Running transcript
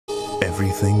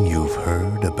Everything you've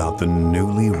heard about the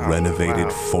newly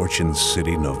renovated Fortune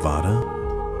City, Nevada?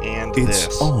 And it's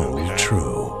this. all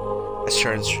true. I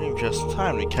started the stream just in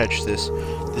time to catch this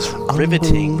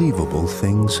riveting... Unbelievable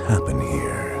things happen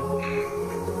here.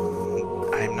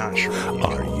 I'm not sure.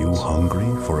 Are you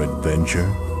hungry for adventure?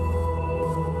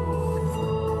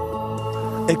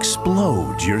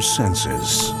 Explode your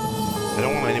senses. I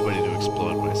don't want anybody to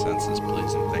explode my senses,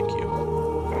 please and thank you.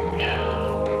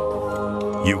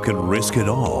 You can risk it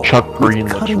all. Chuck Green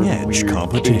with looks really cutting-edge weird.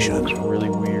 competition. Looks really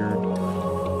weird.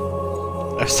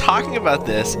 I was talking about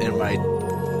this in my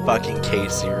fucking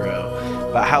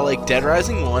K0 about how like Dead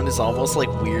Rising 1 is almost like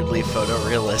weirdly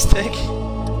photorealistic,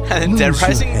 and Dead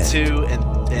Rising 2 and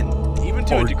even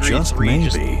to a degree just 3 maybe,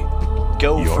 just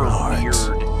go for heart. weird,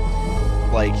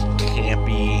 like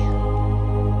campy.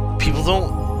 People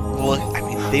don't look. I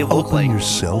mean, they look Open like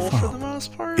yourself people for up the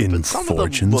most part, in but some Fortune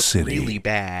of them look City. really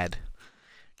bad.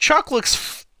 Chuck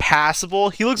looks passable.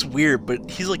 He looks weird,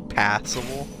 but he's like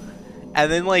passable.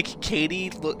 And then like Katie,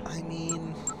 look. I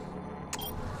mean,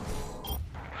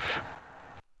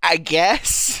 I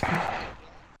guess.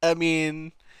 I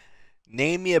mean,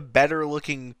 name me a better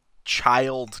looking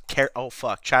child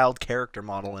character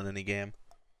model in any game.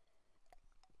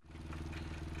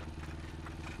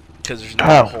 Because there's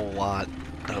not a whole lot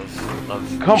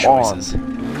of choices.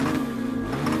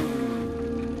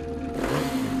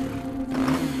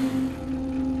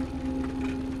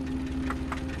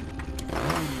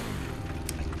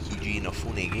 Eugene a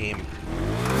funny game.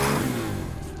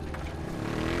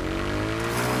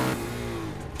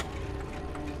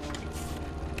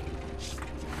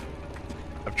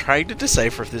 I'm trying to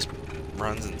decipher if this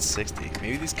runs in 60.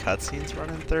 Maybe these cutscenes run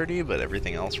in 30, but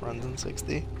everything else runs in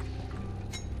 60.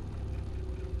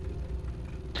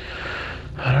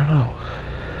 I don't know.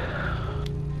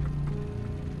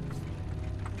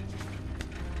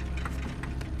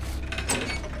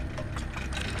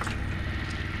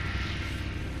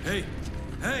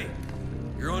 Hey!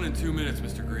 You're on in 2 minutes,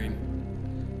 Mr. Green.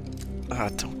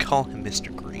 Don't call him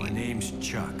Mr. Green. My name's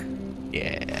Chuck.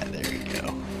 Yeah, there you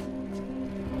go.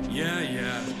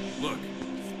 Yeah. Look,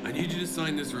 I need you to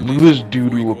sign this release. Look at this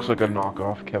dude who looks like a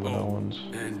knockoff Kevin Owens.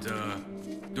 And,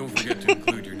 don't forget to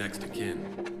include your next of kin.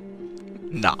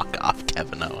 Knock off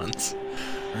Kevin Owens.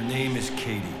 Her name is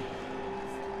Katie.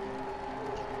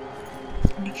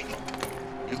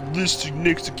 Listed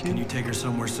next to Can kin. you take her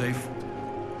somewhere safe?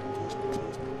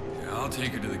 Yeah, I'll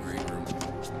take her to the green room.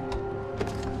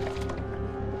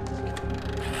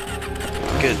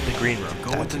 Good, the green room.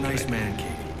 Go with the nice man, Katie.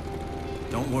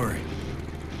 Don't worry.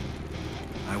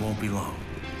 I won't be long.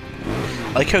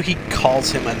 I like how he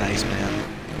calls him a nice man.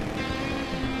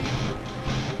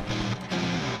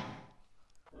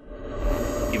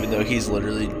 Even though he's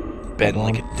literally been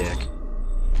like a dick.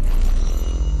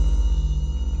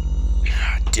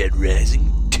 Dead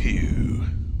Rising 2.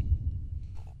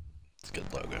 It's a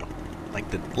good logo. Like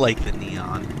the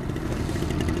neon.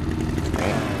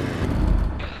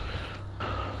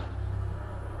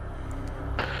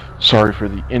 Sorry for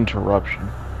the interruption.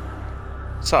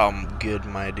 It's all good,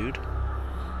 my dude.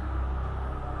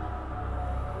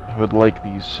 I would like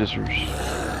these scissors.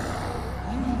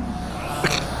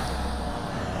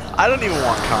 I don't even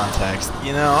want context,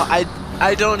 you know?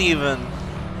 I don't even...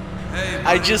 Hey, buddy.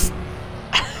 I just...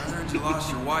 I heard you lost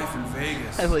your wife in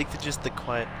Vegas. I like the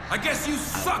quiet... I guess you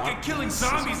suck at killing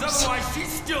zombies, otherwise she'd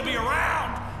still be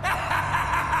around!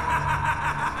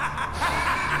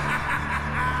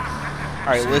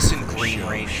 Alright, listen, Green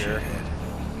Ranger.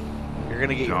 You're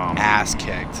gonna get your ass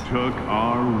kicked. Took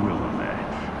our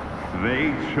Willamette.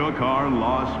 They took our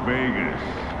Las Vegas.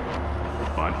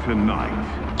 But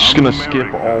tonight, Just gonna America,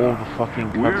 skip all of the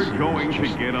fucking we're cutscenes going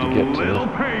just to get a to little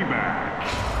payback.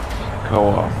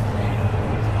 co-op.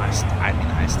 I mean,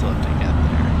 I still have to get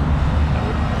there.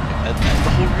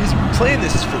 The whole reason we're playing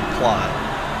this is for the plot.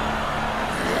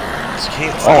 So you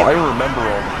can't Oh, I remember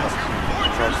all the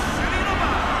cutscenes. Trust me.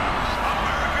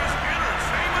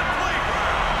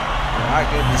 Alright,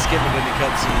 good. We're skipping into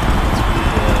cutscenes.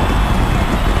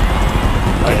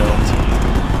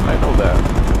 I know that.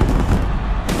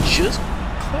 Just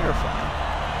clarify.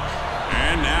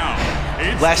 And now,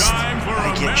 it's Lest time for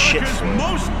I get shit America's for it.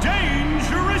 most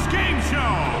dangerous game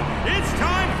show. It's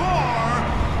time for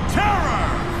Terror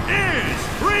is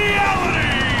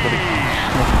Reality.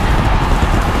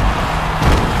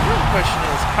 The real question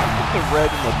is, how come the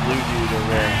red and the blue dude are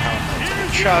wearing helmets,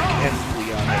 but Chuck and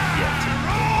Leon have yet to?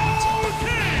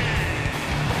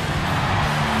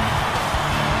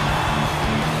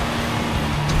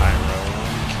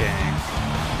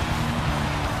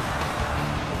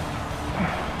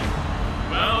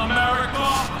 Well, America,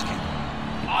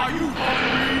 are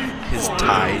His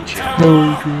tie jacket.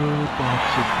 Box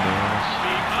of nails.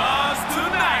 Because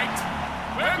tonight,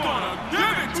 we're gonna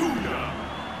give it to ya.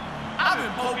 I've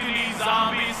been poking these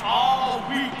zombies all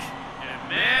week, and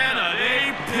man, are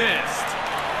they pissed.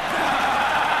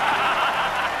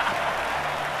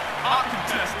 Our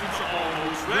contestants are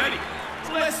almost ready,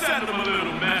 so let's send them a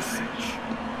little message.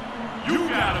 You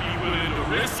gotta be willing to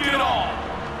risk it all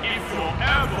if you're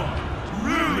ever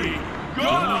really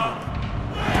gonna.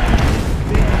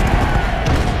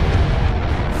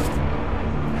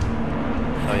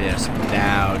 Oh yes,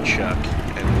 now Chuck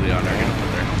and Leon are gonna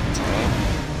put their helmets on.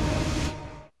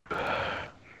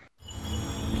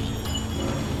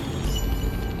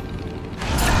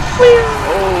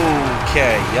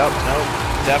 Okay, yep, nope,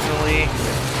 definitely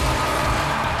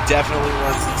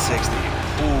runs in 60.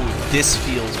 Ooh, this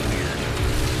feels weird.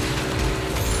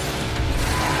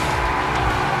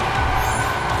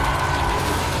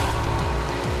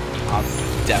 I'm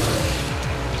definitely.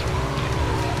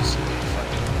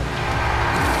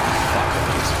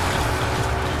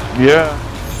 Yeah.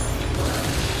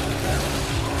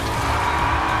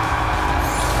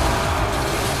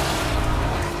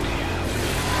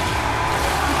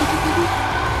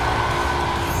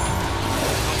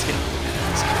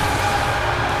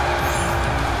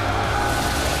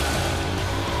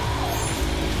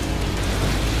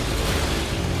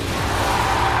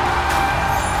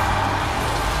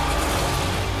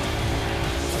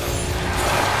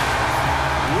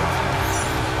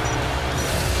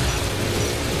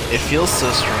 It feels so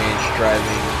strange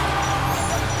driving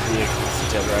vehicles in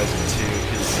Dead Rising 2,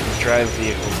 because you drive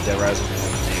vehicles in Dead Rising 1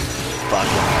 and they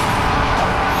fucking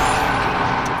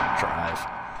drive.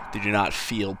 They do not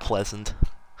feel pleasant.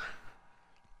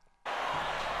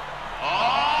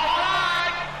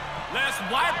 Alright, let's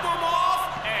wipe them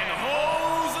off and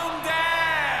hose them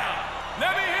down.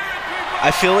 Let me hear it, people.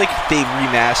 I feel like they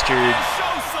remastered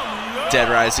Show some love. Dead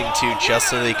Rising 2 just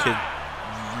so they could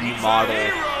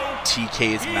remodel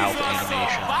TK's mouth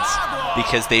animations,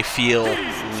 because they feel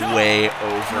way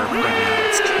over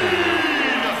pronounced.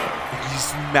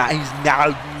 He's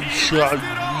not so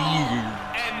weird.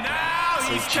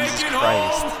 It's like, Jesus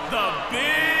Christ. The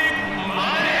big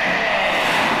money.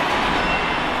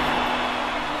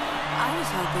 I was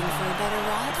hoping for a better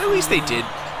ride. At least they did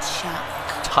Chuck.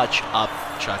 touch up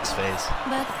Chuck's face.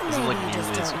 But He doesn't look maybe you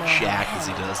nearly just as don't know jacked how as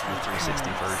he does in the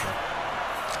 360 version.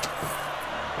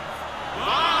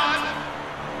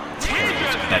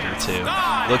 Better too.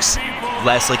 Looks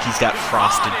less like he's got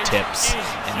frosted tips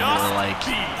and more like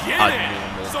a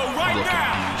normal looking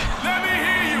dude. Let me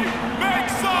hear you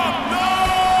make some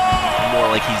noise.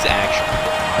 More like he's actually.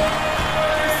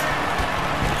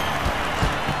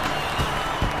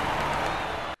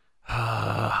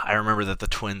 I remember that the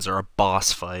twins are a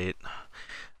boss fight.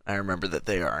 I remember that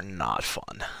they are not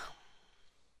fun.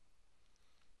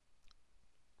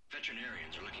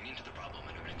 Veterinarians are looking into the problem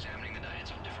and have been examining the diets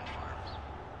on different farms.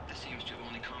 This seems to have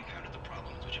only compounded the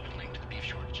problems which have been linked to the beef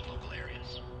shortage in local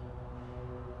areas.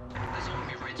 The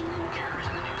zombie rights group Cure is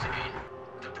in the news again.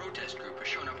 The protest group has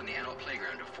shown up in the adult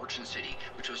playground of Fortune City,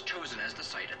 which was chosen as the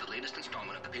site of the latest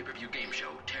installment of the pay-per-view game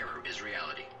show, Terror is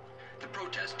Reality. The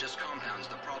protest just compounds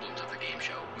the problems of the game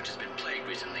show, which has been plagued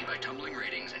recently by tumbling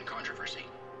ratings and controversy.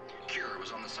 Cure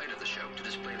was on the site of the show to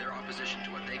display their opposition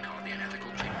to what they call the unethical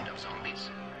treatment of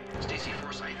zombies. Stacy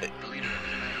Forsythe, the leader of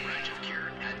the Nevada branch of Cure,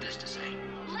 had this to say.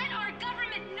 Let our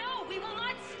government know we will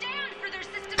not stand for their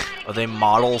systematic. Oh, they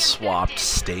model swapped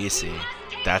Stacy.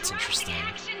 That's interesting.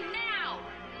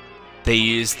 They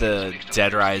used the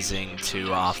Dead Rising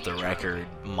 2 off the record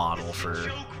model for.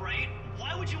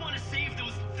 Why would you want to save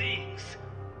those things?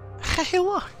 Hey,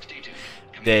 look.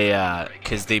 They,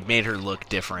 because they made her look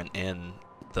different in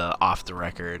the off the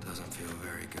record. Doesn't feel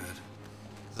very good.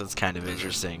 So it's kind of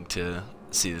interesting to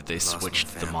see that they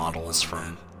switched the models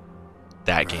from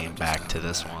that game back to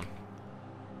this one.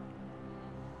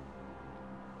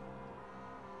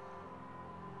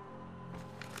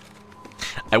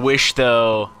 I wish,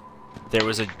 though, there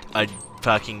was a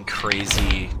fucking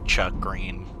crazy Chuck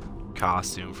Green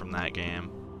costume from that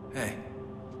game. Hey,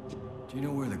 do you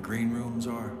know where the green rooms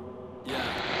are? Yeah,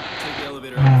 take the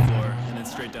elevator up the floor and then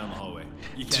straight down the hallway.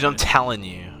 Dude, I'm telling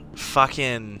you,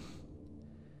 fucking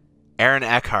Aaron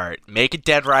Eckhart, make a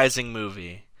Dead Rising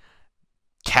movie.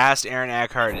 Cast Aaron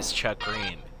Eckhart as Chuck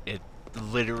Green. It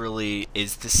literally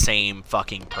is the same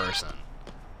fucking person.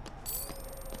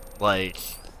 Like,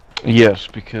 yes,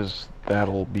 because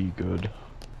that'll be good.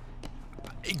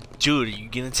 dude, are you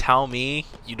gonna tell me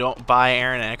you don't buy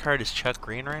Aaron Eckhart as Chuck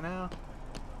Green right now?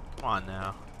 Come on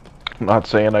now. I'm not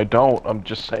saying I don't, I'm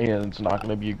just saying it's not going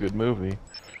to be a good movie.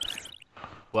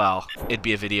 Well, it'd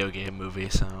be a video game movie,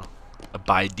 so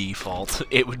by default,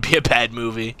 it would be a bad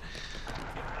movie.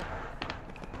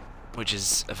 Which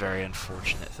is a very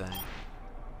unfortunate thing.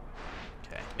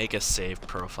 Okay, make a save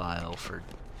profile for...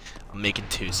 I'm making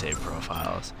 2 save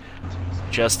profiles,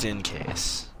 just in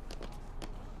case.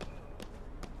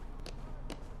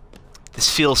 This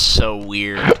feels so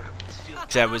weird.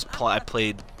 Because I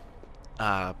played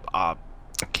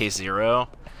K0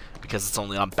 because it's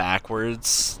only on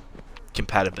backwards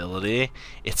compatibility.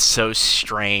 It's so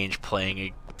strange playing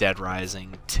a Dead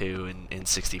Rising 2 in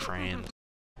 60 frames.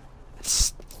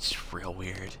 It's real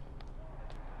weird.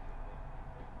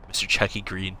 Mr. Chucky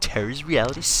Green, Terry's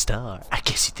reality star. I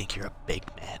guess you think you're a big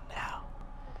man now.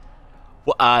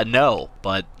 Well, no,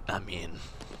 but I mean,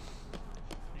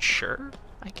 sure,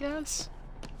 I guess.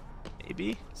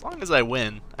 Maybe. As long as I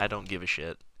win, I don't give a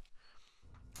shit.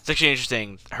 It's actually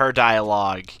interesting. Her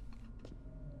dialogue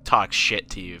talks shit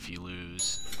to you if you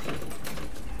lose.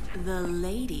 The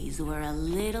ladies were a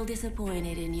little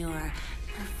disappointed in your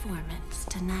performance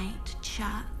tonight,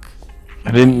 Chuck. I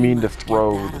didn't mean to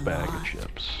throw the bag of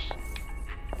chips.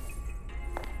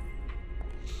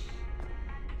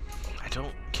 I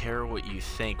don't care what you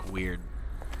think, weird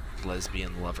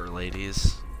lesbian lover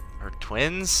ladies. Or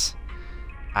twins?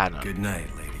 I don't know. Good night,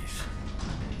 ladies.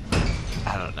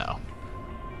 I don't know.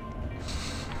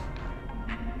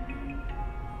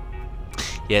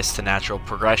 Yes, to natural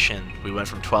progression. We went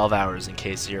from 12 hours in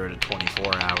case 0 to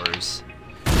 24 hours.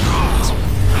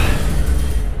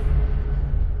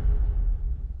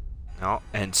 No,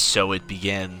 and so it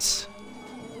begins.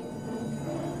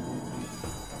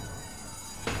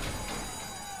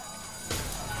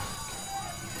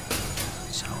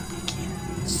 So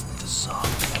begins the song.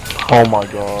 Oh my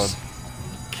god.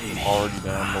 I'm already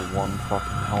down to 1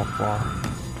 fucking health bar.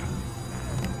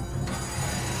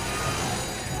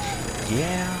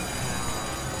 Yeah.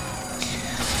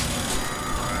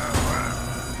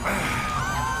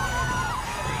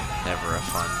 Never a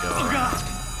fun go. Oh god!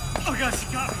 Oh god, she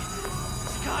got me!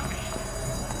 She got me!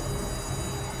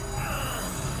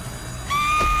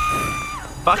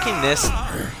 Fucking this.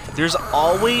 There's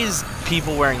always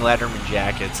people wearing Letterman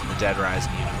jackets in the Dead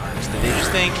Rising universe. Do they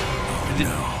just think the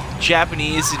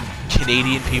Japanese and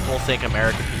Canadian people think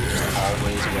American people just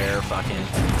always wear fucking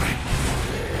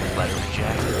Letterman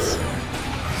jackets?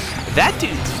 That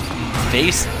dude's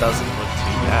face doesn't look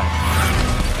too bad.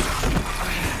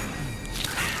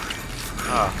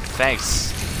 Oh,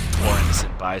 thanks, poor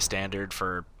innocent bystander,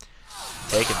 for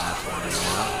taking that for me,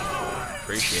 man.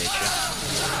 Appreciate you.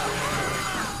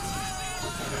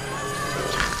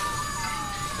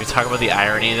 We talk about the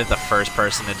irony that the first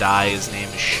person to die is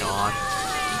named Sean.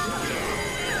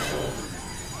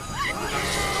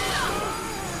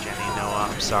 Jenny, Noah,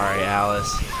 I'm sorry,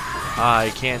 Alice.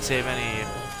 I can't save any of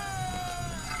you.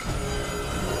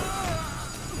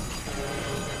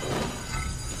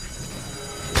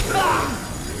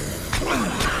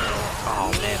 Oh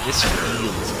man, this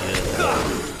feels good.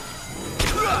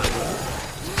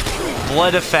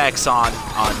 Blood effects on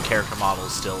character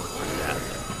models still look pretty bad.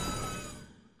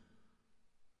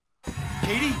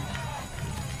 Katie?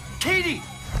 Katie!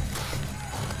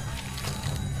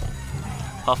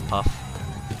 Puff puff.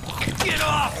 Get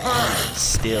off her!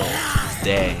 Still to this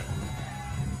day.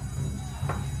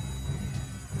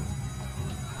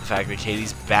 The fact that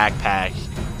Katie's backpack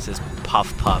says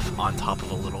puff puff on top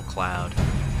of a little cloud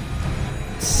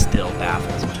still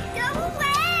baffles me. Go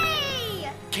away!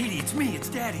 Katie, it's me, it's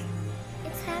Daddy.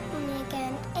 It's happening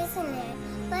again, isn't it?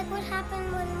 Like what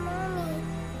happened when Mommy...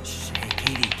 Shh,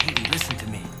 hey, Katie, listen to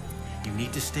me. You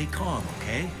need to stay calm,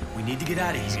 okay? We need to get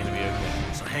out of He's here. gonna be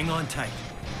okay. So hang on tight.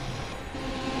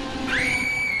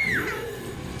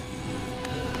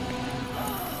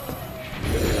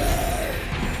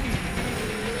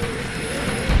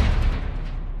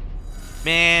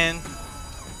 Man,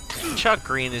 Chuck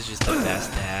Green is just the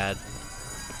best dad.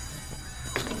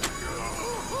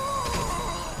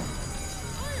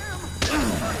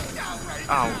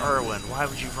 Oh, Erwin, why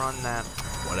would you run that?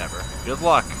 Whatever. Good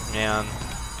luck, man.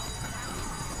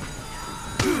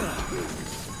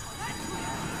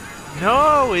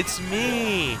 No, it's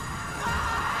me!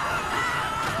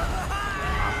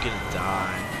 I'm gonna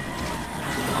die.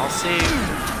 I'll save...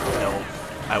 Nope.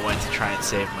 I went to try and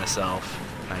save myself,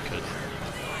 and I couldn't.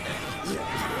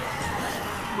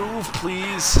 Move,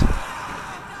 please.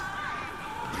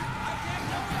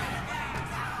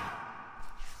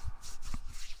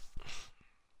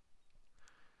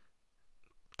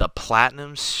 The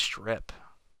Platinum Strip.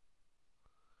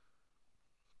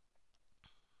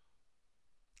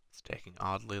 It's taking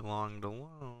oddly long to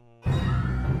load.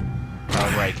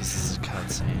 Oh, right, because this is a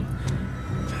cutscene.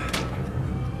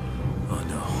 Oh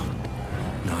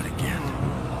no. Not again.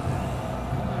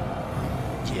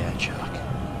 Yeah, Chuck.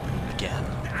 Again.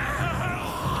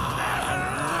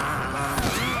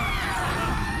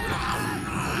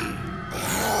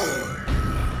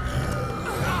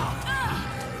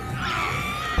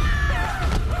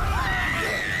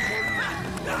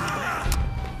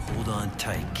 Hold on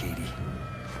tight, Katie.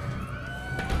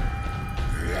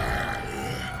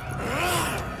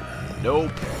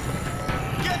 Nope.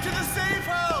 Get to the safe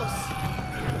house!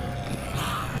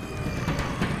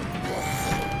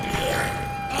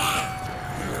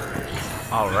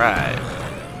 All right.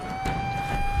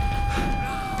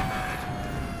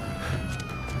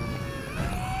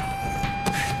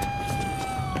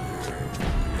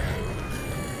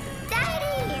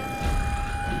 Daddy!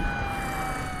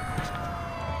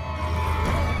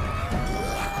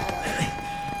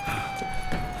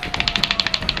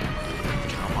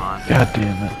 Come on. God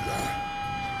damn it.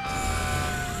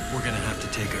 We're gonna have to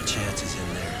take our chances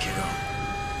in there, kiddo.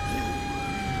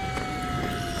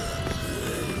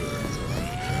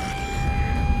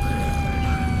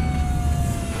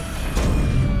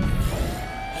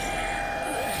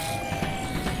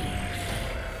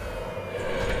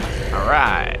 All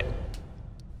right.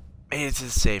 Made it to the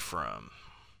safe room.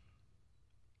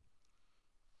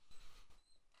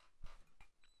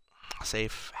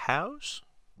 Safe house.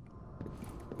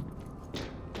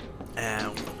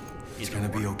 And It's gonna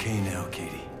be okay now,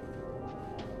 Katie.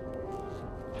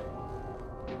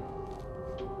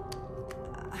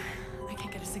 I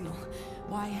can't get a signal.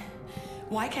 Why?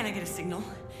 Why can't I get a signal?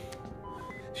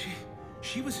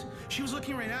 She was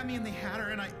looking right at me and they had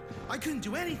her and I couldn't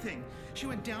do anything. She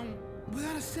went down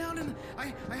without a sound and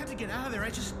I had to get out of there. I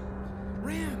just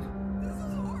ran.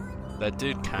 that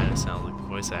dude kind of sounds like the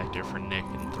voice actor for Nick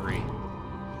in 3.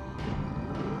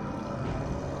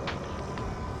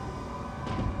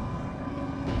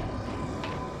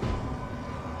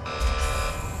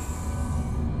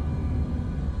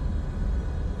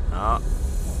 Oh.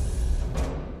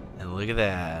 And look at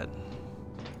that.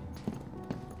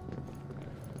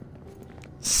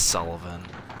 Sullivan.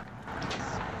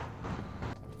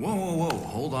 Whoa, whoa, whoa.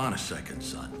 Hold on a second,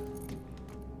 son.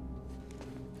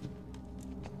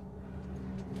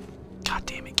 God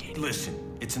damn it, Katie.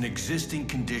 Listen, it's an existing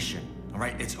condition, all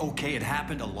right? It's okay. It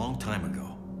happened a long time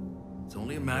ago. It's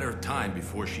only a matter of time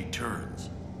before she turns.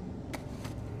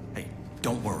 Hey,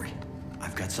 don't worry.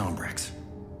 I've got Zombrex.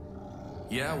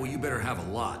 Yeah, well, you better have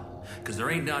a lot, because there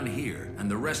ain't none here, and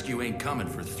the rescue ain't coming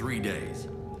for 3 days.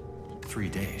 3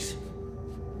 days?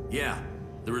 Yeah,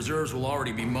 the reserves will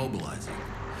already be mobilizing.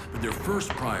 But their first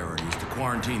priority is to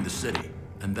quarantine the city,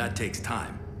 and that takes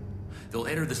time. They'll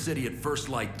enter the city at first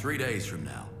light 3 days from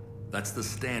now. That's the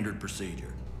standard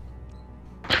procedure.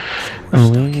 Oh,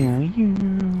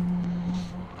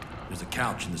 There's a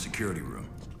couch in the security room.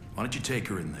 Why don't you take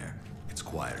her in there? It's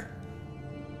quieter.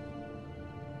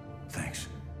 Thanks.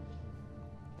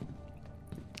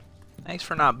 Thanks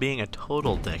for not being a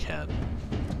total dickhead.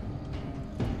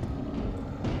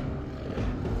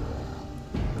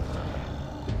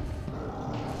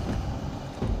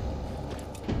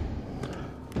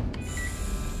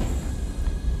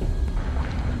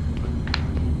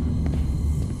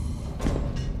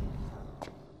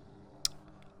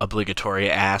 Obligatory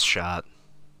ass shot.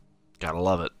 Gotta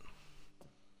love it.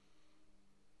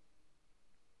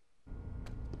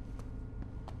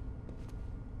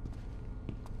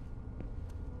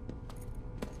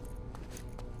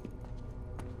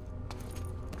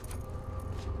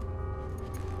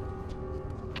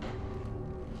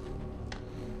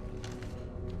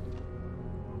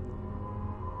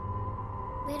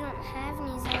 We don't have any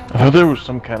zombies. I thought there was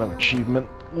some kind of achievement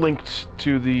linked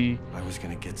to the I was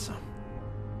gonna get some.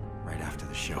 Right after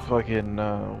the show. fucking,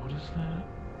 what is that?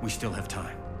 We still have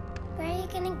time. Where are you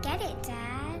gonna get it,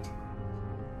 Dad?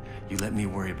 You let me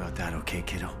worry about that, okay,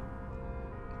 kiddo?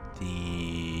 I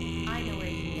know where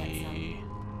you can get some.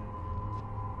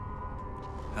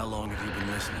 How long have you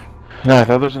been listening? No, I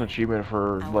thought there was an achievement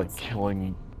for, I like, won't say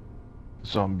killing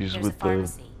zombies There's with a the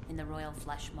pharmacy in the Royal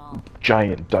Flush Mall.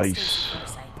 giant dice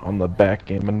on the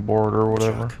backgammon board or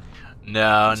whatever. Chuck.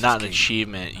 No, This not is an Katie.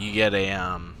 achievement. You get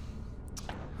a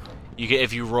you get,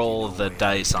 if you roll the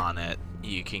dice on it,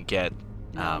 you can get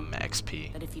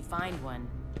XP. But if you find one,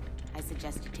 I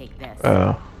suggest you take this.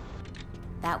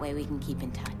 That way we can keep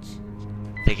in touch.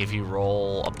 I think if you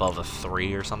roll above a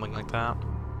 3 or something like that.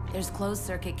 There's closed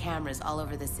circuit cameras all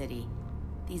over the city.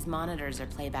 These monitors are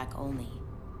playback only,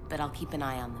 but I'll keep an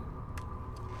eye on them.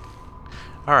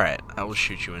 Alright, I will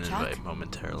shoot you an Chuck? invite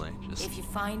momentarily. Just If you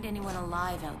find anyone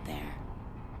alive out there,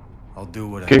 I'll do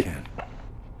what I Okay. can.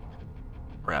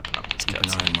 wrapping up this Keep an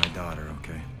eye cutscene. on my daughter,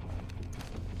 okay?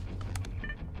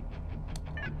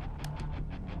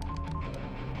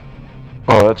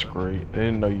 Oh, that's great. I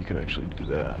didn't know you could actually do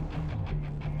that.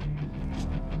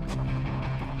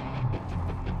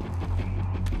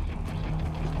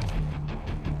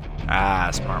 Ah,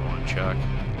 smart one, Chuck.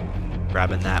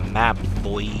 Grabbing that map,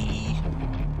 boy.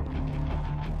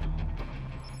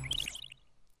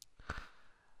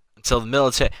 Until the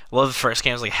military. Well, the first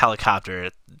game was like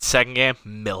helicopter. Second game,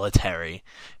 military.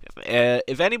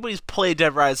 If anybody's played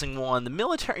Dead Rising 1, the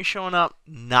military showing up,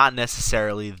 not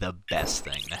necessarily the best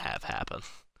thing to have happen.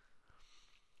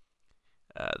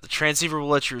 The transceiver will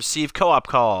let you receive co-op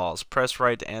calls. Press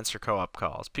right to answer co-op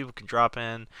calls. People can drop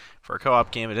in for a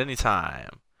co-op game at any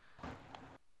time.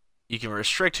 You can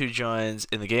restrict who joins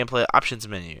in the gameplay options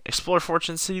menu. Explore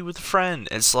Fortune City with a friend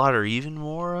and slaughter even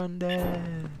more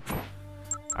undead.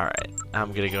 Alright,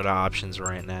 I'm gonna go to options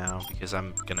right now because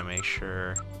I'm gonna make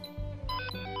sure.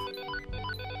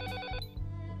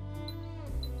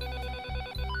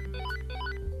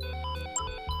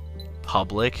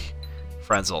 Public.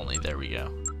 Friends only, there we go.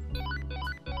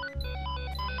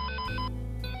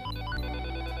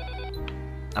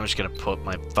 I'm just gonna put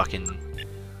my fucking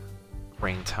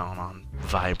ringtone on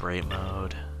vibrate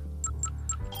mode.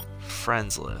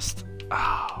 Friends list.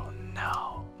 Oh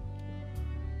no.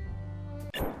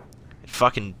 It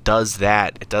fucking does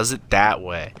that. It does it that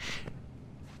way.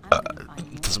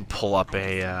 It doesn't pull up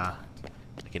a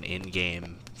like an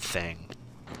in-game thing.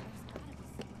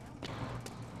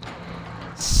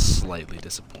 Slightly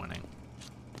disappointing.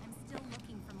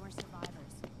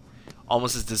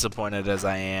 Almost as disappointed as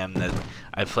I am that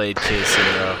I played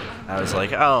K0. I was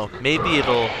like, oh, maybe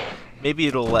it'll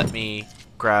let me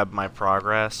grab my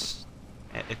progress.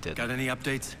 It didn't. Got any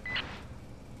updates?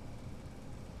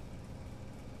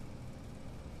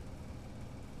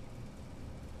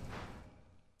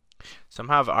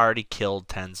 Somehow I've already killed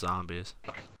 10 zombies.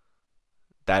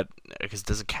 That because it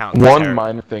doesn't count. One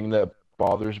minor thing that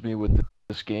bothers me with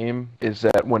this game is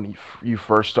that when you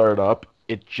first start up,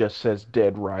 it just says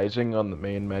Dead Rising on the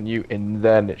main menu, and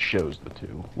then it shows the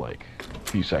two, like, a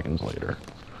few seconds later.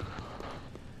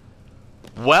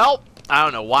 Well, I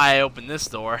don't know why I opened this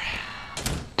door.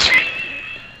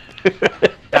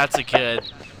 That's a good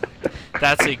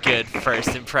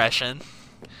first impression.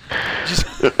 Just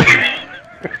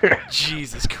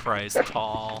Jesus Christ,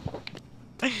 Paul.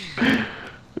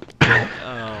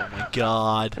 Oh my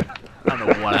God. I don't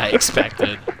know what I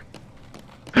expected.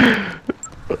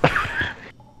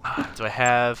 Do I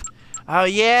have... Oh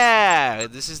yeah!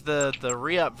 This is the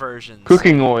re-up version.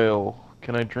 Cooking oil.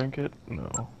 Can I drink it?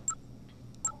 No.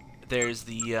 There's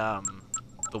the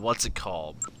what's it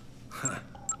called?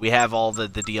 We have all the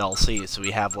DLC, so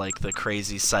we have like the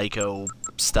crazy psycho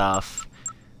stuff.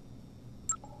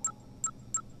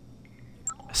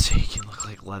 So you can look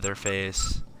like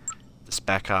Leatherface. The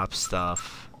Spec Ops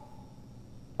stuff.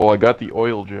 Oh, I got the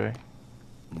oil, Jay.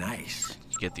 Nice.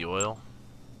 Did you get the oil?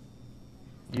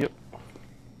 Yep.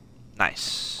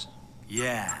 Nice.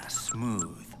 Yeah,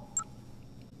 smooth.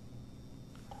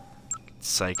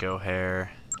 Psycho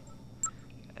hair.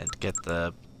 And get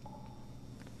the...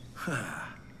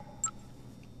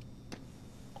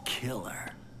 Killer.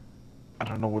 I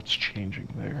don't know what's changing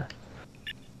there.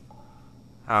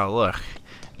 Oh, look.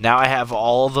 Now I have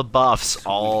all the buffs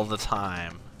all the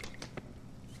time.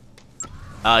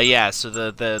 Yeah, so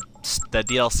the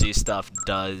DLC stuff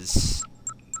does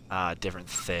different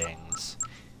things.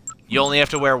 You only have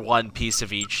to wear one piece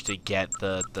of each to get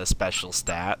the special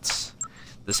stats.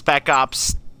 The Spec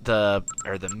Ops, the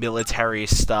military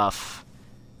stuff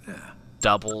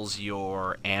doubles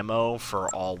your ammo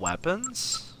for all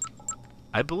weapons,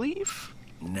 I believe.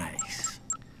 Nice.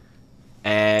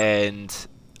 And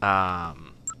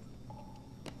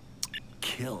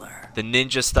Killer. the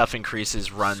ninja stuff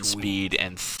increases run speed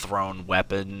and thrown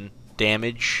weapon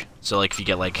damage. So like if you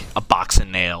get like a box of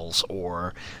nails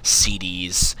or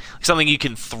CDs, like something you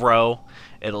can throw,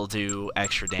 it'll do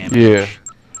extra damage.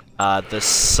 Yeah. The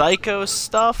psycho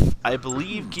stuff, I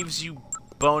believe, gives you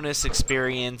bonus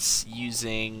experience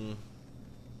using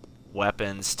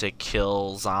weapons to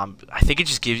kill zombies. I think it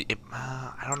just gives it.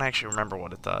 I don't actually remember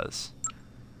what it does.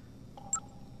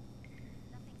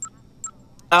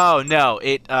 Oh no!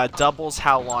 It doubles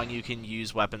how long you can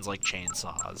use weapons like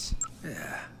chainsaws.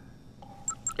 Yeah.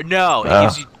 No,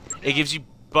 it gives you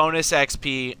bonus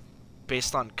XP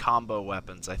based on combo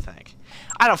weapons. I think.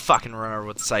 I don't fucking remember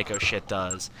what the psycho shit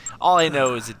does. All I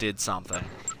know is it did something.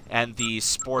 And the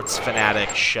sports fanatic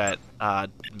shit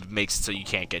makes it so you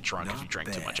can't get drunk if you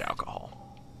drink too much alcohol.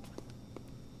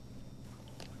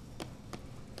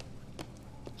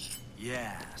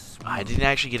 Yes. I didn't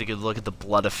actually get a good look at the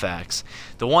blood effects.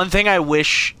 The one thing I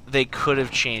wish they could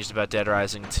have changed about Dead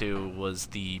Rising 2 was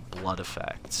the blood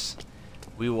effects.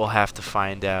 We will have to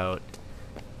find out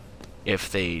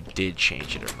if they did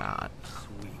change it or not.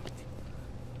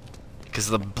 Because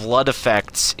the blood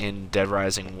effects in Dead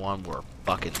Rising 1 were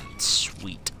fucking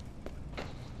sweet.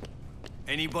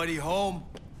 Anybody home?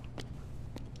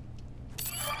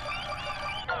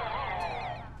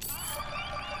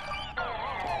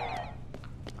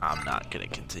 I'm not gonna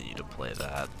continue to play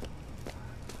that.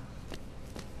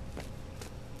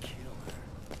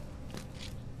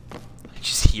 I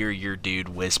just hear your dude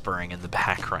whispering in the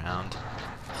background.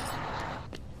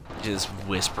 Just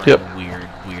whispering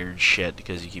weird shit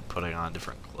because you keep putting on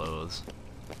different clothes.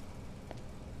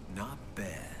 Not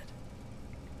bad.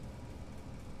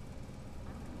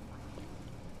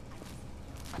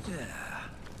 Yeah.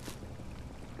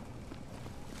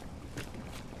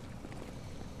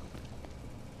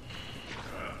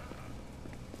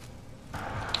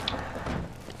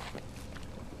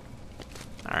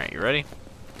 Alright, you ready?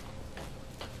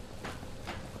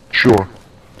 Sure.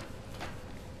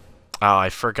 Oh, I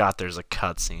forgot there's a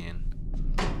cutscene.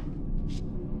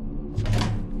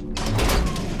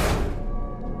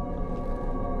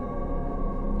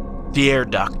 The air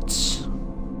ducts.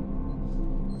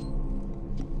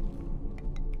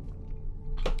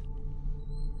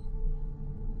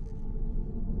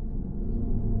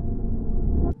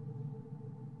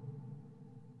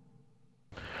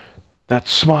 That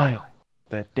smile.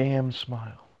 That damn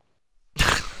smile.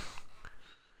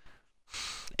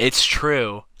 It's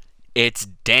true. It's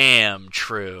damn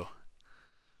true.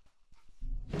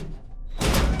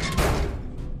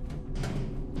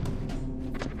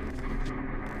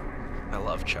 I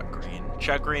love Chuck Green.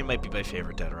 Chuck Green might be my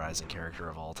favorite Dead Rising character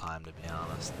of all time, to be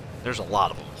honest. There's a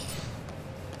lot of them.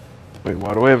 Wait,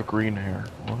 why do I have green hair?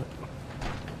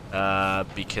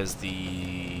 What? Because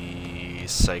the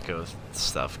psycho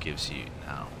stuff gives you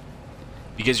no.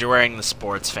 Because you're wearing the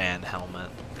sports fan helmet.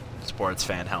 Sports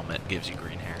fan helmet gives you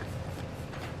green hair.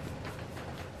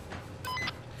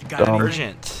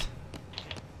 Urgent.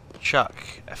 Chuck,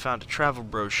 I found a travel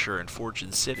brochure in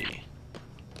Fortune City.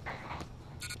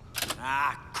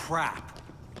 Ah, crap.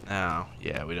 Oh,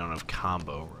 yeah, we don't have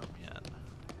combo room yet.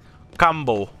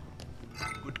 Combo.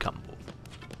 Good combo.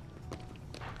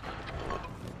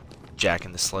 Jack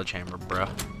and the sledgehammer, bro.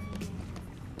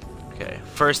 Okay,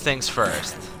 first things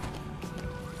first.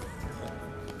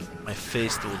 My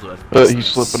face tool to have business. He's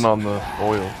slipping on the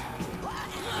oil.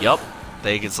 Yup.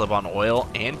 They can slip on oil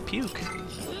and puke.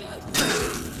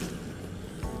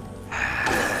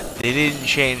 They didn't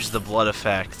change the blood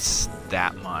effects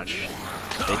that much.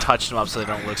 They touched them up so they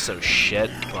don't look so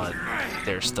shit, but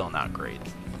they're still not great.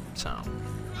 So,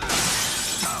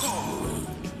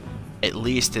 at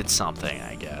least it's something,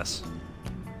 I guess.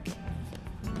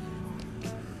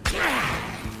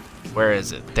 Where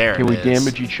is it? There Can it we is.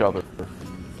 damage each other?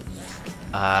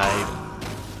 I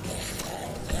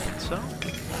think so.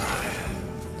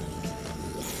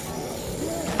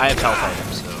 I have health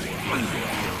items, so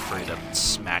feel free to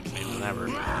smack me whenever.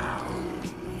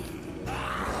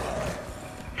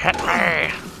 Hit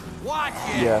me! Watch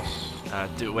it! Yes.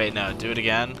 Wait, no, do it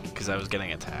again, because I was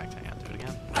getting attacked. Hang on, do it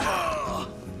again.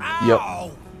 Yep.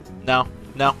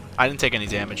 No, I didn't take any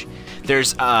damage.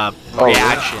 There's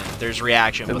reaction. Yeah. There's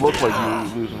reaction. It looked like you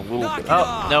were losing a little bit.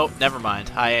 Oh, no, never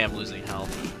mind. I am losing health.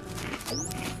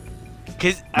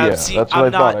 Cause that's what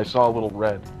I thought. I saw a little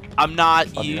red. I'm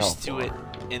not used to it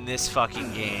in this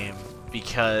fucking game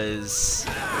because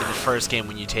in the first game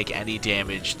when you take any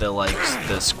damage,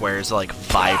 the squares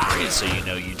vibrate so you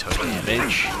know you took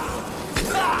damage.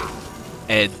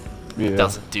 And it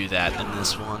doesn't do that in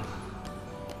this one.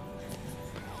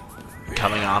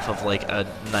 Coming off of a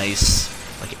nice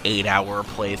 8-hour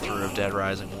playthrough of Dead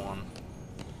Rising 1.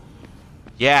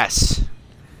 Yes.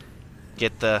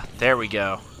 There we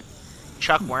go.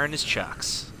 Chuck wearing his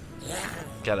chucks.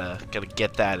 Gotta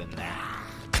get that in there.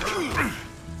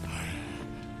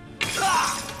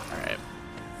 Alright.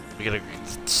 We gotta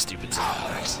stupid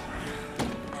zombies.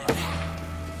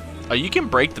 Oh, you can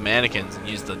break the mannequins and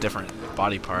use the different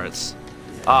body parts.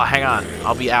 Oh, hang on.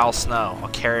 I'll be Al Snow. I'll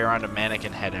carry around a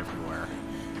mannequin head everywhere.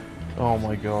 Oh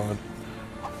my god.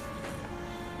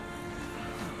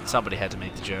 Somebody had to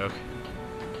make the joke.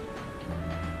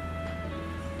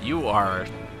 You are...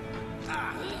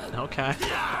 Okay.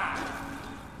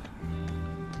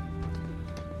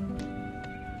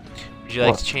 Would you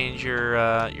like to change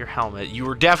your helmet? You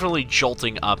were definitely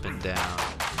jolting up and down.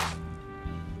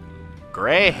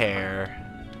 Gray hair.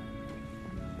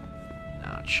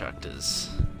 No, Chuck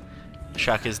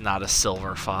is not a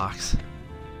silver fox.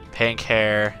 Pink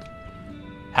hair.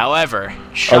 However,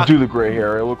 I'll do the gray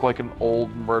hair. I look like an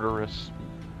old murderous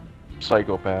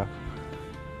psychopath.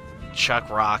 Chuck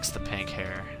rocks the pink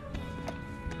hair.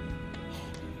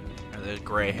 Or the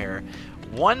gray hair.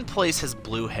 One place has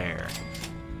blue hair.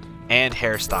 And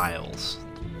hairstyles.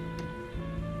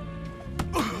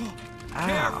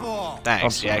 Ow.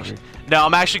 Thanks. No,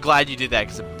 I'm actually glad you did that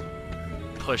because it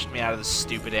pushed me out of the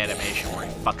stupid animation where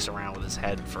he fucks around with his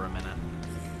head for a minute.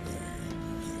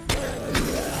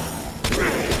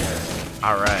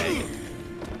 Alright.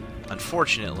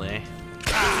 Unfortunately,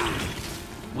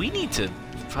 we need to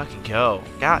fucking go.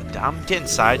 God, I'm getting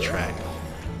sidetracked.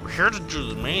 We're here to do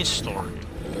the main story.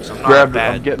 So I'm not a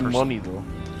bad I'm getting person. money though.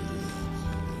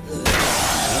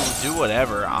 Do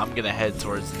whatever. I'm gonna head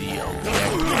towards the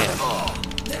objective.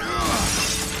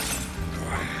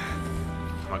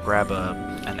 I'm gonna grab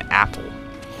an apple.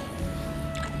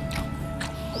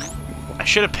 I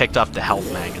should have picked up the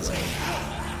health magazine.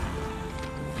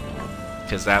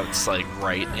 Because that's like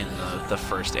right in the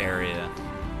first area.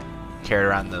 Carried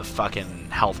around the fucking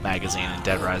health magazine in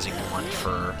Dead Rising 1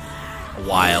 for a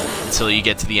while until you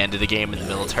get to the end of the game and the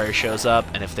military shows up,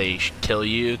 and if they kill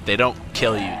you, they don't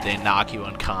kill you, they knock you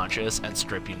unconscious and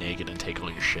strip you naked and take all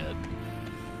your shit.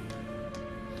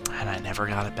 And I never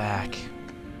got it back.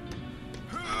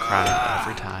 Cried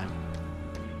every time.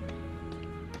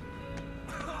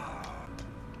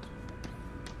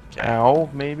 Okay. Ow,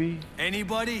 maybe?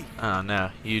 Anybody? Oh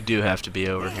no, you do have to be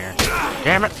over here.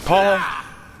 Damn it, Paul!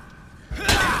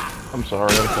 I'm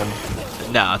sorry,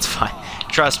 No, it's fine.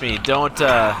 Trust me, don't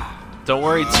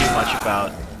worry too much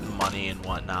about money and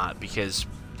whatnot because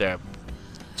there are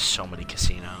so many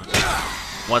casinos.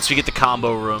 Once we get the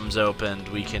combo rooms opened,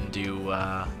 we can do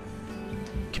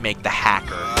can make the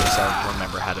hacker. Because I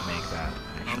remember how to make that.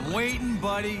 Actually. I'm waiting,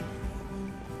 buddy.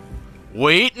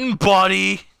 Waiting,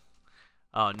 buddy.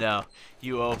 Oh no,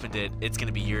 you opened it. It's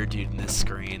gonna be your dude in this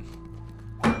screen.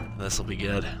 This will be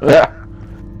good.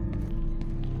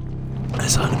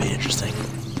 This ought to be interesting.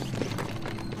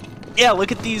 Yeah,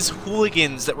 look at these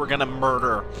hooligans that we're gonna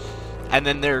murder, and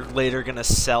then they're later gonna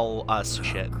sell us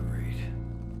shit.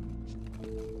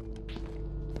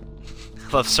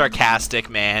 Love sarcastic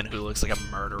man who looks like a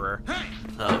murderer. Hey!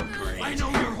 Oh great. I know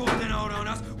you're holding out on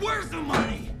us. Where's the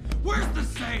money? Where's the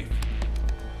safe?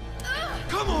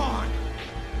 Come on!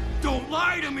 Don't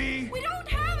lie to me! We don't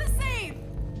have a safe!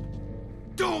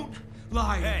 Don't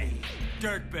lie! Hey,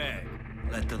 dirtbag.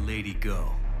 Let the lady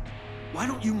go. Why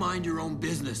don't you mind your own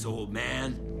business, old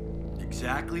man?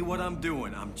 Exactly what I'm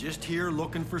doing. I'm just here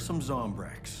looking for some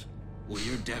Zombrex. Well,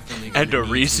 you're definitely And a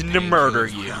reason to murder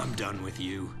you. I'm done with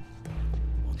you.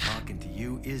 Well, talking to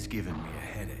you is giving me a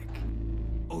headache.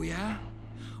 Oh, yeah?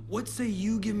 What say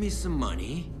you give me some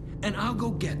money, and I'll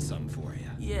go get some for you?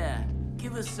 Yeah,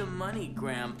 give us some money,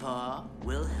 Grandpa.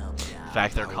 We'll help you out. The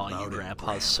fact they're calling you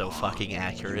Grandpa is so fucking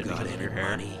accurate because of your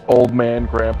hair. Old man,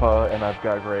 grandpa, and I've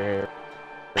got gray hair.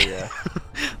 Yeah.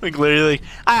 Like literally,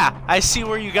 I see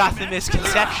where you got the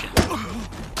misconception.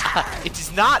 It is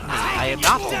not me. I am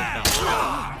not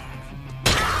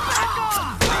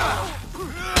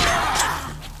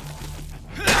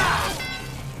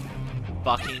the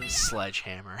fucking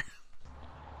sledgehammer.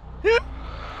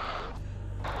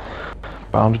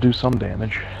 Bound to do some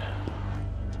damage.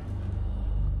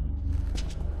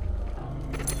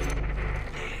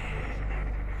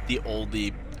 The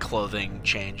oldie clothing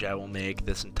change I will make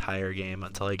this entire game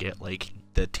until I get like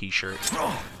the t-shirt.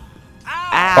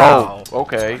 Ow! Oh,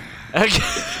 okay.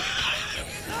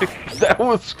 That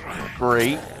was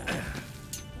great.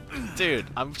 Dude,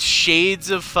 I'm shades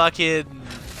of fucking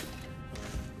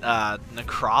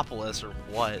Necropolis or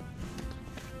what?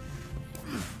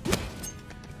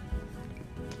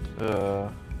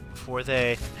 Before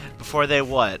they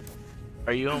what?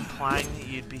 Are you implying that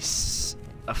you'd be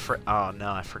oh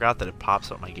no, I forgot that it pops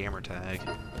up my gamer tag.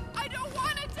 I don't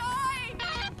want to die!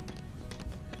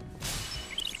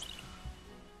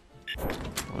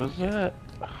 What is that?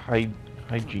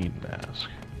 Hygiene mask.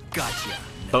 Gotcha.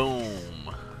 Boom.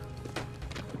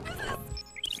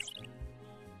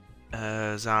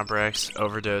 Zombrex,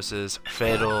 overdoses,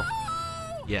 fatal.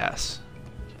 Yes.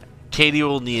 Katie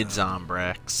will need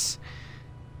Zombrex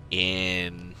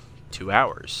in 2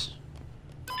 hours.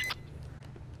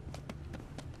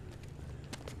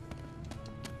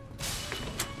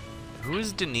 Who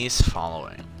is Denise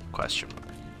following? Question mark.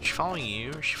 Is she following you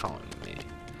or is she following me?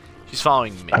 She's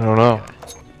following me. I don't know.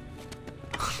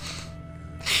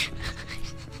 Okay.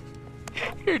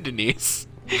 Here, Denise.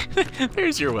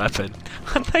 There's your weapon.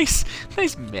 A nice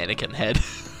mannequin head.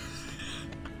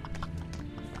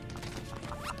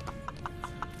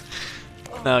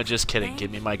 No, just kidding. Give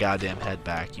me my goddamn head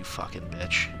back, you fucking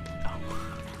bitch.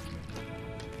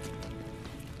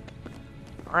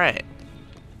 Alright.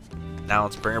 Now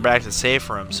let's bring her back to the safe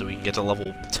room so we can get to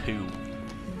level 2.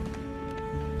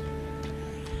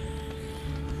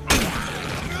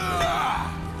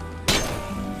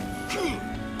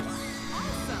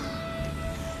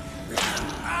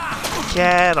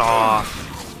 Get off.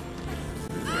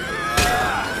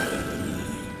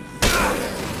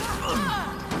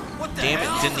 Damn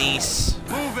it, Denise.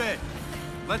 Move it.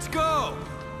 Let's go.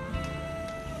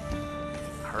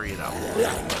 Hurry it up.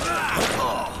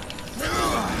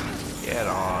 Get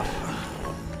off.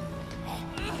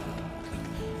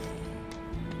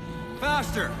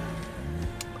 Faster.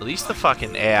 At least the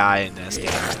fucking AI in this game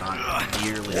is not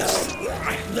nearly as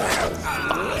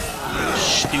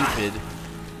stupid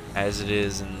as it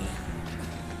is in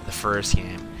the first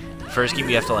game. The first game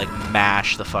you have to like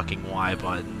mash the fucking Y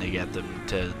button to get them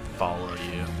to follow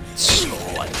you. It's so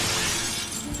like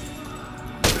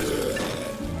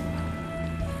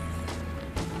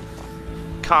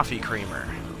coffee creamer.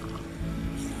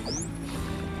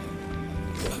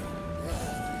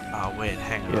 Oh wait,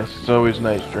 hang on. Yes, it's always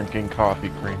nice drinking coffee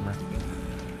creamer.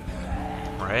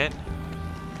 Right?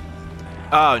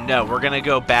 Oh no, we're gonna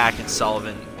go back and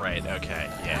Sullivan. Right, okay.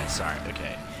 Yeah, sorry,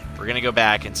 okay. We're gonna go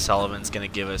back and Sullivan's gonna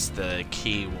give us the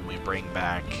key when we bring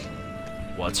back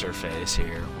what's-her-face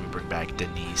here. We bring back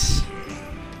Denise.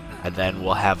 And then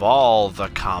we'll have all the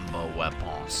combo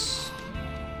weapons.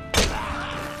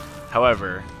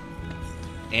 However,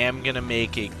 I am gonna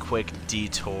make a quick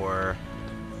detour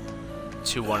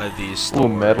to one of these stores. Ooh,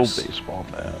 metal baseball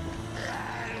bat.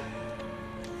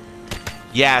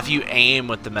 Yeah, if you aim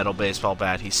with the metal baseball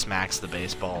bat, he smacks the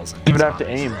baseballs. And You even have to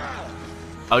aim.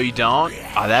 Oh, you don't?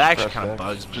 Oh, that actually kind of X.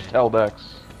 bugs me. Just held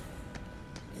X.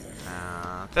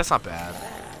 That's not bad.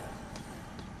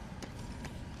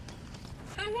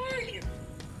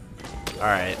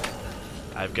 Alright.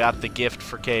 I've got the gift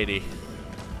for Katie.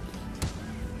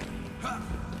 I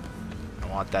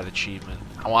want that achievement.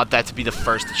 I want that to be the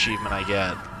first achievement I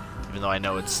get. Even though I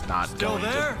know it's not going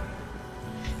to.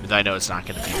 Even though I know it's not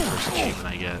going to be the first achievement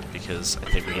I get. Because I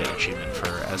think we get an achievement for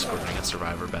escorting a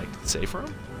survivor back to the safe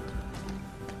room.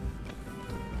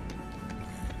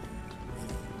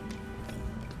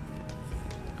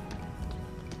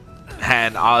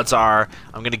 And odds are,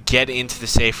 I'm gonna get into the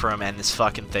safe room and this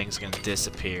fucking thing's gonna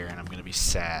disappear and I'm gonna be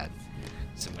sad.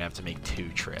 So I'm gonna have to make 2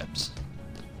 trips.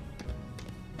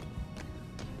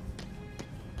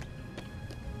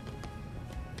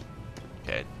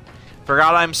 Okay.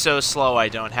 Forgot I'm so slow I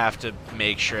don't have to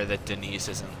make sure that Denise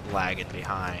isn't lagging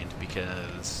behind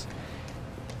because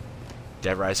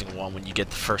Dead Rising 1, when you get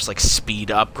the first like speed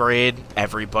upgrade,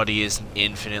 everybody is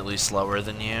infinitely slower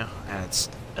than you and it's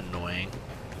annoying.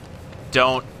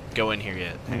 Don't go in here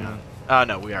yet. Hang on. Oh,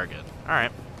 no, we are good.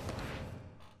 Alright.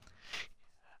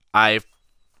 I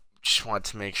just want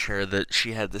to make sure that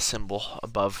she had the symbol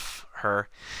above her.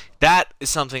 That is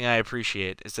something I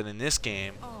appreciate, is that in this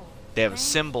game, they have a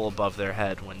symbol above their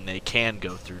head when they can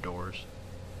go through doors.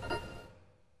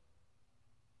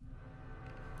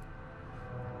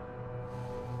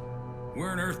 Where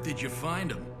on earth did you find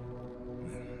him?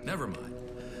 Never mind.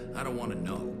 I don't want to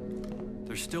know.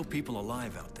 There's still people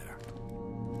alive out there.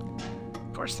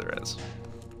 Of course there is.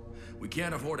 We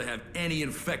can't afford to have any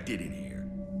infected in here.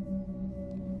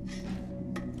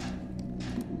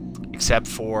 Except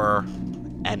for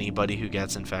anybody who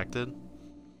gets infected.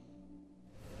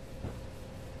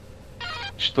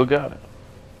 Still got it.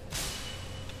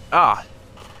 Ah.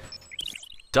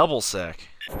 Double sick.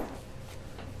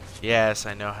 Yes,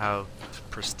 I know how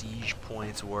prestige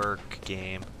points work,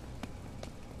 game.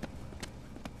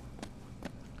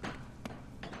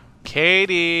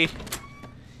 Katie!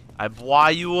 I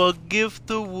bought you a gift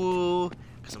to woo.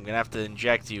 Because I'm going to have to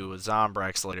inject you with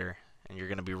Zombrex later. And you're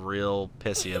going to be real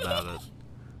pissy about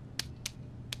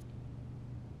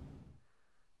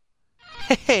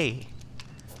it. Hey!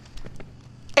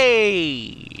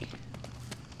 Hey!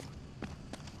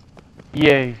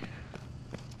 Yay.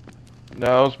 No,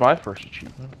 that was my first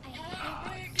achievement.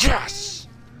 Yes!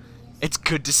 It's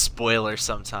good to spoil her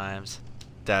sometimes.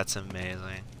 That's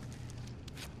amazing.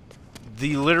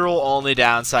 The literal only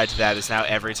downside to that is now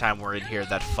every time we're in here,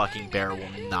 that fucking bear will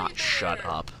not shut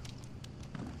up.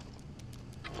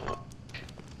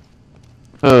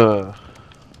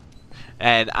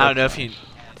 And I don't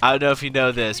know if you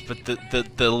know this, but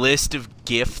the list of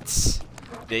gifts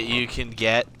that you can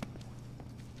get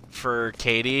for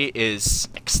Katie is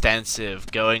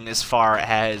extensive, going as far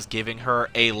as giving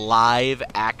her a live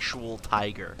actual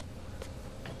tiger.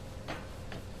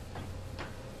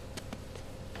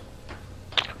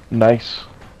 Nice.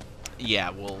 Yeah,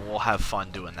 we'll have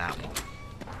fun doing that one.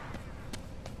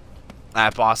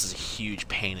 That boss is a huge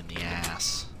pain in the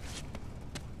ass.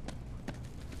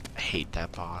 hate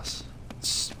that boss.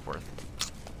 It's worth it.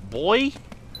 Boy!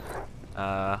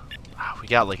 We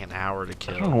got like an hour to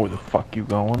kill. I don't know where the fuck you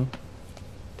going.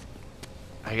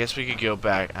 I guess we could go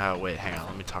back. Oh, wait, hang on.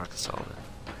 Let me talk to Sullivan.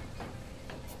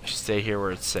 You should stay here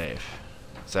where it's safe.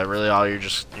 Is that really all you're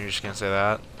just gonna say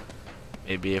that?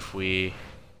 Maybe if we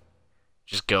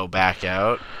just go back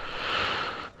out.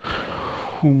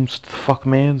 Whom's the fuck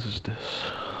mans is this?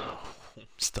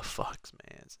 Whom's the fuck's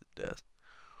mans is this?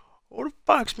 What the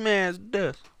fuck's mans is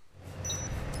this?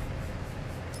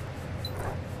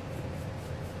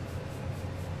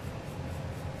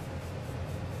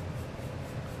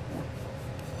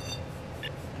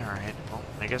 Alright, well,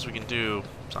 I guess we can do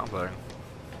something.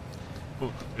 We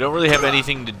don't really have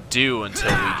anything to do until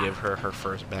we give her her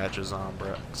first batch of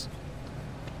Zombrex.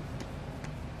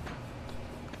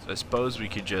 So I suppose we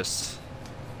could just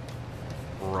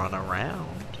run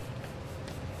around.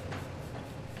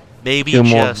 Maybe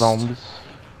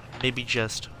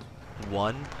just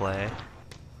one play.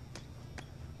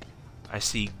 I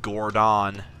see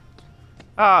Gordon.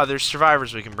 Ah, there's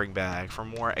survivors we can bring back for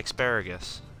more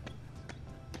asparagus.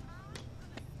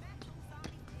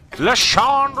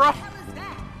 Lashandra!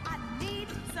 I need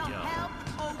some help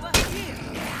over here.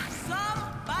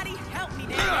 Somebody help me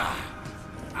there.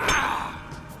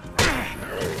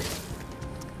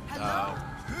 Oh.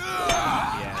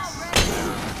 Yes. I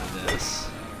remember this.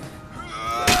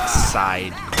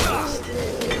 Side quest.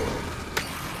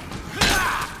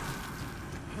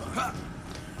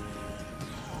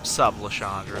 Sup,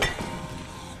 Lashandra?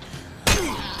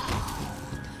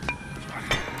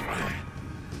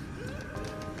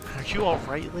 Are you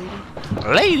alright, lady?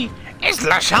 Lady, it's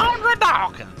Lashandra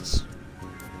Dawkins!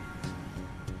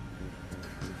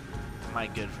 Am I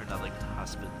good for nothing?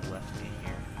 Husband left me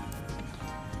here.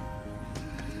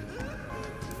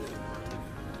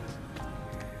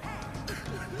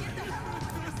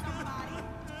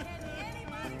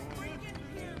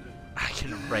 I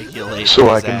can regulate so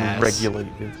his I can ass.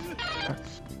 regulate his.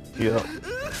 Yep.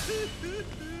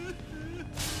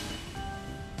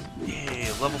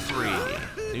 Yay, level 3.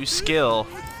 New skill.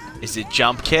 Is it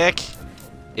jump kick?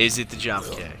 Is it the jump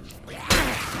kick?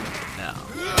 No.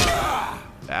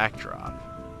 Backdrop.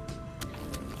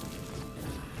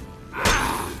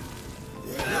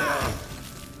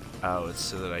 Oh, it's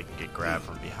so that I can get grabbed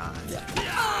from behind.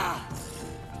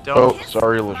 Don't. Oh,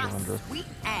 sorry, Lashandra.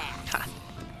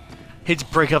 Hate to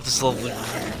break up this level,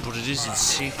 but it isn't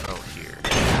safe out here.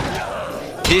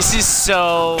 This is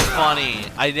so funny.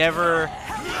 I never.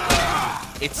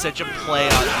 It's such a play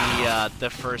on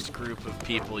the first group of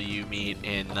people you meet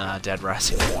in Dead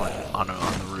Rising 1 on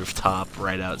the rooftop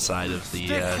right outside of the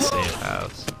safe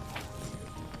house.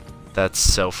 That's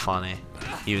so funny.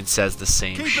 He even says the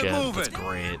same shit. It's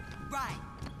great.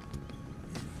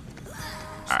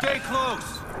 Stay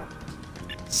close.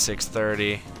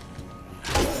 6:30.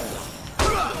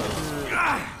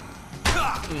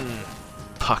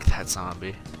 Fuck that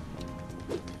zombie.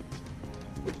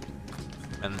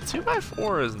 And the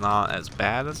 2x4 is not as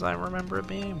bad as I remember it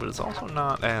being, but it's also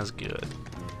not as good.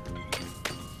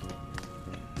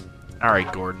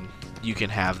 Alright, Gordon. You can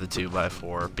have the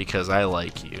 2x4 because I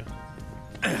like you.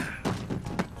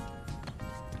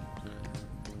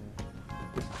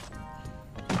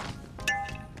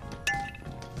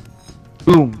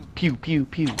 Boom. Pew, pew,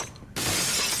 pew.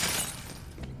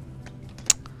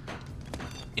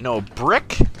 You know, a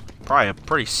brick? Probably a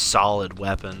pretty solid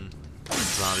weapon.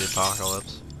 Zombie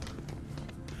apocalypse.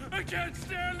 I can't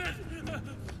stand it.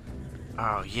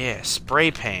 Oh yeah,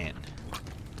 spray paint.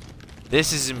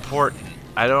 This is important.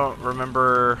 I don't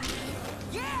remember.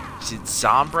 Is it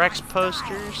Zombrex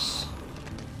posters?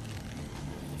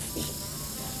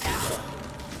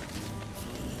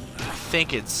 I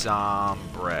think it's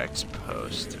Zombrex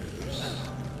posters.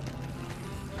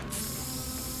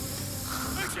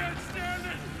 I can't stand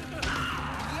it.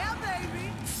 Yeah,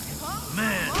 baby.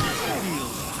 Man, this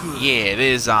feels good. Yeah, it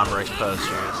is Zombrex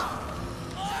posters.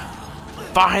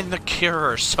 Find the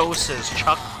cure, so says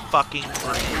Chuck fucking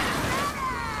Green.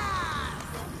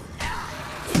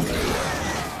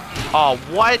 Oh,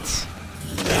 what?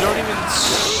 You don't even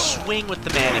swing with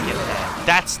the mannequin head.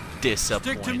 That's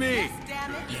disappointing. Stick to me.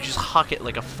 You just huck it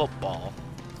like a football.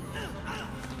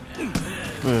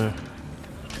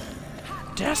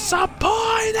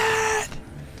 Disappointed!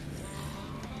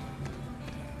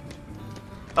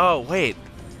 Oh, wait.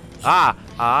 I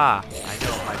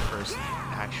know my first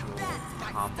actual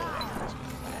combo.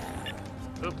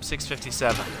 Oops,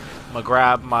 657. I'm gonna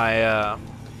grab my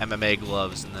MMA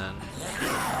gloves and then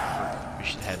we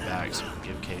should head back so we can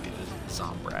give Katie the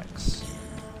Zombrex.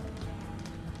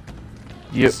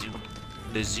 Yep.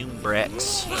 the Zoom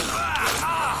bricks.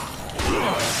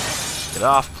 Get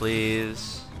off,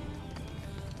 please.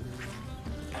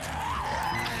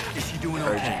 Is she doing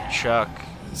Urgent okay? Chuck,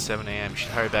 7 a.m. You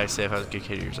should hurry back to safe house. Get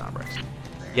Katie your Zombrix.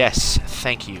 Yes,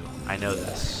 thank you. I know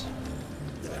this.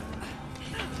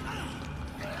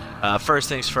 First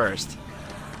things first.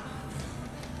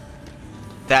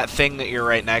 That thing that you're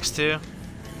right next to?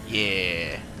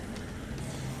 Yeah.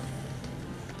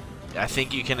 I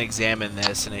think you can examine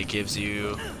this and it gives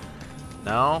you...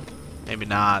 No? Maybe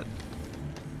not.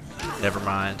 Never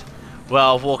mind.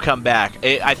 Well, we'll come back.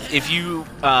 If you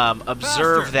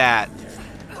observe that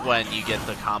when you get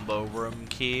the combo room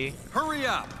key... Hurry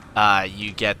up!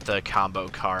 You get the combo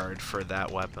card for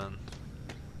that weapon.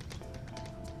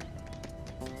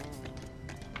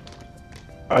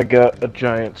 I got a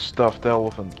giant stuffed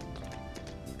elephant.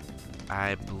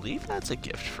 I believe that's a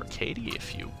gift for Katie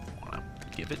if you want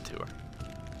to give it to her.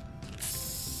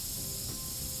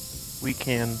 We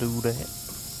can do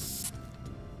that.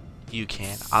 You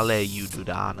can. I'll let you do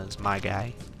the honors, my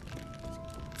guy.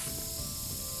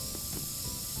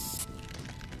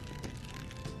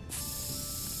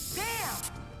 Damn!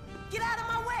 Get out of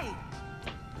my way!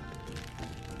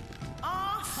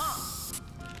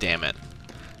 Damn it.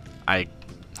 I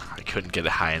couldn't get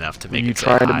it high enough to make you it say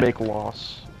trying high. to make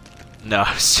loss? No,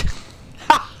 I was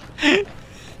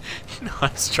no, I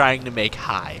was trying to make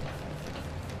high.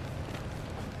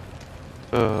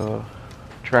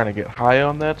 Trying to get high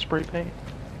on that spray paint?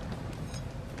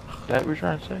 Is that what you're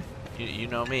trying to say? You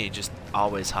know me, just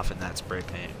always huffing that spray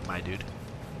paint, my dude.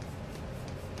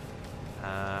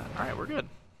 Alright, we're good.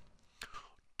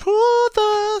 To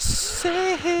the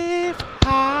safe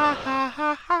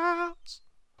house.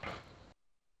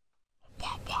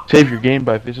 Save your game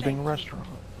by visiting a restaurant.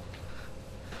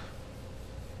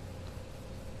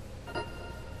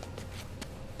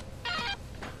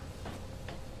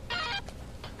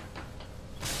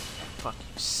 Fuck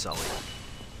you, Sully.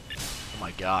 Oh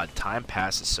my god, time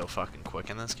passes so fucking quick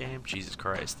in this game. Jesus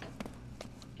Christ.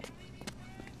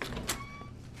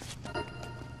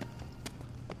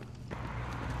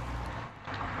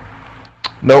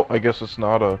 No, I guess it's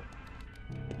not a...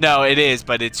 No, it is,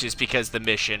 but it's just because the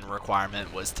mission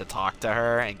requirement was to talk to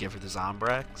her and give her the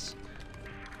Zombrex.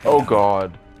 Oh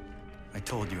god. I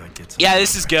told you I'd get some. Yeah,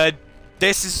 this is good.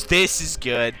 This is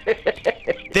good.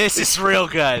 This is real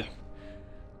good.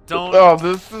 Don't. Oh,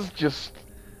 this is just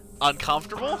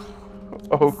uncomfortable.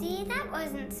 Oh. See, that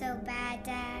wasn't so bad,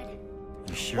 Dad.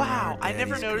 You sure Wow, are I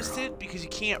never Daddy's noticed girl. it because you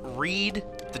can't read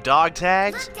the dog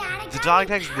tags. Look, Dad, I The got dog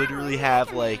my tags power. literally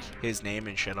have like his name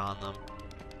and shit on them.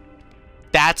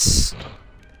 That's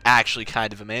actually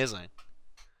kind of amazing.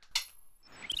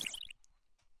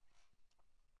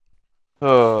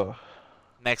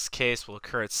 Next case will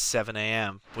occur at 7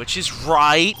 a.m., which is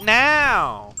right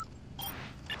now.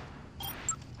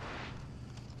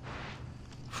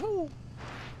 Whew.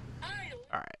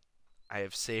 Alright, I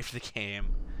have saved the game.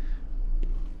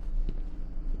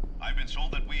 I've been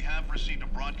told that we have received a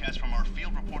broadcast from our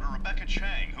field reporter Rebecca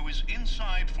Chang, who is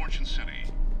inside Fortune City.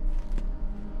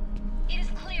 It is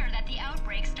clear that the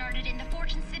outbreak started in the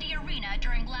Fortune City Arena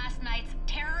during last night's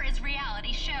Terror is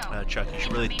Reality show. Chuck, you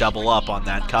should really double up on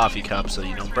that coffee cup so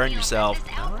you don't burn yourself.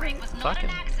 This outbreak was not Fucking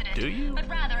an accident, do you? but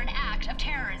rather an act of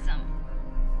terrorism.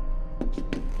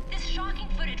 This shocking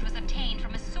footage was obtained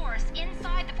from a source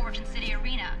inside the Fortune City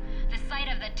Arena, the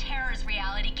site of the Terror is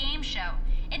Reality game show.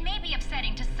 It may be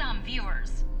upsetting to some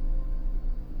viewers.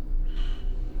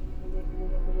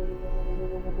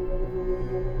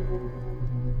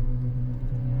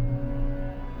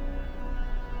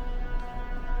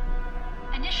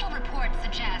 Initial reports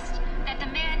suggest that the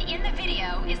man in the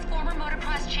video is former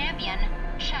motocross champion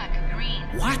Chuck Green.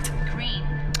 What? Green.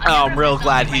 Oh, I'm real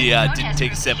glad he didn't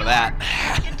take a sip of that.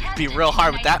 Be real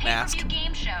hard with that mask.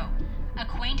 Game show.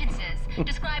 Acquaintances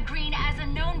describe Green as a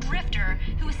known drifter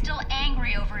who is still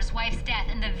angry over his wife's death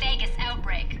in the Vegas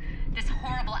outbreak. This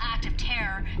horrible act of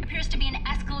terror appears to be an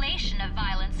escalation of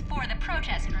violence for the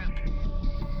protest group.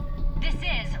 This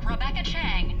is Rebecca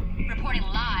Chang, reporting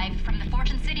live from the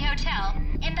Fortune City Hotel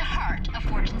in the heart of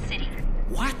Fortune City.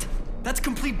 What? That's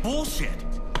complete bullshit.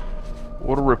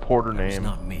 What a reporter It's name.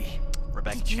 not me.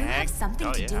 Rebecca Did you Chang? have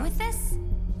something to do with this?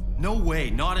 No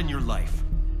way, not in your life.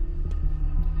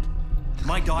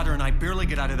 My daughter and I barely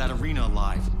get out of that arena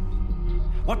alive.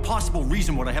 What possible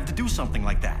reason would I have to do something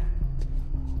like that?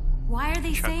 Why are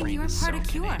they Chuck saying Green you were is part so of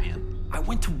Cure? Canadian. I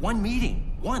went to one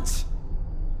meeting, once.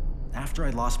 After I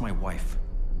lost my wife.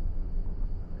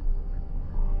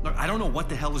 Look, I don't know what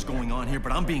the hell is going on here,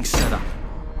 but I'm being set up.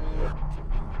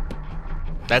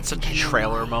 That's such a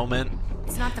trailer moment.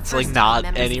 It's not the It's first like time not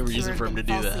members any of reason Cure for have him to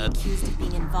been do falsely that. accused of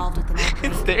being involved with an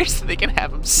outbreak. It's there so they can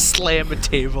have him slam a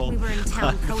table. We were in town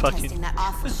on the protesting fucking that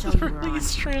awful show you were on.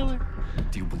 release trailer.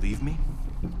 Do you believe me?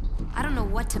 I don't know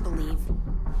what to believe.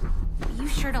 But you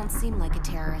sure don't seem like a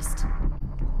terrorist.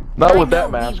 Not I with that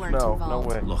know we mask, weren't no involved.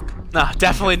 way. Look. No,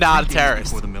 definitely not a 3 days terrorist.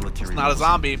 before the military It's not a rules.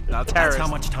 zombie, not a terrorist. That's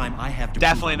how much time I have to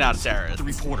Definitely prove not a this. terrorist. The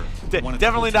reporter. the one at the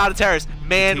Definitely hotel. not a terrorist.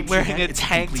 Man The tape she wearing had, a it's a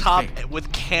tank complete top fake.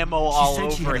 with camo She all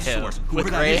said she over had a him, source. with Whoever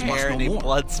that gray is must hair know and a more.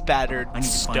 blood-spattered I need to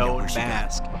find out stone where she got it.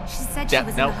 mask. She said she was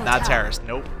in Nope, the not a hotel. terrorist.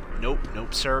 Nope, nope,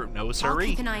 nope, sir. No, I'll sirree.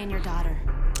 keep an eye on your daughter.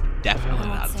 Definitely I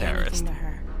won't not a say terrorist. anything to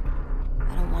her.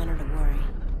 I don't want her to worry.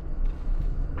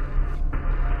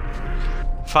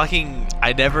 Fucking,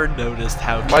 I never noticed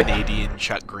how Canadian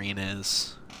Chuck Green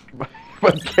is.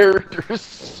 My character is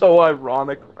so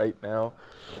ironic right now.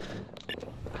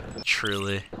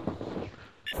 Truly.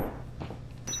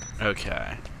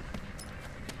 Okay.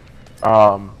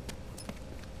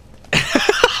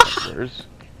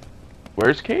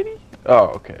 Where's Katie? Oh,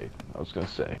 okay. I was gonna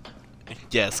say.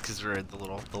 Yes, because we're in the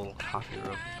little coffee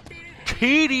room.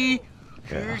 Katie,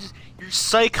 Yeah. your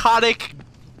psychotic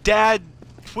dad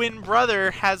twin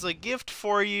brother has a gift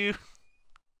for you.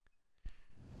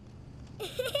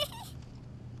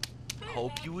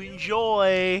 Hope you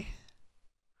enjoy.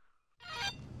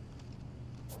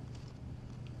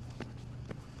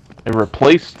 It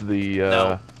replaced the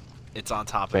No, it's on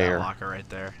top of bear. that locker right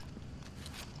there.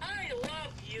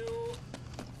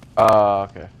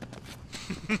 Okay.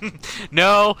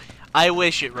 No, I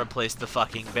wish it replaced the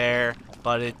fucking bear,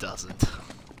 but it doesn't.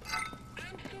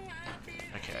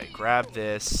 Okay, grab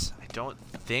this. I don't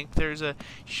think there's a...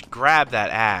 You should grab that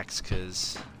axe,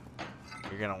 because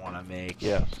you're going to want to make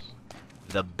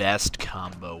the best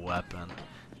combo weapon.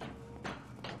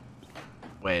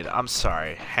 Wait, I'm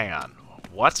sorry. Hang on.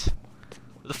 What?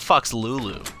 Who the fuck's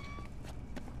Lulu? Who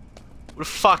the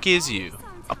fuck is you?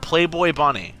 A Playboy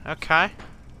bunny. Okay.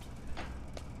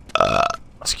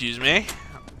 Excuse me?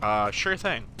 Sure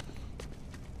thing.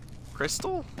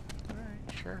 Crystal?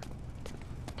 Alright, sure.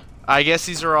 I guess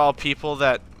these are all people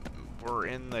that were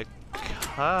in the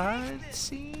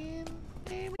cutscene?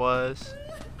 Maybe? Was.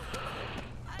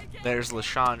 There's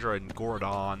Lashandra and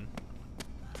Gordon.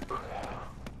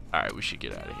 Alright, we should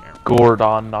get out of here.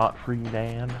 Gordon, not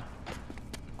Freeman.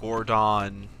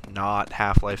 Gordon, not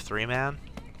Half-Life 3 man?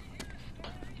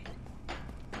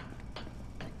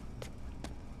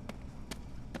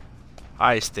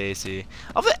 Hi, Stacy.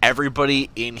 I love that everybody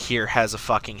in here has a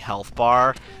fucking health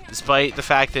bar, despite the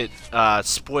fact that,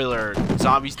 spoiler,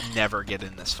 zombies never get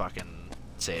in this fucking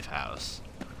safe house.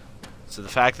 So the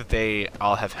fact that they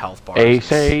all have health bars... A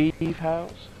safe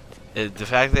house? The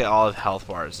fact that they all have health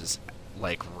bars is,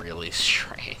 like, really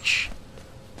strange.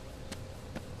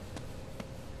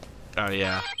 Oh,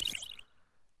 yeah.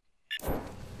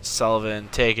 Sullivan,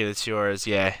 take it, it's yours,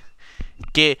 yeah.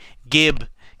 Gib,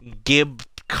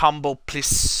 combo,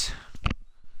 please.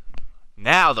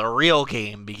 Now the real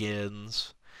game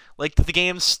begins. Like, the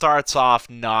game starts off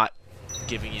not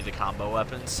giving you the combo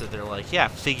weapons, so they're like, yeah,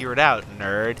 figure it out,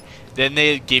 nerd. Then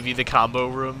they give you the combo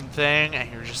room thing, and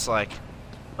you're just like,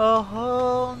 a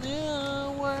whole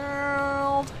new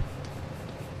world.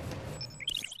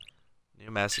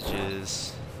 New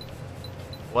messages.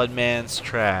 One man's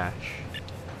trash.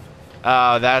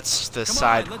 Oh, that's the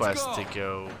side quest to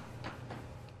go.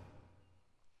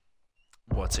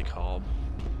 What's it called?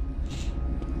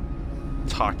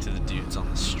 Talk to the dudes on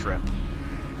the strip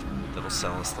that'll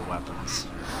sell us the weapons.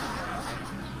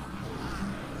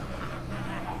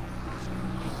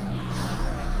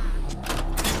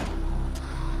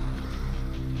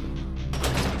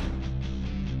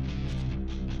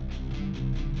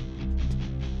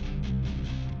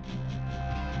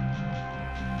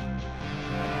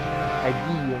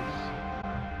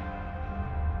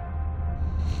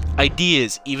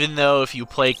 Ideas, even though if you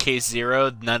play Case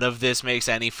Zero, none of this makes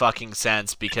any fucking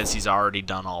sense because he's already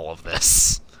done all of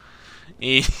this.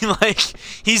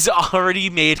 He's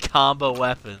already made combo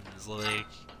weapons. Like,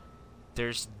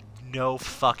 there's no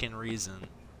fucking reason.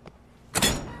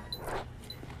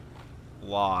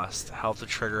 Lost. Help the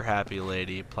trigger-happy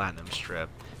lady. Platinum strip.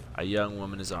 A young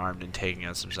woman is armed and taking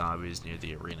out some zombies near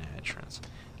the arena entrance.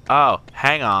 Oh,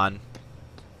 hang on.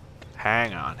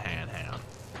 Hang on.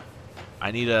 I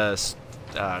need a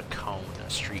cone, a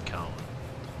street cone.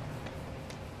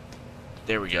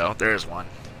 There we go. There's one.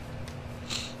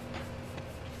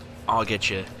 I'll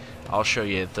show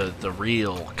you the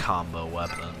real combo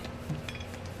weapon.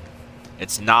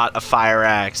 It's not a fire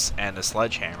axe and a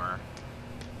sledgehammer.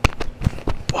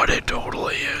 But it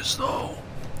totally is, though.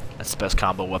 That's the best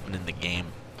combo weapon in the game.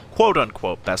 Quote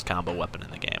unquote, best combo weapon in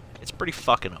the game. It's pretty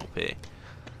fucking OP.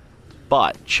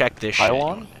 But check this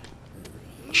Pylon?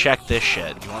 shit. Check this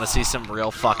shit. You want to see some real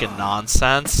fucking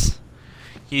nonsense?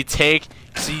 You take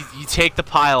the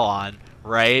pylon,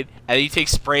 right? And you take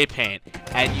spray paint,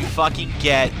 and you fucking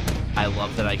get. I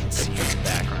love that I can see in the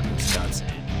background of this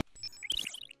cutscene.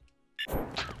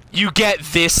 You get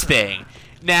this thing.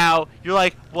 Now you're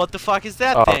like, what the fuck is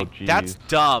that thing? Geez. That's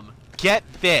dumb. Get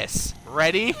this.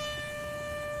 Ready?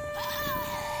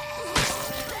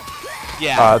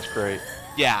 Yeah. That's great.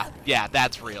 Yeah,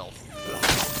 that's real.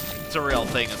 It's a real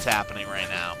thing that's happening right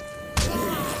now.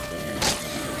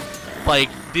 Like,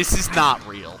 this is not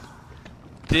real.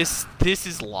 This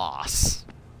is loss.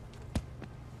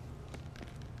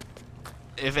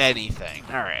 If anything.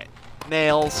 Alright.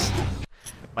 Nails.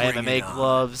 My MMA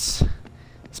gloves.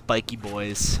 Spiky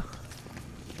boys.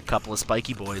 A couple of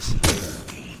spiky boys.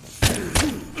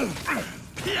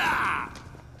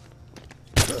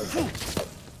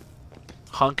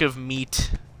 Hunk of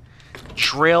meat.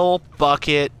 Drill,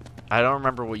 bucket. I don't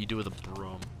remember what you do with a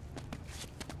broom.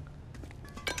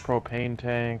 Propane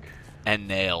tank. And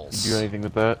nails. You do anything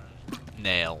with that?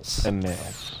 Nails. And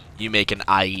nails. You make an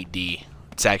IED.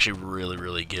 It's actually really,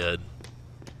 really good.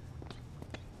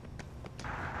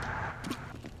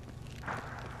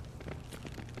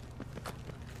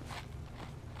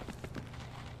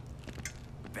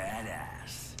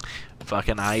 Badass.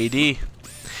 Fucking IED.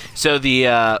 So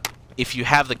the if you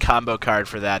have the combo card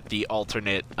for that, the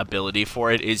alternate ability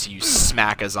for it is you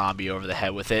smack a zombie over the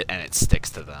head with it and it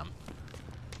sticks to them.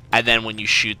 And then when you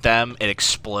shoot them, it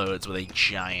explodes with a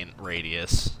giant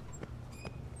radius.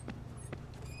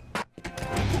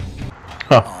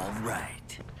 All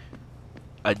right.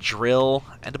 A drill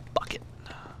and a bucket.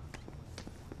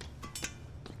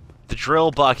 The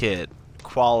drill bucket.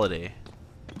 Quality.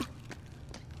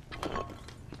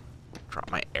 Drop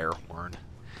my air horn.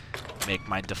 Make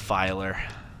my defiler.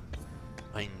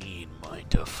 I need my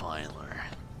defiler.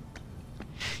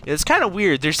 Yeah, it's kind of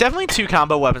weird. There's definitely two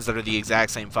combo weapons that are the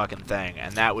exact same fucking thing,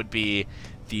 and that would be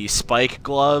the spike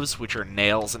gloves, which are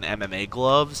nails and MMA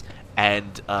gloves,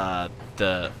 and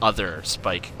the other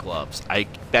spike gloves. I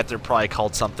bet they're probably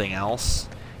called something else,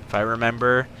 if I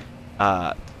remember.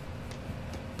 But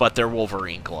they're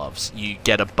Wolverine gloves. You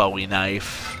get a Bowie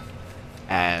knife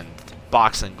and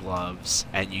boxing gloves,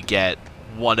 and you get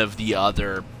one of the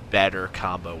other better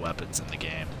combo weapons in the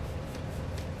game.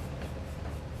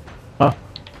 Huh.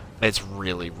 It's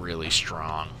really, really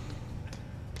strong.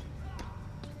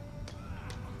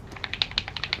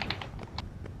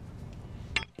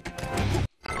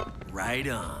 Right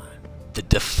on. The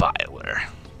Defiler.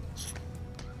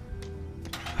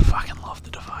 I fucking love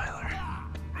the Defiler.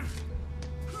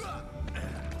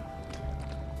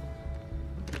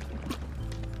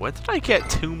 What did I get?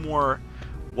 2 more?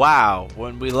 Wow,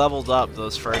 when we leveled up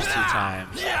those first 2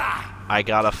 times, I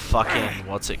got a fucking,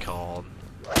 what's it called?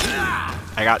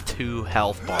 I got 2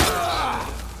 health bars.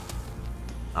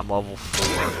 I'm level 4.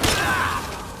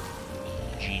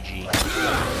 GG.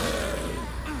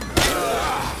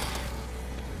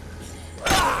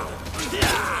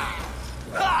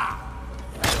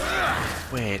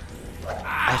 Wait,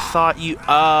 I thought you,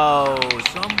 oh,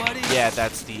 Somebody? yeah,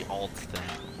 that's the alt thing.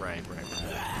 Right.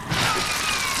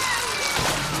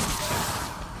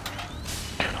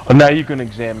 Oh, now you can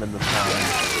examine the time.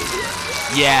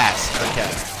 Yes, okay.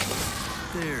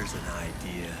 There's an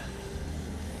idea.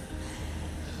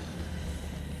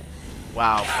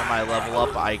 Wow, for my level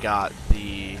up, I got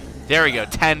the... There we go,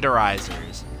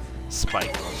 tenderizers.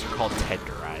 Spike gloves are called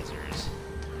tenderizers.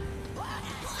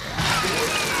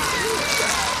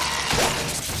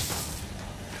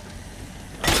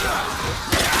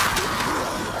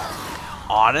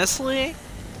 Honestly,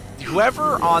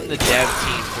 whoever on the dev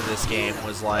team for this game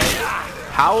was like,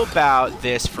 how about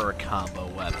this for a combo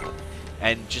weapon?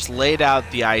 And just laid out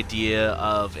the idea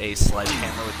of a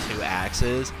sledgehammer with 2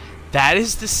 axes. That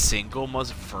is the single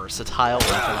most versatile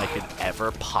weapon I could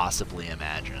ever possibly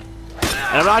imagine.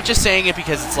 And I'm not just saying it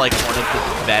because it's like one of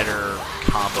the better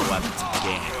combo weapons in the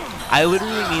game. I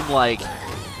literally mean, like,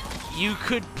 you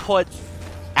could put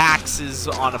axes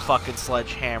on a fucking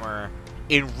sledgehammer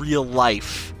in real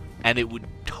life and it would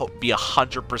be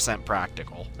 100%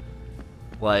 practical.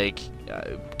 Like,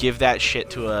 give that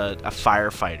shit to a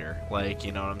firefighter. Like,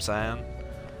 you know what I'm saying?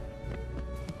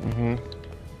 Mm-hmm.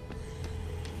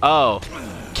 Oh,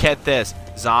 get this.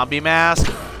 Zombie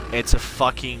mask? It's a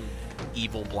fucking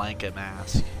evil blanket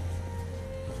mask.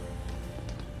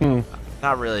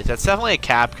 Not really. That's definitely a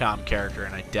Capcom character,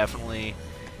 and I definitely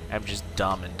am just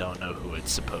dumb and don't know who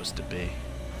it's supposed to be.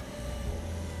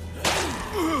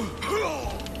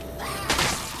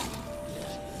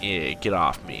 Yeah, get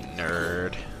off me,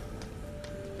 nerd.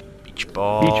 Beach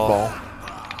ball. Beach ball.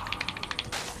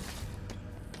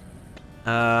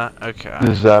 Okay.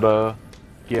 Is that a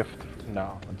gift?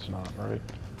 No, it's not, right?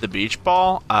 The beach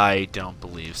ball? I don't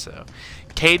believe so.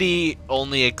 Katie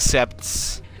only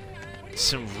accepts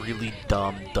some really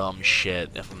dumb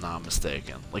shit, if I'm not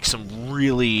mistaken. Like some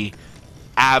really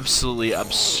absolutely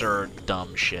absurd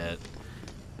dumb shit.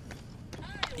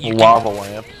 Lava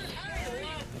lamp.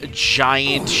 A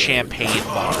giant champagne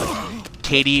bottle.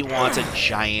 Katie wants a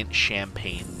giant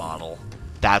champagne bottle.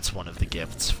 That's one of the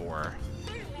gifts for her.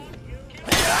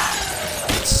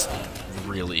 It's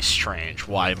really strange.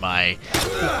 Why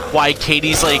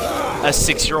Katie's like a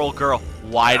 6-year-old girl.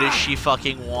 Why does she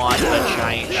fucking want a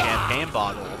giant champagne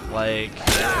bottle? Like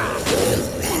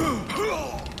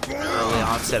early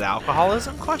onset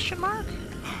alcoholism? Question mark.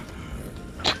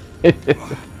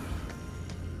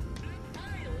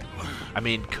 I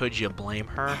mean, could you blame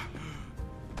her?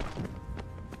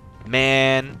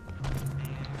 Man,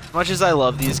 as much as I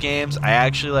love these games, I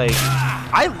actually like.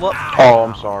 I love. Oh,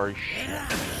 I'm sorry.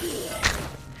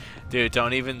 Dude,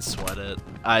 don't even sweat it.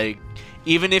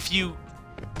 Even if you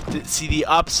see the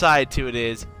upside to it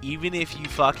is, even if you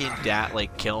fucking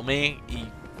kill me,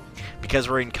 because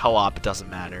we're in co-op, it doesn't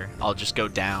matter. I'll just go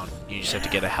down. You just have to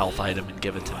get a health item and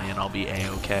give it to me, and I'll be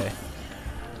a-okay.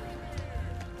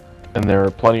 And there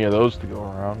are plenty of those to go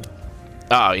around.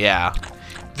 Oh yeah.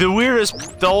 The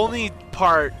only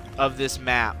part of this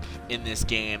map in this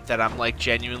game that I'm like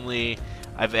genuinely,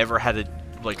 I've ever had a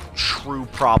true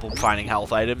problem finding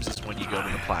health items is when you go to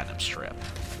the Platinum Strip.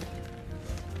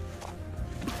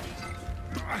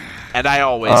 And I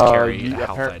always carry a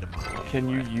health item. Can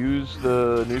you use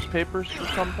the newspapers for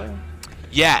something?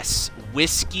 Yes,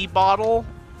 whiskey bottle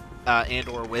and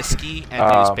or whiskey and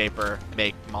newspaper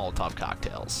make Molotov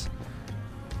cocktails.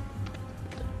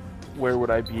 Where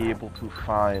would I be able to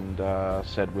find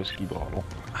said whiskey bottle?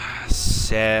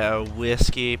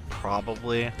 Whiskey,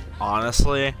 probably.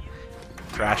 Honestly,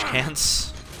 trash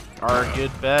cans are a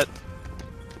good bet.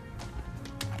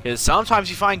 Because sometimes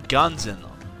you find guns in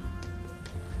them.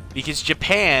 Because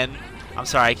Japan, I'm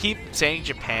sorry, I keep saying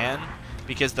Japan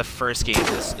because the first game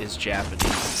is Japanese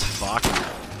as fuck.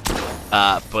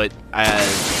 But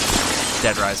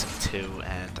Dead Rising 2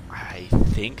 and I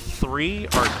think 3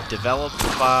 are developed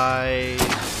by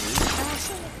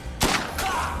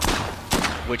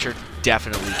which are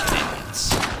definitely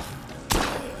Canadians.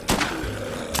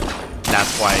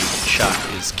 That's why Chuck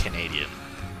is Canadian.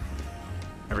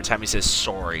 Every time he says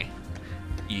sorry,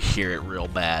 you hear it real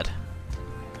bad.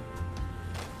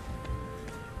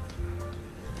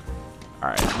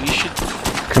 Alright, we should...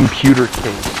 Computer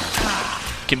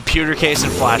case. Computer case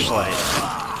and flashlight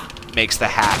makes the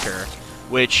hacker,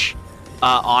 which,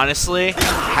 honestly,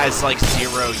 has, like,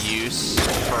 0 use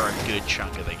for a good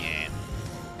chunk of the game.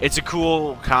 It's a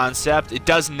cool concept. It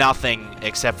does nothing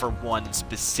except for one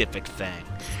specific thing,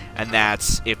 and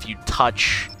that's if you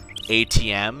touch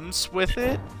ATMs with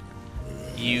it,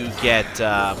 you get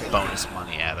bonus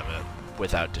money out of it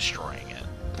without destroying it.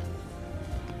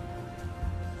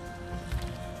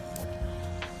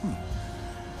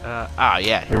 Yeah.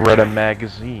 I read a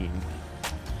magazine.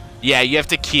 Yeah, you have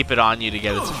to keep it on you to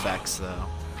get its effects, though.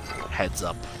 Heads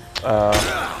up.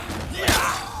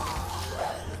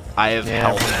 I have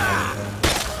health.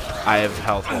 I have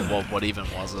health. Well, what even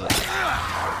was it?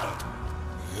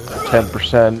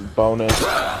 10% bonus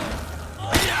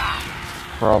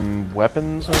from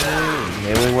weapons, I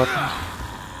think? Melee weapons?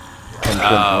 10%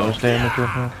 bonus damage, I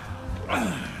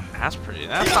think.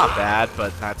 That's not bad,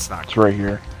 but that's not It's right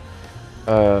here.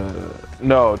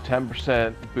 No,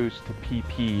 10% boost to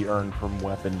PP earned from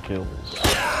weapon kills.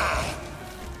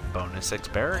 Bonus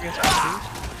asparagus, please.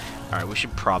 Alright, we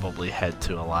should probably head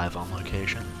to a live on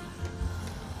location.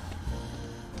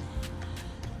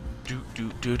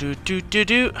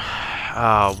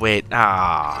 Oh, wait.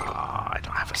 I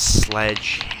don't have a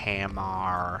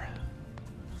sledgehammer.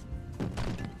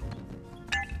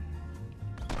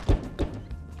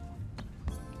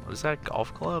 What is that,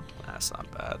 golf club? That's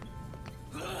not bad.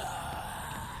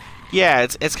 Yeah,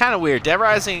 it's kind of weird. Dead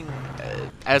Rising,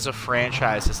 as a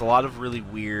franchise, has a lot of really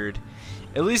weird...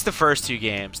 At least the first 2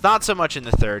 games. Not so much in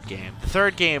the 3rd game. The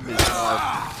 3rd game is more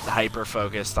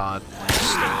hyper-focused on like,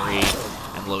 story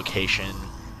and location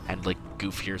and like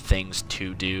goofier things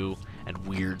to do and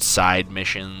weird side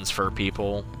missions for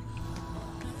people.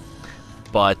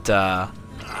 But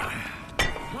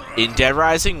in Dead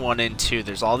Rising 1 and 2,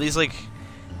 there's all these like...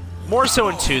 More so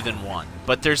in 2 than 1,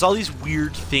 but there's all these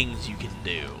weird things you can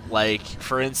do. Like,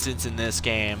 for instance, in this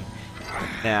game,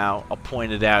 now, I'll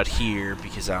point it out here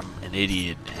because I'm an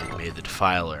idiot and made the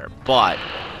defiler, but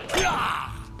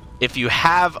if you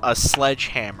have a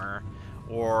sledgehammer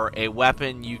or a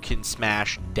weapon you can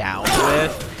smash down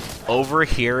with, over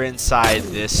here inside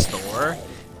this store,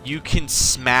 you can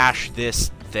smash this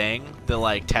thing, the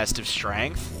like test of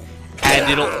strength, and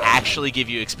it'll actually give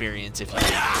you experience if you do.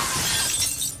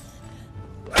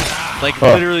 Like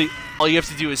literally, all you have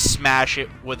to do is smash it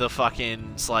with a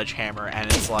fucking sledgehammer,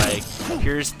 and it's like,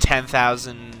 here's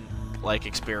 10,000 like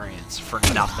experience for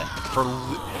nothing, for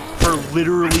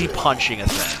literally punching a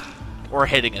thing or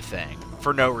hitting a thing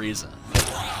for no reason.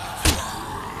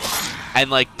 And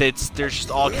like there's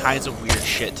just all kinds of weird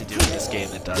shit to do in this game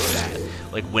that does that.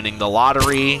 Like winning the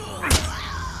lottery, you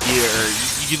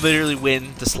can literally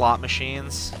win the slot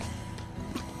machines.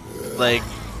 Like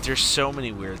there's so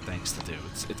many weird things to do.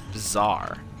 It's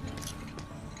bizarre.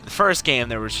 The first game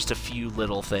there was just a few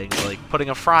little things like putting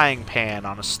a frying pan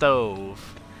on a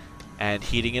stove and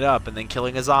heating it up and then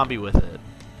killing a zombie with it.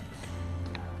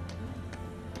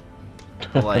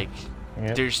 Like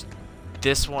Yep.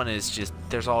 This one is just,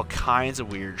 there's all kinds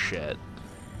of weird shit.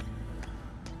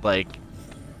 Like,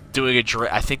 doing a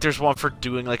I think there's one for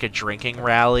doing, like, a drinking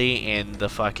rally in the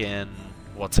fucking,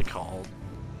 what's it called?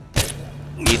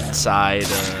 Inside,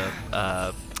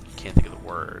 can't think of the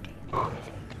word.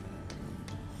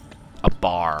 A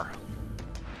bar.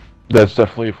 That's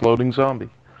definitely a floating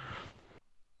zombie.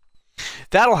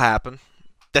 That'll happen.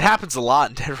 That happens a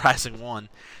lot in Dead Rising 1.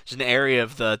 There's an area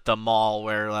of the mall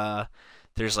where,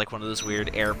 there's like one of those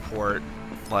weird airport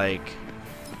like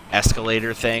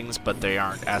escalator things, but they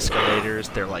aren't escalators,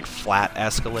 they're like flat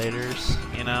escalators,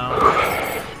 you know?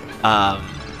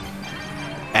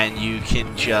 And you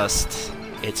can just,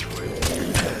 it's really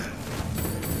weird.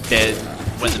 Then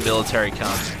when the military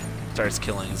comes, starts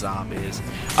killing zombies.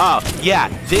 Oh, yeah,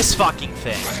 this fucking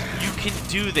thing. You can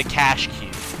do the cash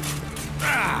cube.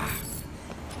 I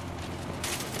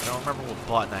don't remember what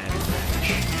button I had to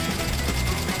mash.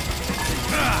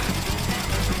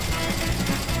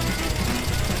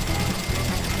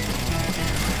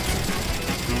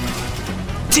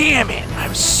 Damn it! I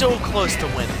was so close to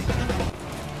winning.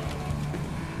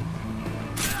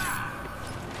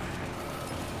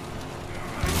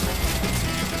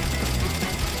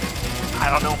 I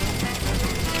don't know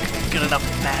if I'm good enough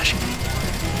at mashing.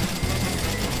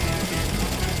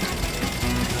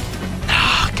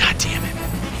 Ah, god damn it.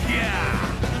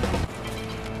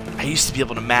 Yeah. I used to be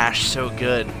able to mash so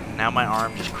good. Now my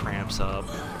arm just cramps up.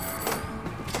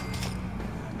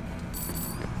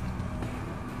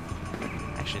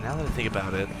 Actually, now that I think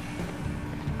about it,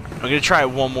 I'm gonna try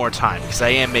it one more time because I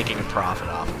am making a profit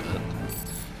off of it.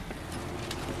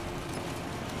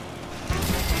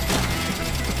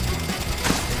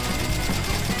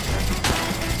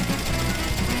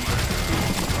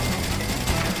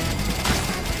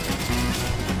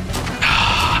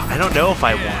 I don't know if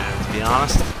I won, to be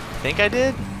honest. I think I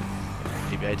did?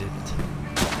 Maybe I didn't.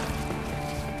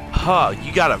 Huh,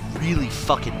 you gotta really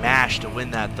fucking mash to win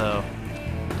that, though.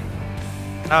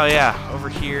 Oh, yeah, over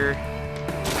here.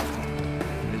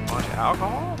 There's a bunch of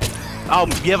alcohol? Oh,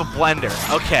 you have a blender.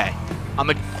 Okay.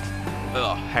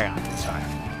 Oh, hang on. Sorry.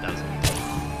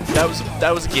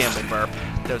 That was a gamble burp.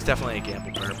 That was definitely a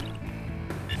gamble burp.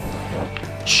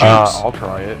 Juice. I'll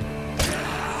try it.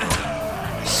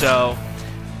 So,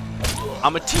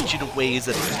 I'm gonna teach you the ways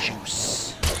of the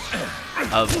juice.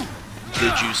 Of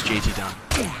the juice JT done.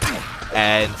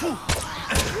 And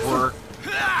you're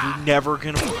never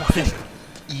gonna want to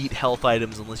eat health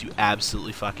items unless you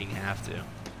absolutely fucking have to.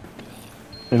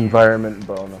 Environment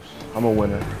bonus. I'm a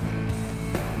winner.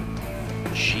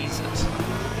 Jesus.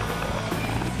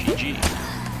 GG.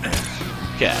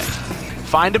 Okay.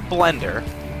 Find a blender,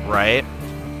 right?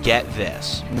 Get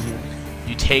this.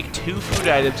 You take 2 food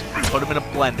items, put them in a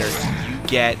blender, you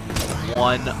get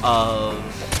one of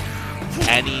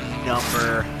any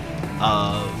number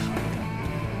of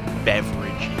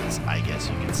beverages, I guess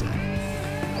you could say.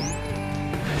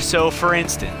 So, for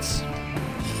instance,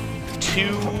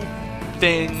 2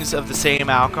 things of the same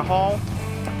alcohol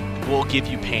will give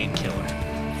you painkiller.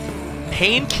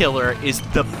 Painkiller is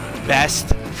the best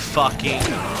fucking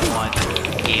one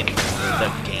in the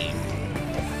game.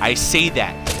 I say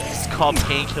that. It's called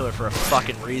painkiller for a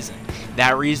fucking reason.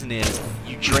 That reason is,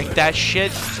 you drink that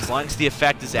shit, as long as the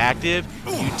effect is active,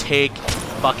 you take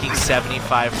fucking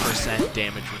 75%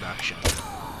 damage reduction.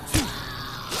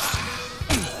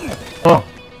 Oh.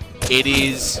 It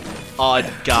is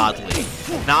ungodly.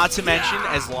 Not to mention,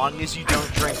 as long as you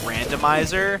don't drink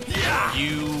randomizer,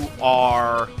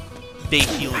 they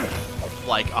heal you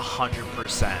like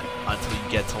 100% until you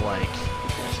get to like,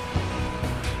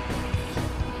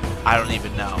 I don't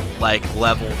even know, like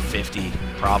level 50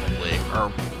 probably,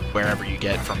 or wherever you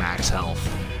get for max health.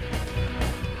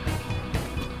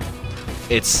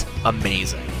 It's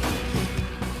amazing.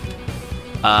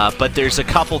 But there's a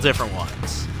couple different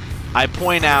ones. I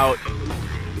point out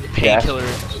Painkiller.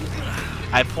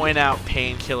 I point out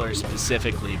Painkiller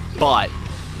specifically, but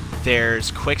there's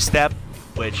Quick Step,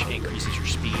 which increases your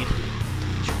speed.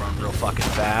 You run real fucking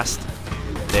fast.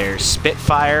 There's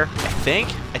Spitfire, I think.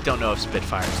 I don't know if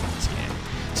Spitfire's in this game.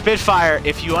 Spitfire,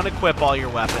 if you unequip all your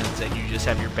weapons and you just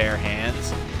have your bare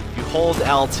hands, you hold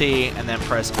LT and then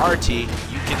press RT, you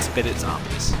can spit at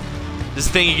zombies. This is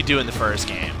the thing you could do in the first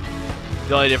game.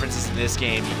 The only difference is in this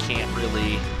game, you can't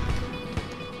really...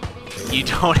 You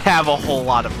don't have a whole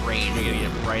lot of range. You're gonna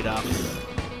get right up,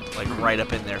 like right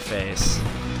up in their face.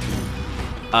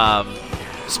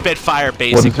 Spitfire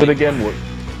basically... What is it again? What?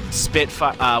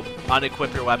 Spitfire,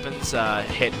 unequip your weapons,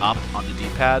 hit up on the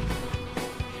D-pad.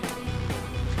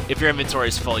 If your inventory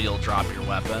is full, you'll drop your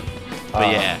weapon.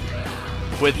 But yeah,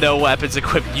 with no weapons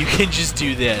equipped, you can just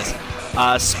do this.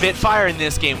 Spitfire in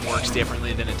this game works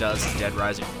differently than it does in Dead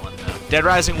Rising 1, though. Dead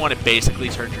Rising 1, it basically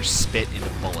turned your spit into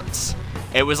bullets.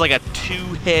 It was like a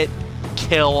 2-hit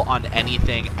kill on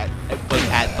anything at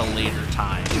the later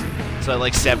time. So at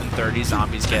like 7:30,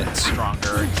 zombies get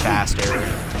stronger and faster,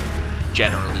 and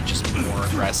generally just more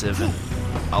aggressive and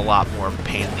a lot more of a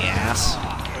pain in the ass.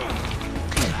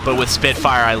 But with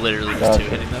Spitfire, I literally was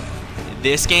 2-hitting them. In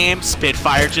this game,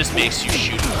 Spitfire just makes you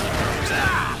shoot flamethrowers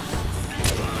at.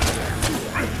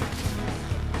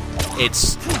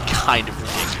 It's kind of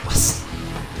ridiculous.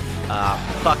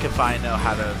 Fuck if I know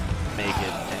how to make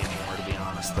it anymore, to be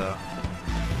honest, though.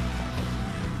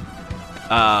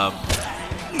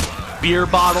 Beer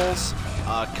bottles,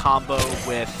 combo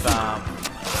with,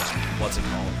 what's it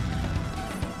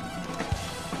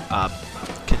called?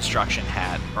 Construction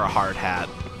hat, or a hard hat,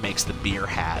 makes the beer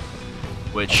hat,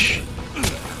 which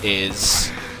is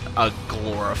a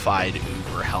glorified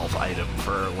uber health item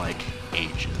for, like,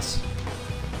 ages.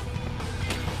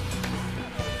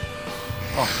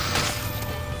 Oh.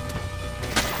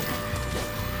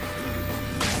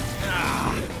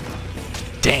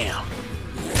 Damn.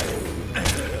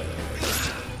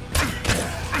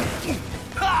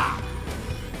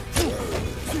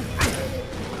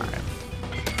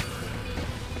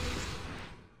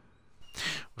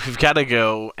 We've got to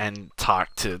go and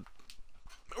talk to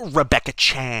Rebecca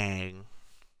Chang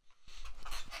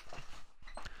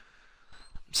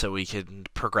so we can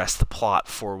progress the plot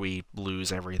before we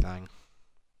lose everything.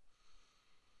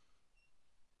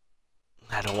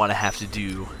 I don't want to have to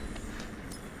do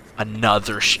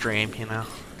another stream, you know?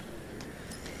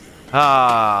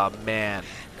 Ah, man.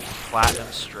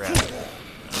 Platinum strip.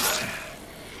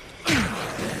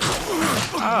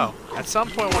 Oh, at some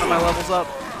point one of my level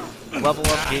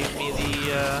up gave me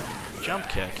the jump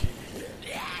kick.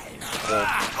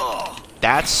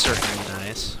 That's certainly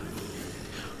nice.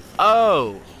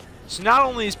 Oh, so not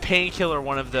only is Painkiller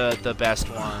one of the best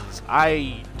ones,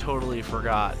 I totally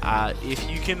forgot. If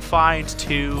you can find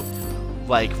 2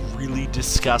 like really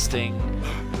disgusting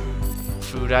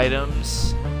food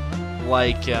items,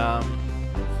 like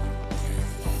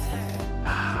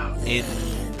in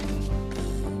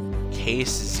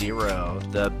Case 0,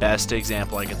 the best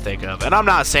example I can think of, and I'm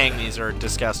not saying these are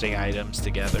disgusting items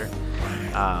together,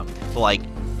 but like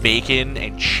bacon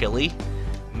and chili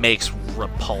makes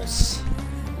repulse,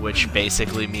 which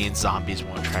basically means zombies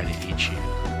won't try to eat you.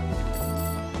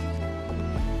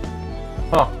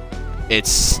 Huh.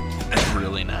 It's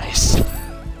really nice.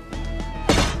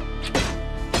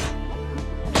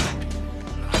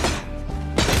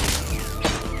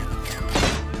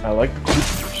 I like the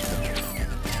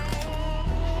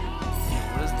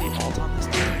What is the alt on this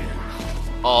thing?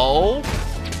 Oh,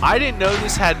 I didn't know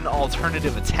this had an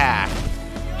alternative attack.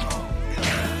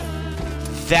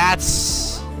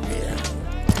 That's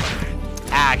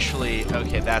actually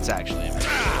okay. That's actually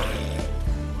amazing.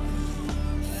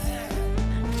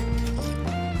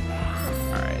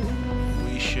 All right,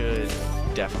 we should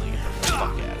definitely get the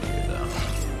fuck out of here, though.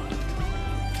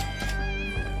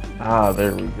 Ah,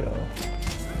 there we go.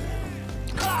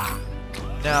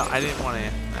 No, I didn't want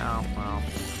to. No, well.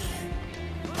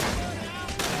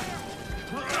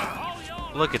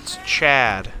 Look, it's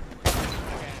Chad.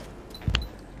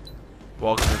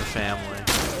 Welcome to the family.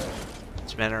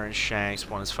 It's Menor and Shanks.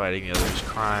 One is fighting, the other is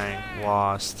crying.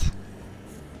 Lost.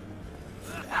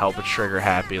 Help a trigger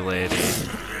happy lady.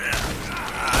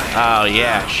 Oh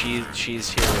yeah, she's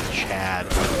here with Chad.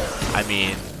 I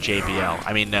mean JBL.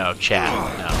 I mean no, Chad.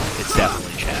 No, it's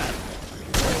definitely Chad.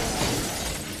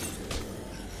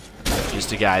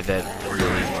 Just a guy that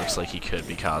really looks like he could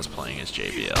be cosplaying as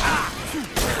JBL.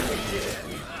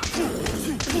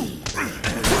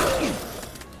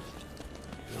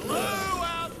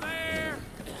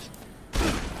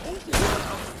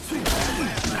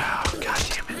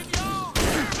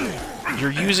 You're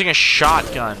using a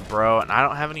shotgun, bro, and I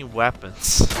don't have any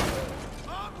weapons.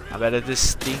 I'm at a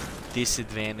distinct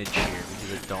disadvantage here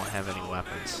because I don't have any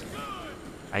weapons.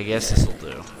 I guess this'll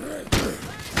do.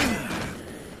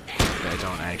 I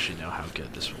don't actually know how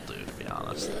good this will do, to be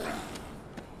honest.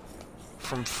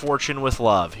 From Fortune with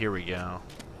Love, here we go.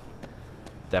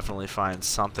 Definitely find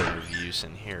something of use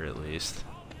in here at least.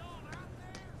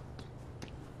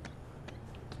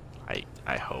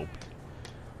 I hope.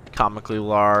 Comically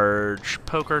large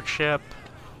poker chip.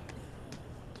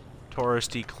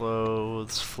 Touristy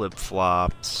clothes,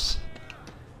 flip-flops.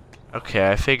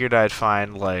 Okay, I figured I'd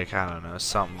find, like, I don't know,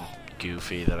 something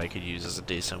goofy that I could use as a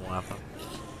decent weapon.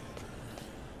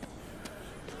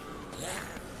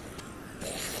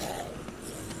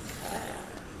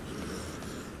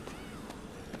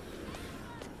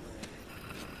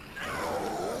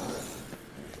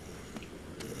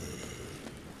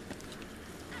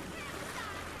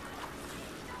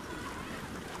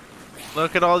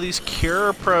 Look at all these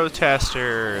Cure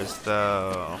protesters,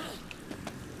 though.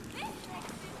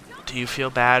 Do you feel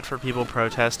bad for people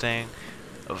protesting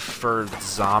for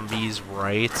zombies'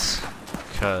 rights?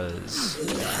 Because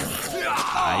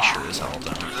I sure as hell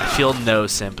don't. I feel no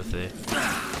sympathy.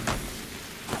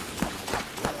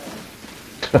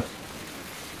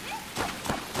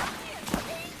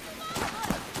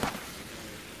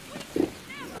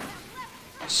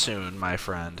 Soon, my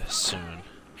friend, soon.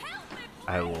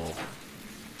 I will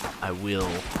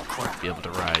be able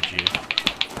to ride you.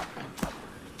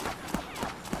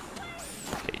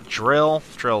 Okay, drill.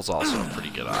 Drill's also a pretty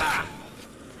good option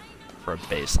for a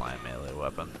baseline melee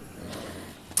weapon.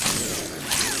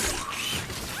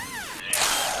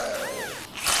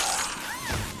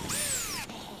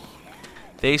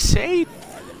 They say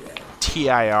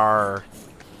TIR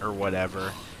or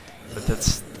whatever, but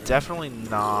that's definitely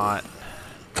not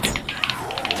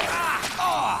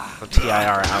the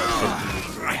TIR outfit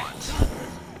you want.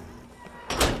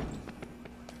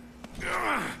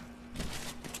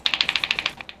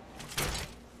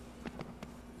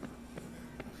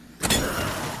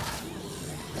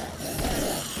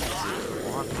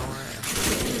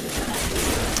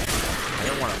 I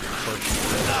don't want to push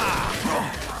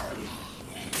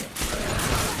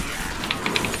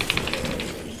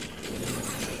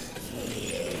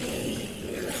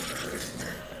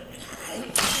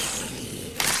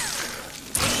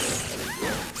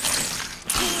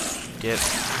Get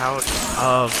out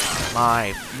of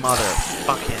my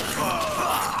motherfucking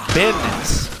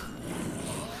business.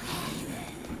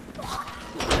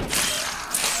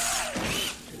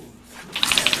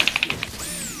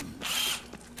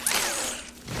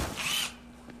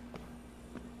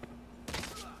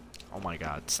 Oh my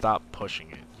god, stop pushing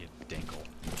it, you dinkle.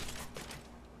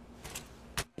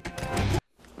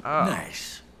 Oh.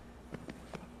 Nice.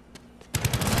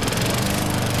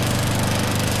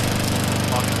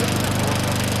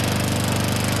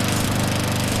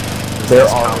 There are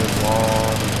a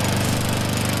long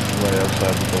way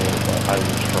outside the door, but I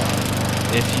will try.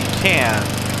 If you can,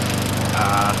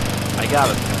 I got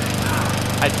a thing.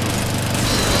 I'd move.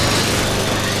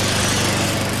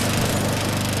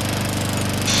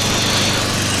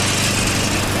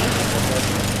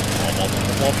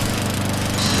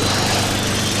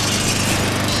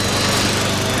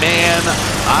 Man,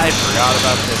 I forgot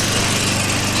about this thing.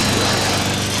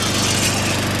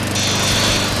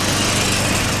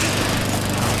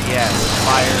 Yes,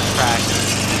 firecrackers.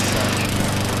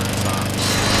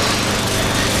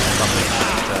 Something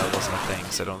that wasn't a thing,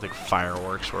 because I don't think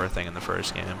fireworks were a thing in the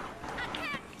first game.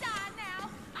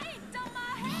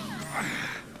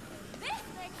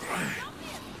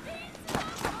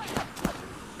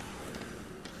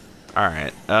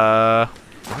 Alright, where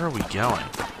are we going?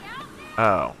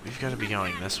 Oh, we've got to be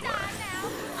going this way.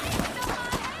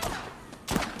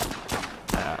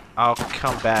 I'll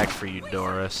come back for you,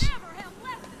 Doris.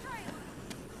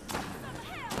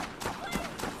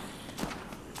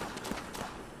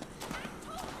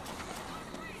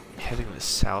 Heading to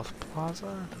South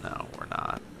Plaza? No, we're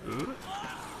not. Ooh.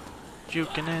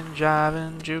 Jukin' and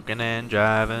jiving.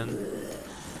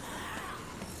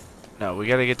 No, we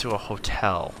gotta get to a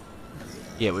hotel.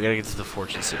 Yeah, we gotta get to the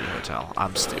Fortune City Hotel.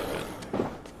 I'm stupid.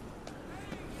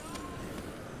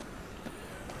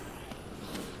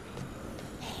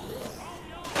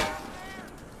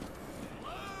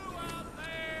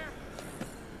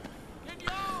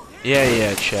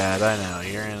 Yeah, Chad, I know.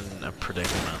 You're in a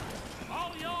predicament.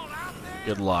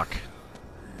 Good luck.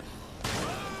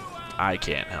 I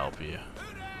can't help you.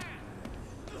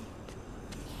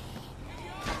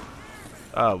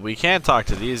 Oh, we can't talk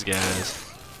to these guys.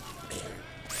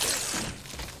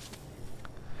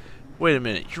 Wait a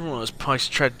minute, you're one of those punks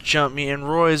who tried to jump me in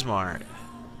Roy's Mart.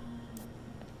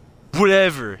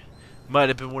 Whatever. Might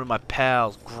have been one of my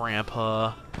pals,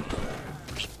 Grandpa.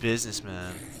 Just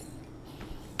businessman.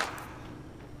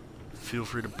 Feel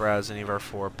free to browse any of our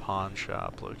 4 pawn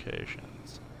shop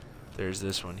locations. There's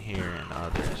this one here and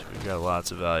others. We've got lots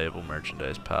of valuable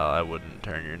merchandise, pal. I wouldn't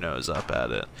turn your nose up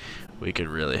at it. We could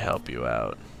really help you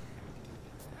out.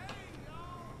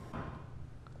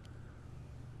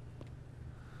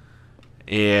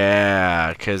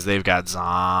 Yeah, because they've got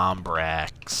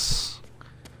Zombrex.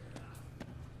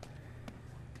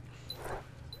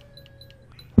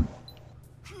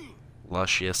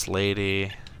 Luscious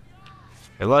Lady.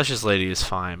 A Luscious Lady is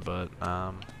fine, but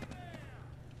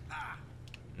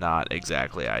not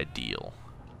exactly ideal.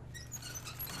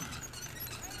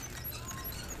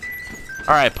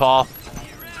 Alright, Paul.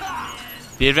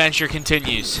 The adventure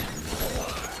continues.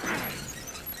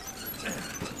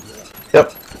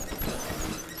 Yep.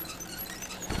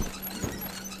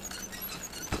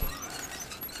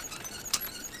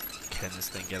 Can this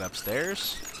thing get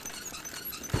upstairs?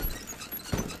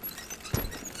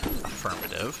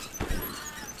 Affirmative.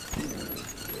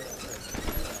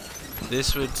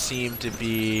 This would seem to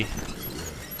be...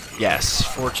 Yes,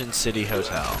 Fortune City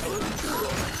Hotel.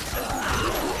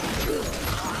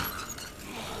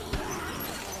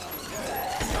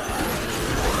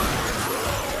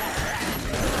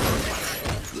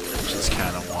 Just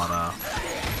kind of want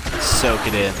to soak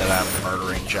it in that I'm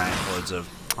murdering giant hordes of...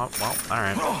 Oh, well,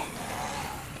 alright.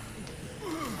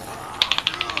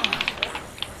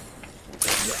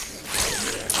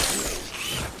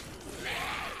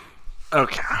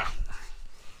 Okay.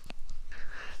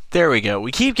 There we go.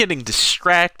 We keep getting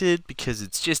distracted because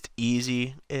it's just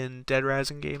easy in Dead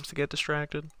Rising games to get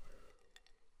distracted.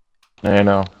 I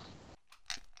know.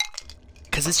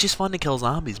 Because it's just fun to kill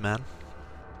zombies, man.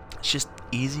 It's just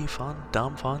easy, fun,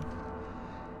 dumb fun.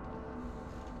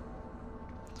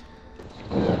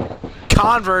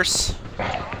 Converse!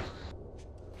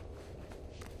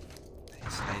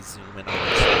 Nice zoom in on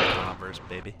this Converse,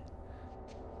 baby.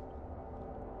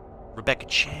 Rebecca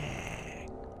Chang.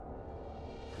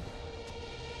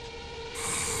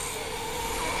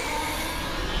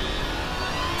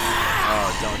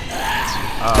 Oh, don't do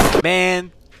that. Oh,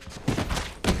 man.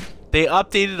 They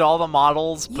updated all the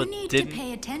models, but didn't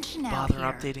pay attention bother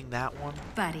out here, updating that one.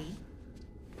 buddy.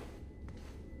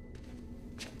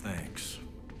 Thanks.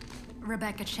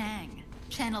 Rebecca Chang,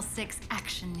 Channel 6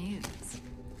 Action News.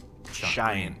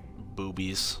 Giant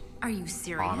boobies. Are you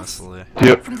serious? Honestly.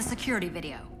 Yep. From the security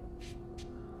video.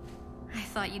 I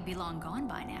thought you'd be long gone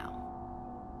by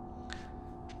now.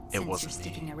 It wasn't Since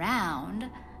you're sticking around,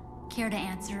 care to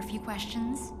answer a few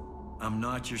questions? I'm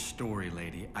not your story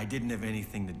lady. I didn't have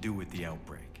anything to do with the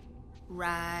outbreak.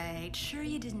 Right, sure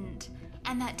you didn't.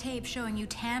 And that tape showing you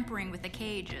tampering with the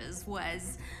cages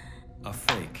was... A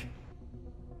fake.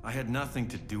 I had nothing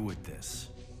to do with this.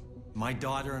 My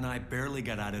daughter and I barely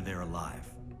got out of there alive.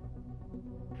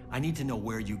 I need to know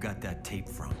where you got that tape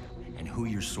from and who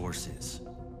your source is.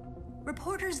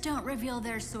 Reporters don't reveal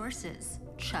their sources,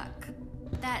 Chuck.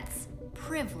 That's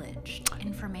privileged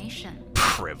information.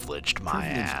 Privileged my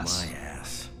ass. My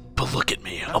ass. But look at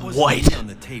me, That I'm wasn't white. me on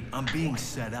the tape. I'm being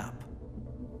set up.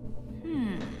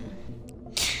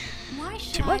 Why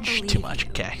should Too I much? believe Too much, you?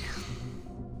 okay.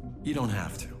 You don't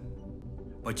have to.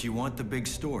 But you want the big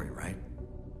story, right?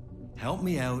 Help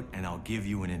me out and I'll give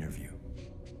you an interview.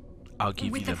 I'll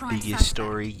give With you the the prime biggest suspect.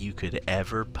 story you could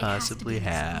ever possibly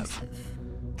have.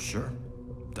 Sure.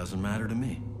 Doesn't matter to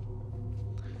me.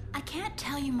 I can't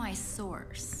tell you my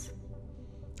source.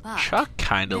 But Chuck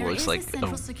kind of there looks is like a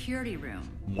central a security room.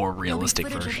 more There'll be realistic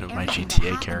footage version of my everything that GTA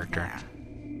happened character.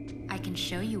 there. I can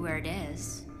show you where it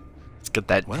is. It's got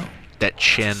that that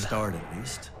chin. Start at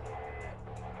least.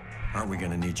 Aren't we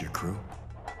gonna need your crew?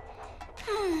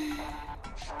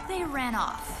 They ran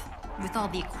off with all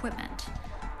the equipment.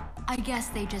 I guess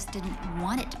they just didn't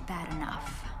want it bad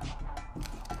enough.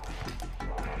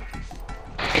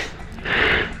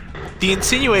 The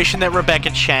insinuation that Rebecca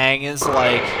Chang is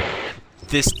like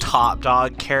this top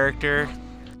dog character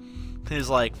is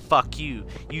like, fuck you.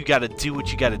 You gotta do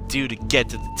what you gotta do to get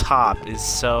to the top is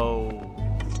so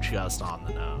just on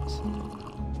the nose.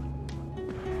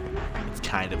 It's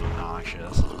kind of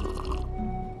obnoxious.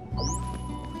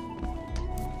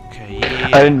 Okay, yeah.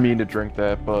 I didn't mean to drink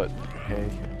that, but hey.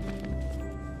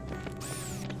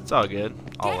 It's all good.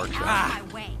 I'll work it out.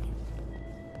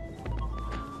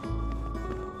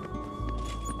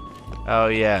 Oh,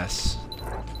 yes.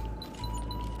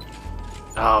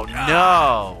 Oh,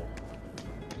 no!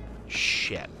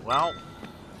 Shit. Well,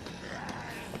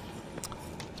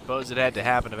 suppose it had to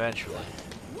happen eventually.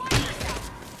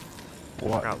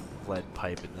 What? Lead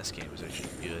pipe in this game is actually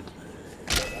good.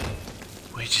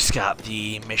 We just got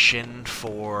the mission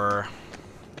for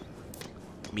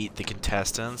meet the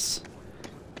contestants.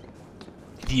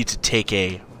 You need to take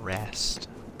a rest.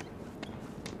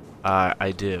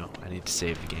 I do. I need to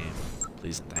save the game.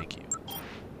 Please and thank you.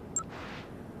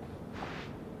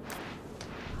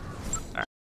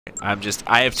 Alright.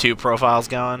 I have 2 profiles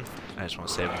going. I just want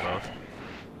to save them both.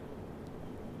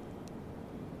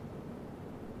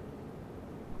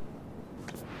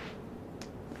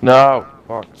 No.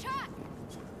 Fuck.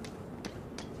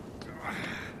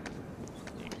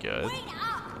 You good?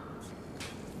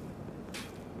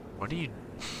 What are you...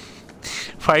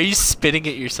 Why are you spitting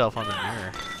at yourself on the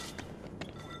mirror?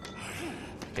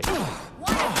 Okay.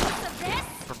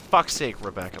 For fuck's sake,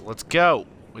 Rebecca, let's go!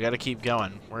 We gotta keep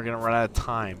going. We're gonna run out of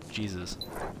time. Jesus.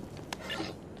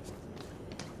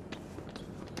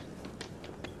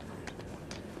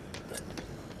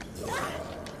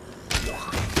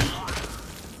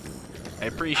 I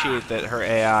appreciate that her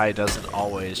AI doesn't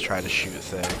always try to shoot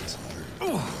things.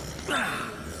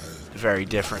 Very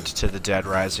different to the Dead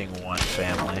Rising 1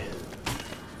 family.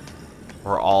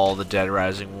 Where all the Dead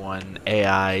Rising 1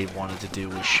 AI wanted to do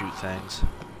was shoot things.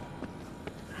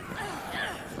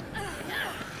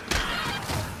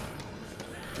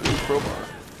 Crowbar.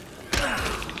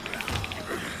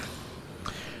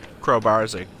 Crowbar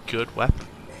is a good weapon.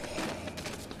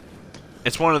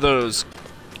 It's one of those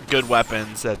good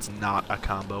weapons that's not a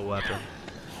combo weapon.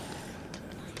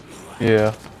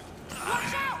 Yeah.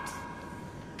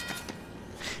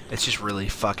 It's just really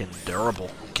fucking durable.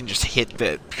 You can just hit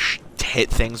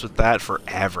things with that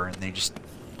forever, and they just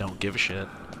don't give a shit.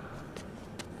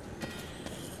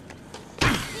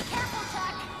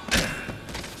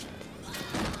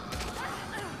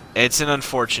 It's an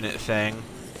unfortunate thing.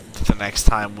 The next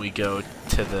time we go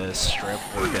to the strip,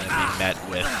 we're gonna be met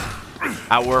with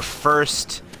our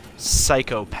first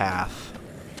psychopath,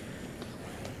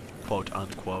 quote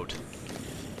unquote.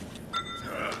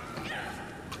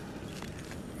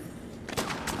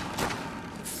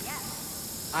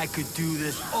 I could do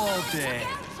this all day.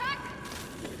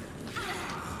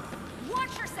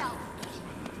 Watch yourself.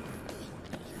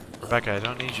 Rebecca, I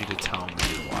don't need you to tell me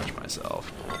to watch myself.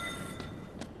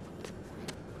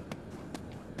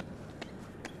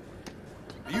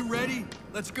 Are you ready?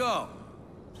 Let's go.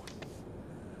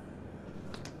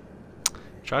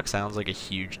 Chuck sounds like a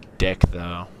huge dick,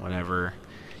 though, whenever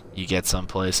you get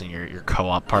someplace and your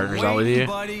co-op partner's not with you.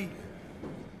 Buddy.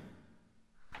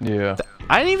 Yeah.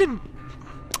 I didn't even...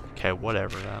 Okay,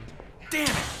 whatever then. Damn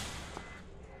it!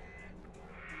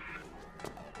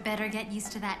 Better get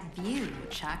used to that view,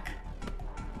 Chuck.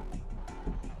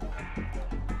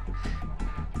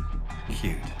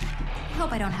 Cute.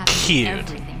 Hope I don't have to do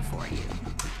everything for you.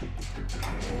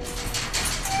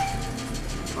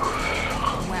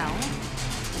 Well,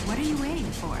 what are you waiting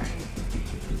for?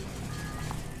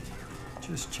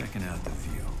 Just checking out the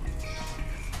view.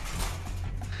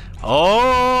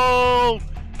 Oh!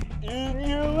 Did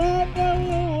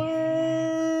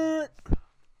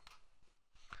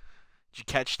you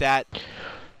catch that?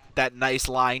 That nice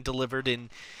line delivered in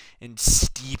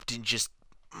steeped in just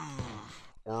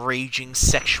raging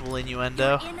sexual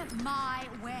innuendo. You're in my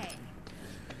way.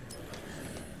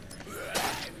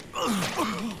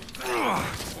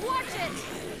 Watch it.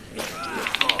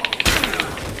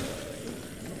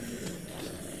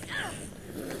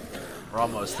 We're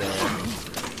almost there.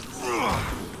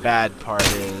 Bad part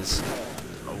is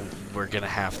we're gonna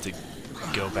have to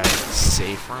go back to the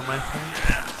safe room, I think.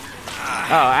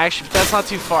 Oh, actually, that's not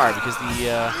too far because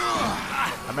the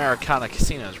Americana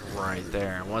Casino is right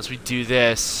there. And once we do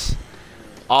this,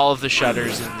 all of the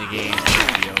shutters in the game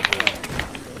should be open.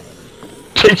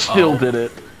 They still did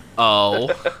it. Oh.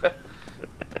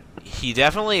 He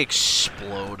definitely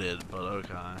exploded, but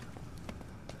okay.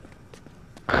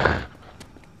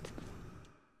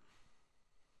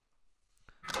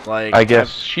 Like, I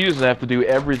guess she doesn't have to do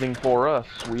everything for us.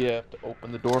 We have to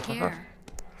open the door for her. Here,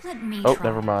 let me Oh, try.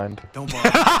 never mind. Don't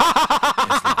bother.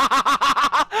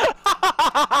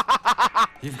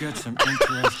 You've got some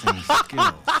interesting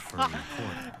skills for a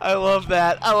reporter. I love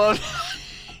that. I love that.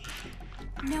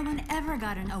 No one ever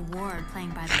got an award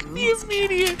playing by the The rules.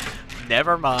 immediate.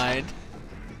 Never mind.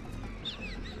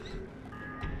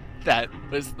 That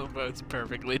was the most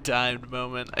perfectly timed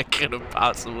moment I could have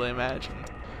possibly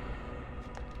imagined.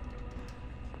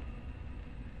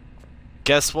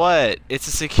 Guess what? It's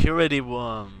a security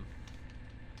room.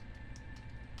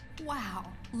 Wow,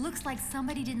 looks like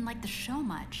somebody didn't like the show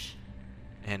much.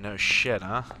 And no shit,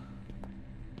 huh?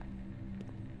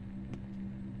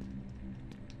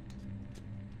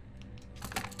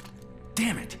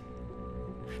 Damn it!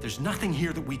 There's nothing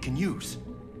here that we can use.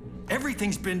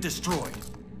 Everything's been destroyed.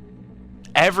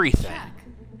 Everything.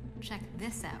 Check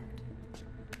this out.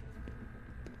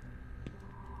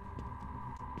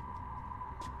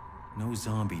 No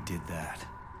zombie did that.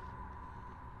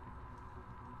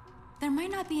 There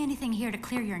might not be anything here to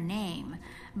clear your name,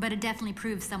 but it definitely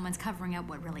proves someone's covering up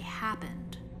what really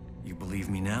happened. You believe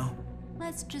me now?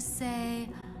 Let's just say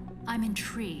I'm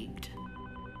intrigued.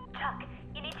 Chuck,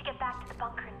 you need to get back to the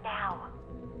bunker now.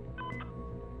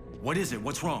 What is it?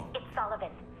 What's wrong? It's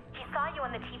Sullivan. He saw you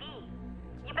on the TV.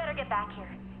 You better get back here.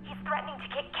 He's threatening to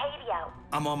kick Katie out.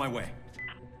 I'm on my way.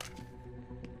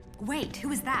 Wait,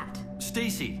 who is that?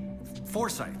 Stacy,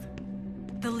 Forsyth.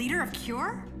 The leader of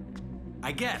Cure?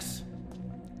 I guess.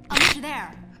 I'll meet you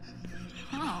there.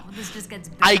 Oh, this just gets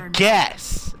better. I and better.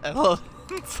 guess.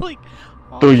 It's like.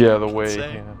 Oh yeah, the way.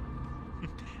 Yeah.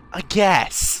 I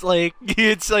guess. Like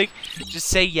it's like, just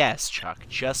say yes, Chuck.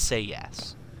 Just say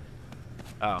yes.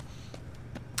 Oh.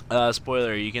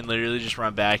 Spoiler, you can literally just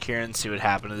run back here and see what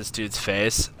happened to this dude's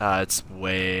face. It's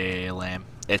way lame.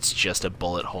 It's just a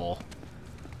bullet hole.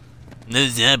 No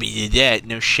zombie did that.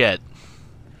 No shit.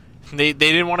 They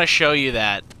didn't want to show you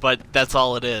that, but that's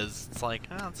all it is. It's like,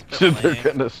 oh, it's a bit lame. They're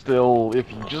gonna still, if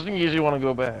you just in case you want to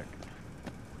go back.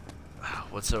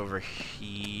 What's over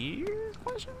here?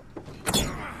 Question?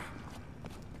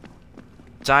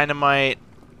 Dynamite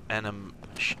and a...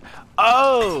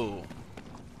 Oh!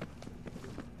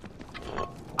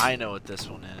 I know what this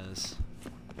one is.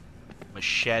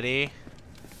 Machete,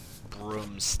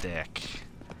 broomstick.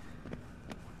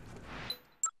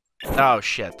 Oh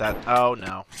shit, that... Oh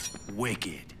no.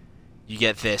 Wicked. You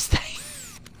get this thing.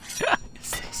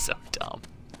 This is so dumb.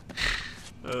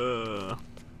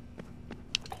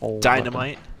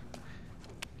 Dynamite.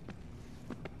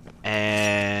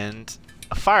 And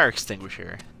a fire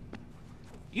extinguisher.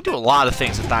 You can do a lot of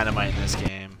things with dynamite in this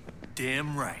game.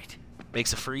 Damn right.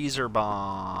 Makes a freezer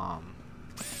bomb.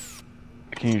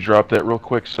 Can you drop that real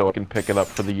quick so I can pick it up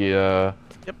for the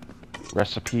Yep.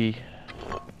 recipe?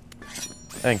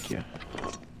 Thank you.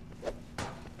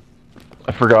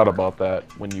 I forgot about that.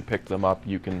 When you pick them up,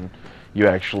 you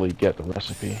actually get the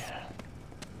recipe.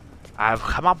 I've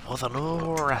come up with a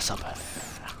new recipe.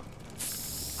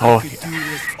 I could do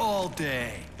this all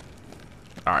day.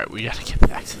 Alright, we gotta get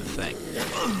back to the thing.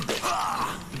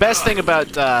 The best thing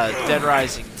about Dead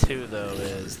Rising 2, though,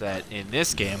 is that in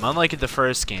this game, unlike in the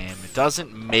first game, it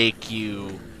doesn't make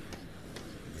you...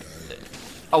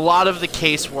 A lot of the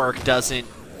casework doesn't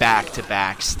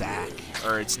back-to-back stack,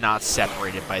 or it's not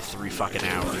separated by 3 fucking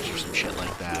hours or some shit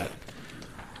like that.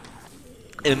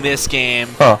 In this game...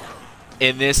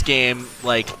 In this game,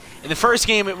 like... In the first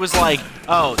game, it was like,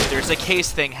 oh, there's a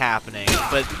case thing happening,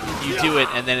 but you do it,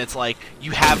 and then it's like,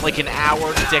 you have like an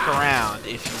hour to dick around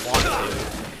if you want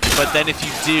to. But then if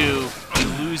you do, you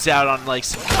lose out on like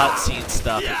some cutscene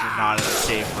stuff if you're not in the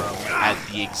save room at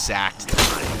the exact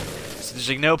time. So there's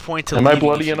like no point to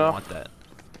leaving if you want that.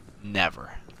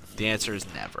 Never. The answer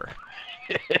is never.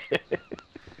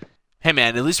 Hey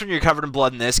man, at least when you're covered in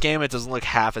blood in this game, it doesn't look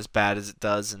half as bad as it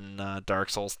does in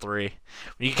Dark Souls 3.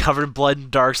 When you get covered in blood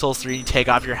in Dark Souls 3 and you take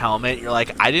off your helmet, you're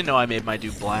like, I didn't know I made my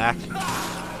dude black.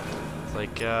 It's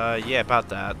like, yeah, about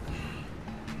that.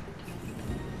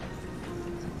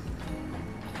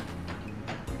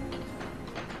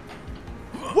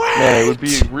 What? Man, it would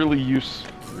be really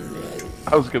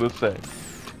I was gonna say.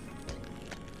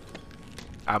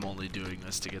 I'm only doing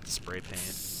this to get the spray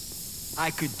paint. I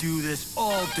could do this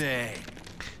all day.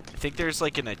 I think there's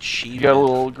like an achievement. You got a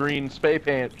little green spray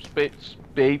paint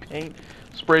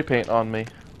on me.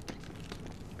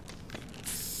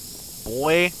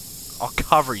 Boy, I'll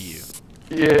cover you.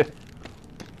 Yeah.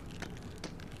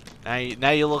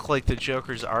 Now you look like the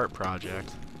Joker's art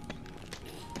project.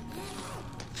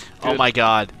 Oh my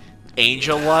god.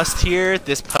 Angel Lust here,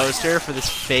 this poster for this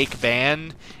fake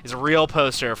band, is a real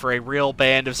poster for a real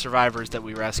band of survivors that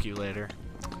we rescue later.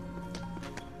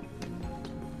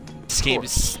 This game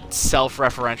is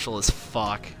self-referential as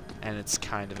fuck, and it's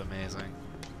kind of amazing.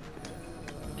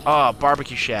 Oh,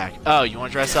 Barbecue Shack. Oh, you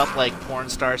want to dress up like Porn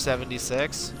Star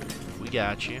 76? We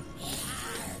got you.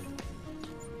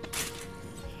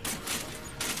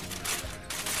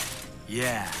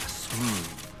 Yeah,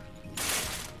 smooth.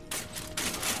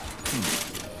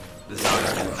 This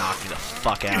dog's gonna knock me the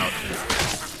fuck out.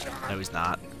 No, he's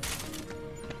not.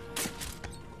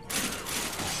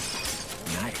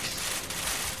 Nice.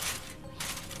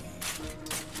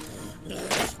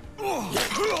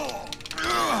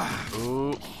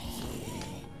 Ooh.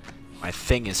 My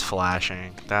thing is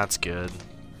flashing. That's good.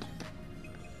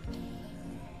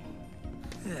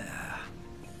 Yeah.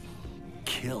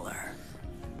 Killer.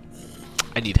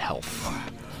 I need health.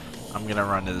 I'm gonna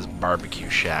run to this barbecue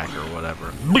shack or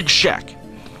whatever. Big shack!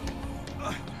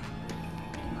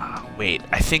 Wait,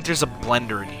 I think there's a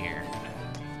blender in here.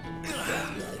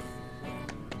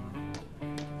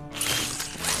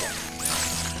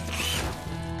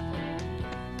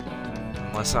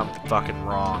 Unless I'm fucking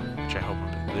wrong, which I hope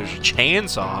I'm... There's a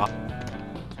chainsaw.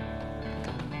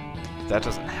 That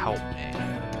doesn't help me.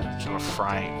 There's a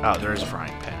frying... Oh, there is a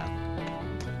frying pan.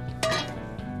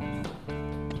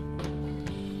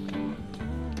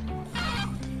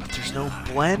 But there's no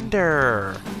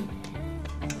blender.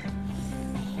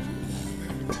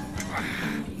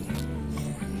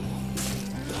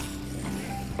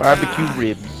 Barbecue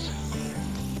ribs.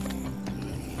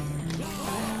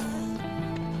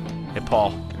 Hey,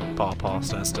 Paul,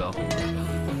 stand still.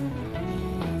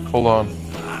 Hold on.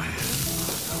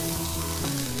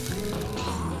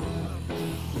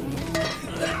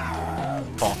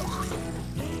 Paul.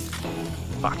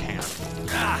 Fuck, hang on.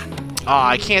 Oh,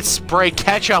 I can't spray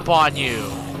ketchup on you.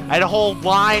 I had a whole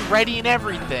line ready and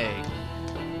everything.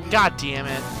 God damn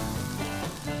it.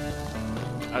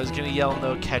 I was gonna yell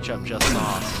no ketchup, just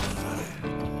sauce.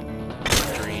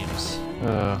 Dreams.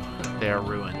 They are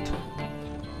ruined.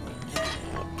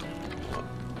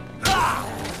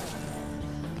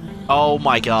 Oh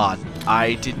my god.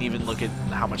 I didn't even look at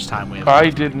how much time we have. I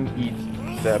didn't eat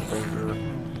that burger.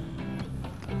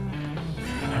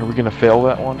 Are we gonna fail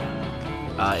that one?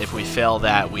 If we fail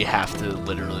that, we have to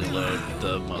literally load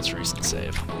the most recent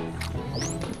save.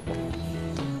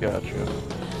 Gotcha.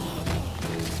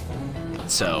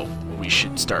 So, we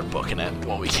should start booking it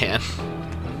while we can.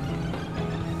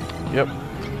 Yep.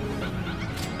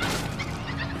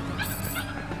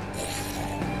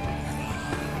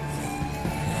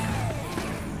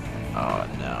 Oh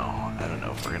no, I don't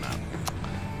know if we're gonna...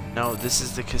 No, this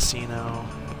is the casino.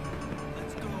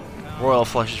 Royal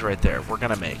Flush is right there. We're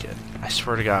gonna make it. I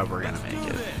swear to God, we're gonna make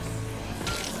it.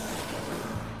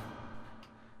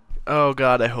 Oh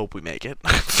God, I hope we make it.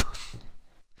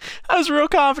 I was real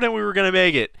confident we were gonna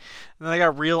make it. And then I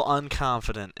got real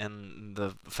unconfident in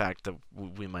the fact that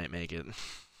we might make it.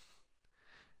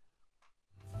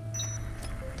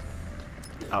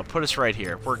 Oh, put us right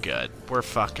here. We're good. We're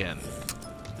fucking...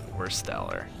 We're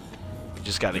stellar. We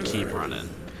just gotta keep running.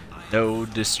 No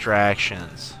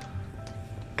distractions.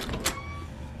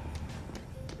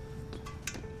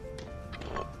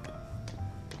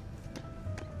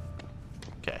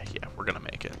 Okay, yeah, we're gonna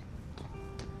make it.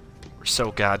 We're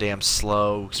so goddamn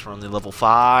slow because we're only level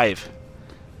 5.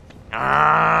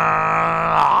 Ah!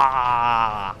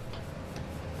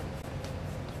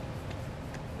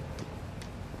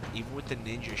 Even with the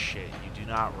ninja shit, you do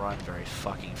not run very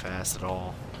fucking fast at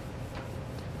all.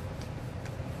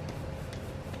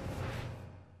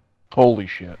 Holy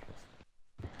shit.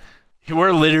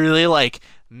 We're literally like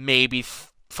maybe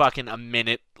fucking a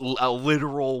minute, a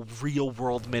literal real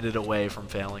world minute away from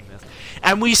failing this.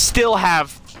 And we still have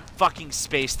fucking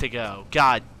space to go.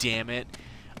 God damn it.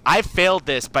 I failed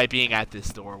this by being at this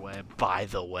doorway, by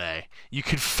the way. You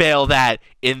could fail that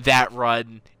in that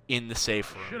run in the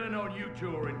safe room. Should have known you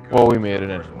two were in Well, we made it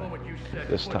anyway.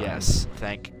 This time. Yes,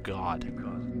 thank God.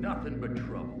 nothing but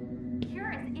trouble.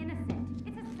 Cure is innocent.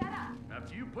 It's a setup.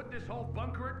 After you put this whole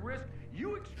bunker at risk,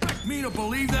 you Expect me to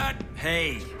believe that?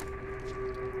 Hey.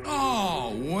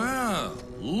 Oh, well.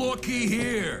 Looky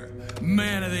here.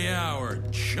 Man of the hour,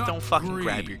 Chuck Don't fucking Green.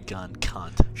 grab your gun,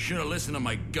 cunt. Should have listened to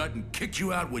my gut and kicked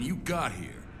you out when you got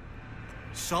here.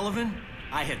 Sullivan,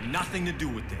 I had nothing to do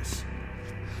with this.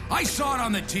 I saw it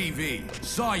on the TV.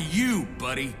 Saw you,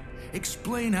 buddy.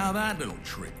 Explain how that little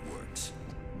trick works.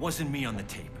 Wasn't me on the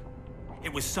tape.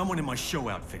 It was someone in my show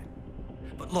outfit.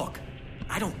 But look,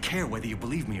 I don't care whether you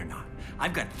believe me or not.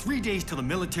 I've got 3 days till the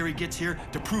military gets here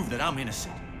to prove that I'm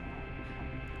innocent.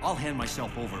 I'll hand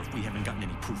myself over if we haven't gotten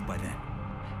any proof by then.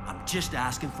 I'm just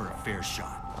asking for a fair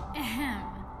shot. Ahem.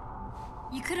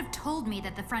 You could have told me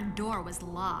that the front door was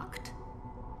locked.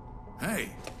 Hey,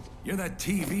 you're that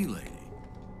TV lady.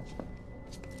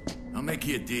 I'll make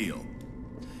you a deal.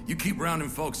 You keep rounding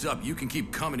folks up, you can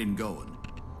keep coming and going.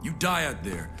 You die out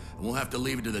there, and we'll have to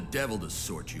leave it to the devil to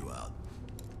sort you out.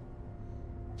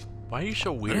 Why are you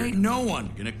so weird? There ain't no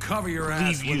one gonna cover your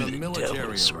ass when Leave you the to the military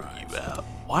devil to sort arrives. you out.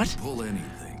 What? Pull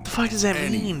anything. The fuck does that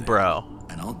mean, bro?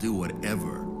 And I'll do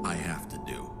whatever I have to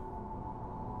do.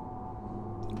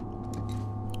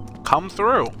 Come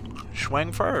through.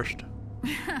 Swing first.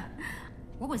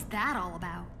 What was that all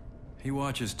about? He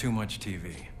watches too much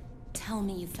TV. Tell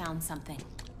me you found something.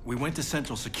 We went to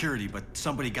Central Security, but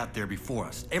somebody got there before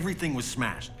us. Everything was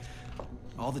smashed.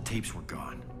 All the tapes were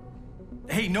gone.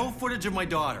 Hey, no footage of my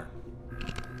daughter.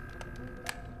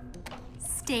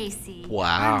 Stacy.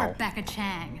 Wow. I'm Rebecca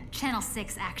Chang, Channel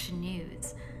 6 Action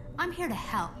News. I'm here to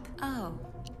help. Oh.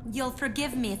 You'll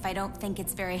forgive me if I don't think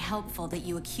it's very helpful that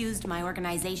you accused my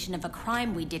organization of a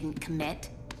crime we didn't commit.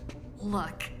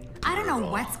 Look, I don't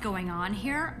know what's going on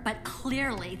here, but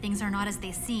clearly things are not as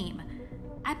they seem.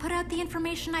 I put out the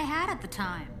information I had at the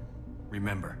time.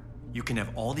 Remember, you can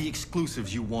have all the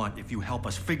exclusives you want if you help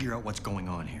us figure out what's going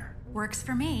on here. Works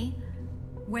for me,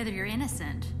 whether you're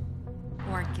innocent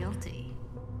or guilty.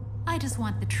 I just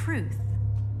want the truth.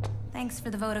 Thanks for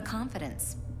the vote of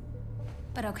confidence.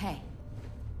 But okay.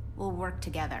 We'll work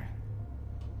together.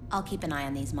 I'll keep an eye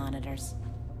on these monitors.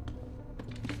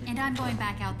 And I'm going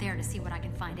back out there to see what I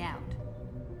can find out.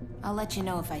 I'll let you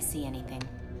know if I see anything.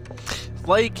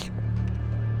 Like,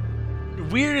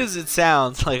 weird as it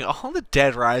sounds, like, all the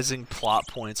Dead Rising plot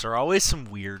points are always some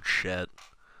weird shit.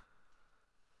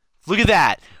 Look at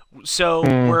that!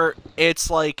 So,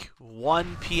 it's like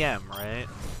 1 p.m., right?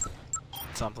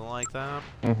 Something like that?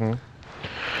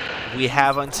 Mm-hmm. We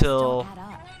have until...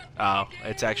 Oh,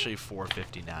 it's actually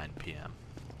 4:59 p.m.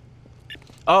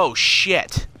 Oh,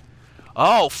 shit!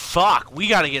 Oh, fuck! We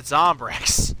gotta get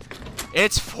Zombrex!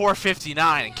 It's 4:59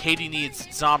 and Katie needs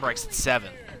Zombrex at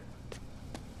 7.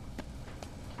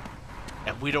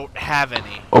 And we don't have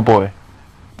any. Oh boy.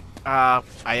 I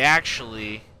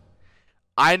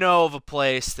know of a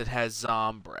place that has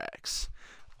Zombrex.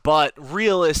 But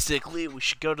realistically, we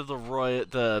should go to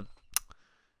the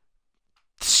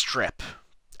strip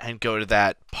and go to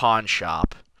that pawn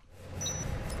shop.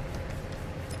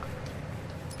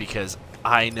 Because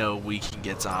I know we can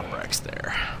get Zombrex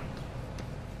there.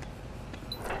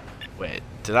 Wait,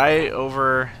 did I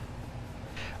over...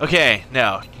 Okay,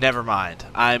 no, never mind.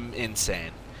 I'm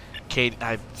insane. Kate,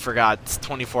 I forgot. It's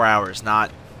 24 hours,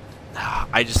 not...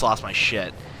 I just lost my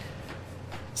shit.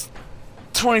 It's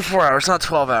 24 hours, not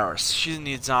 12 hours. She doesn't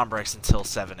need Zombrex until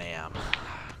 7 a.m.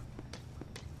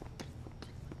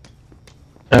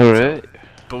 Alright.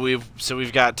 But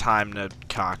we've got time to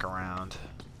cock around.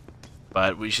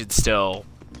 But we should still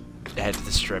head to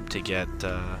the strip to get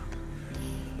some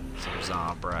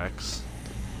Zombrex.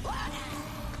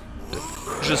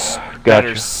 Just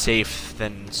better safe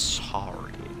than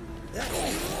sorry.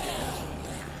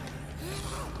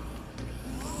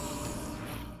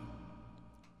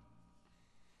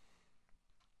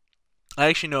 I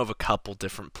actually know of a couple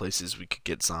different places we could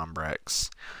get Zombrex.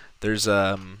 There's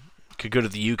could go to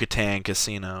the Yucatan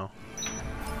Casino,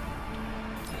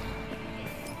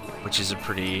 which is a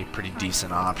pretty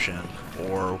decent option,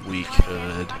 or we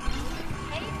could.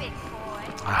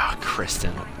 Ah,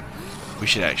 Kristen. We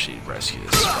should actually rescue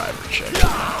this survivor chick.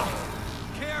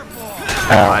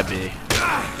 Might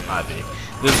be.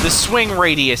 The swing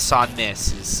radius on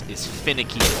this is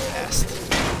finicky at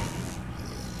best.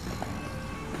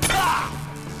 How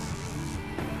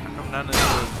come none of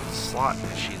the slot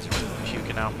machines are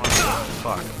puking out money?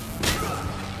 Fuck.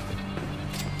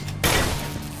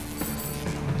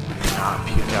 Not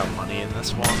puke out money in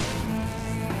this one.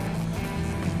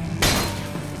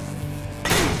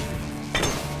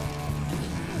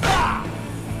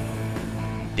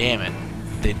 Damn it.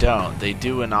 They don't. They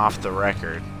do an off the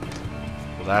record.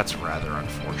 Well, that's rather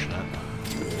unfortunate.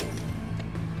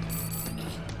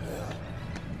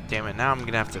 Damn it, now I'm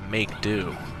gonna have to make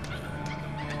do.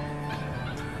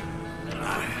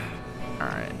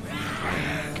 Alright.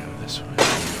 Go this way.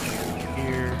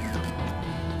 Here.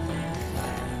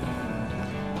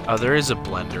 Oh, there is a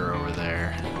blender over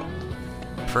there.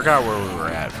 Forgot where we were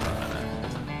at for a minute.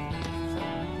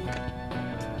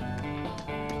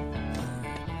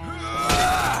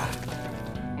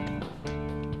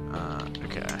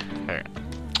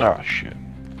 Oh shit.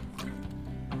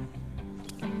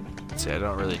 See, I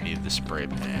don't really need the spray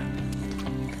pan.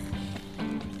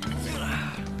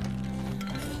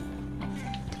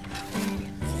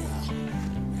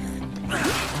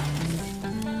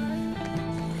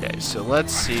 Okay, so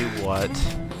let's see what...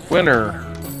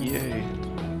 Winner! Yay.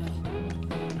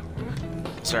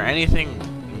 Is there anything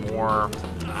more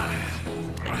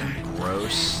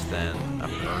gross than a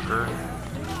burger?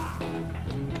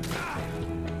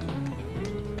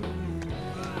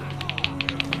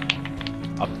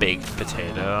 A baked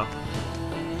potato.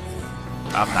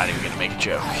 I'm not even gonna make a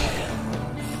joke.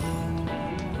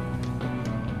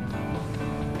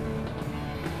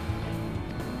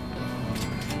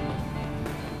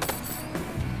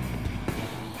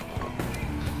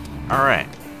 Alright.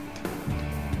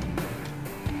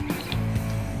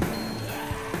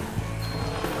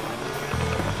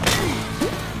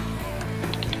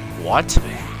 What?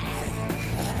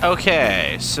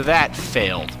 Okay, so that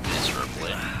failed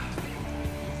miserably.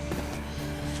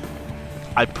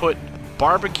 I put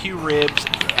barbecue ribs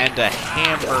and a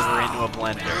hamburger into a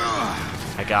blender.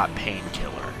 I got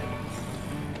painkiller.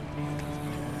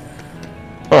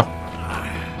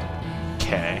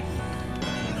 Okay.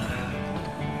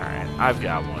 Alright, I've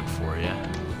got one for you.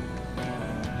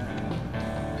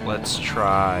 Let's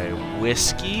try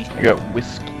whiskey. I got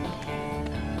whiskey.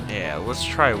 Yeah, let's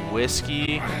try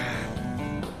whiskey.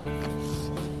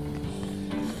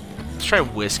 Let's try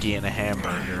whiskey and a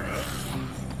hamburger.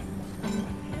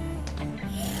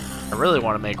 I really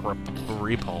want to make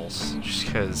repulse, just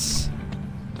because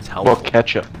it's helpful. Well,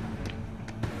 ketchup.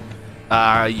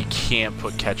 You can't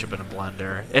put ketchup in a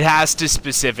blender. It has to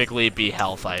specifically be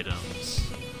health items.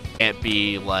 It can't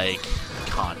be, like,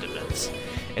 condiments.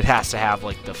 It has to have,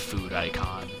 like, the food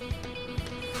icon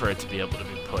for it to be able to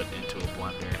be put into a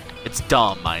blender. It's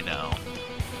dumb, I know.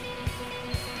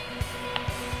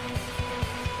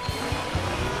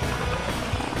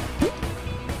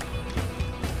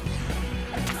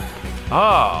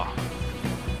 Oh.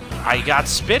 I got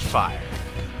Spitfire.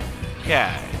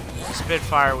 Okay.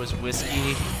 Spitfire was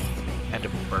whiskey and a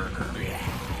burger.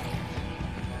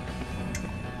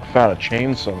 Found a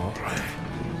chainsaw.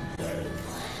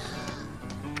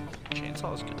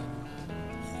 Chainsaw is good.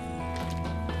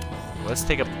 Let's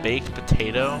take a baked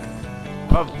potato.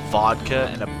 I'll have vodka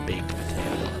and a baked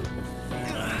potato.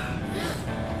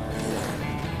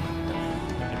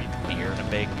 Maybe beer and a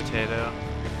baked potato.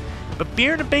 But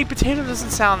beer and a baked potato doesn't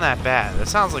sound that bad. That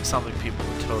sounds like something people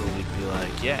would totally be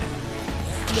like, yeah.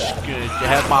 Just good to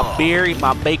have my beer, eat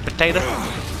my baked potato. You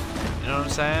know what I'm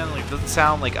saying? Like, it doesn't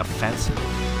sound like offensive.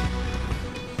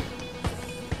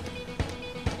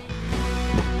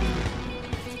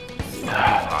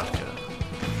 Vodka.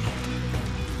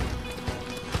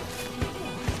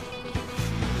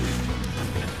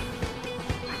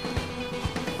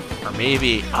 Or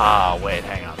maybe, oh wait,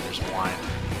 hang on, there's wine.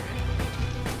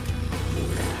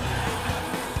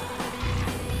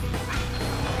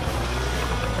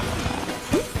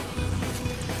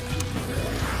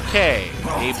 Okay,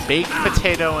 a baked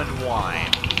potato and wine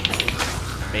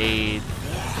made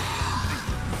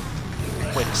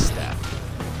quick step.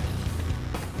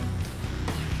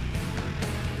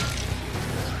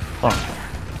 Oh.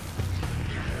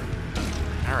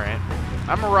 Alright.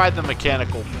 I'm gonna ride the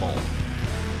mechanical bull.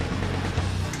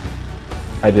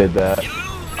 I did that.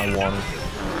 I wanted.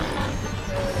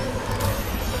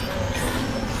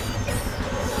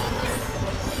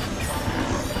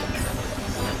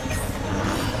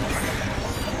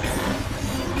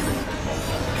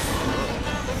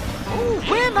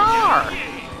 Winner!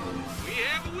 We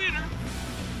have a winner.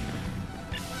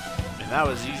 And that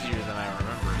was easier than I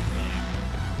remember it being.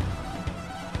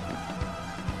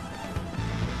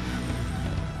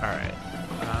 Alright.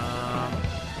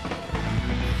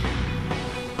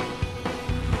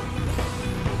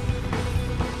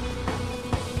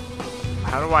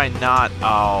 How do I not...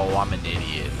 Oh, I'm an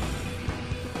idiot.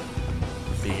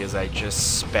 Because I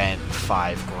just spent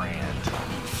 $5 grand. You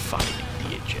fucking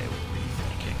idiot, Jay. What were you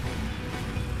thinking?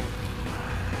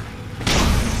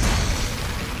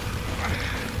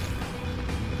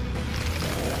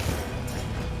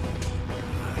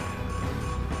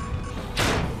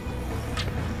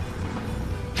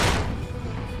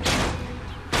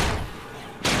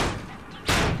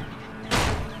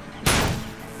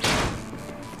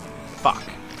 Fuck.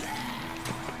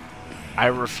 I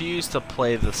refuse to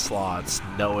play the slots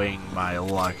knowing my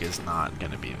luck is not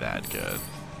gonna be that good.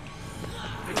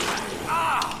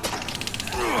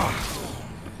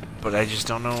 But I just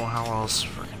don't know how else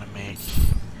we're gonna make.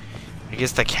 I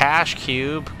guess the cash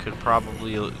cube could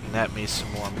probably net me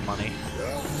some more money.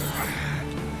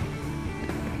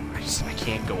 I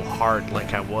can't go hard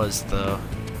like I was though.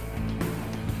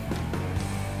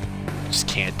 Just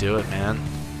can't do it, man.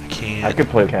 I can't. I could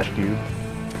play cash cube.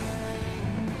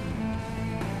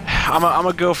 I'm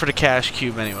gonna go for the cash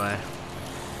cube anyway.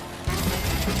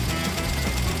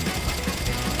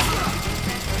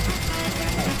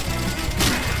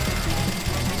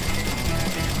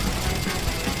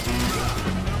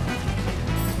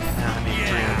 I need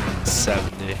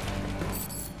 370.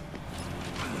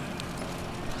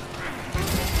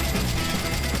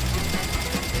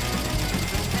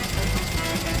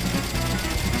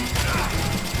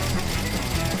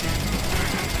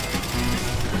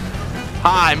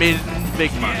 I made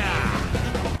big money.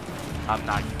 I'm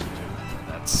not gonna do it.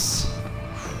 That's...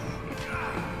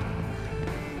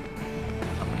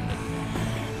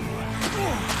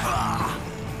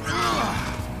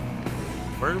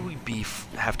 Where do we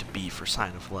have to be for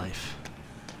sign of life?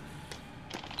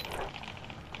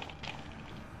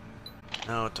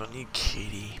 No, don't need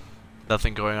Katie.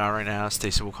 Nothing going on right now.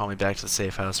 Stacy will call me back to the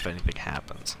safe house if anything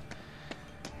happens.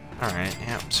 Alright,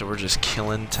 yeah, so we're just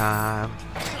killing time.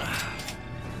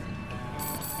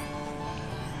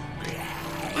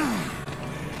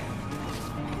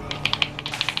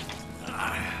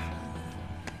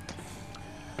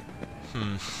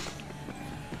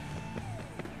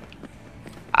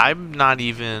 I'm not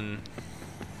even...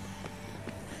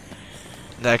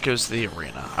 That goes to the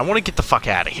arena. I want to get the fuck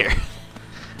out of here.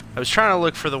 I was trying to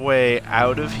look for the way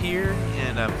out of here,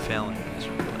 and I'm failing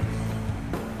miserably.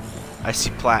 I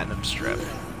see Platinum Strip.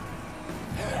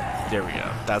 There we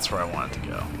go. That's where I wanted to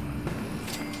go.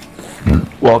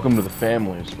 Welcome to the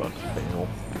family is supposed to fail.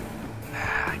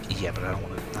 Yeah, but I don't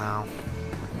want to... No.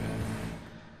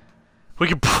 We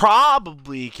could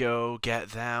probably go get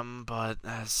them, but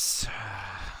that's...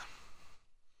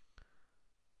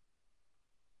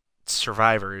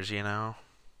 survivors, you know?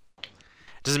 It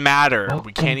doesn't matter. Welcome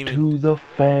we can't even... to the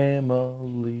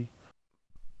family.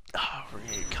 Oh, we're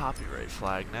gonna get copyright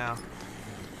flag now.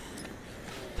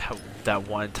 That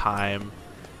one time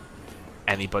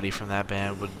anybody from that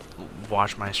band would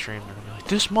watch my stream and be like,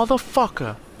 this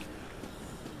motherfucker!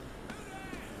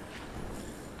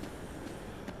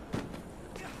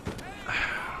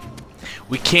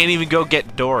 We can't even go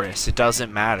get Doris. It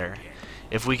doesn't matter.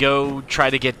 If we go try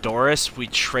to get Doris, we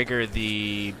trigger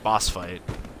the boss fight.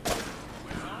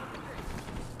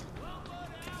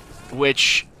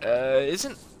 Which,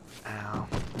 isn't... Ow.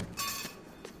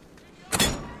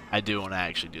 I do want to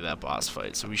actually do that boss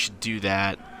fight, so we should do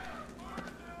that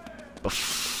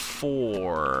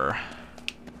before...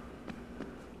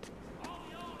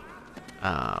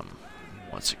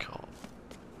 what's it called?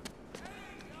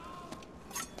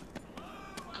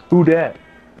 Who dat?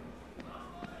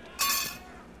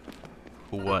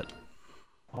 Who what?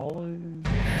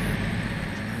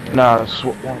 Nah, that's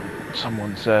what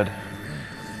someone said.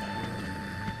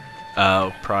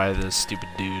 Oh, probably this stupid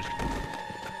dude.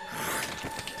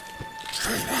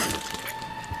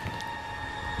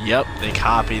 Yep, they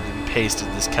copied and pasted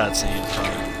this cutscene from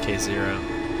K0.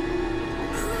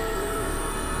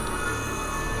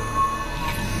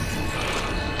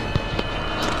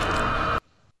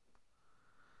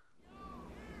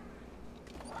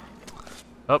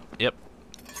 Oh, yep.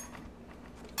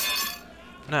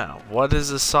 Now, what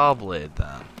is a saw blade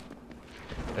then?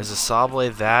 Is a saw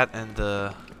blade that and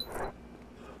the...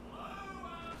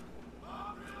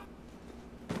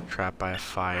 Trapped by a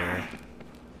fire.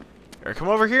 Or come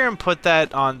over here and put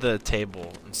that on the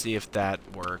table and see if that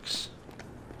works.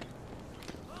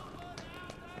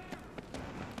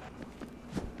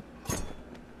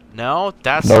 No,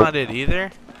 that's nope. not it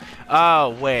either.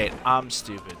 Oh wait, I'm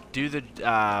stupid. Do the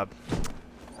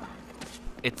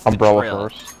it's umbrella the drill.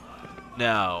 first.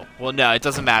 No, well no, it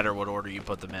doesn't matter what order you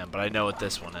put them in, but I know what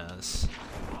this one is.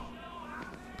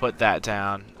 Put that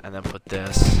down and then put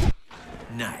this.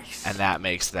 Nice. And that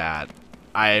makes that.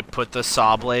 I put the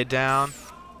saw blade down.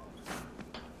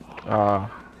 I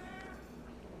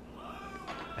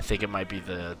think it might be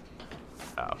the...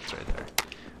 Oh, it's right there.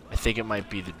 I think it might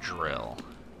be the drill.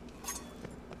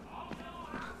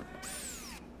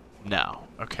 No.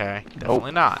 Okay.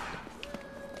 Definitely not.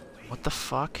 What the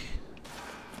fuck?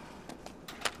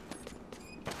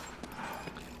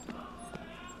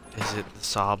 Is it the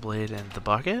saw blade and the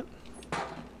bucket?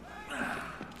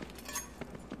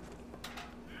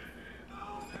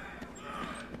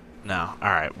 No.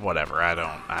 Alright, whatever. I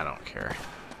don't care.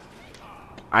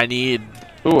 I need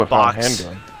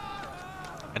handgun.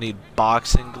 I need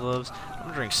boxing gloves. I'm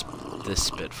gonna drink this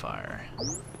Spitfire.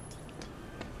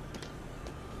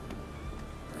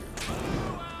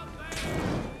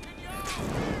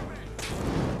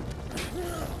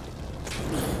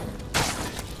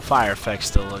 Fire effect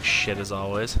still looks shit as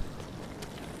always.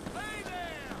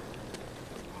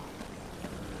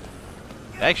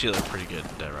 They actually look pretty good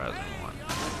in Dead Rising 1.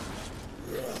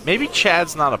 Maybe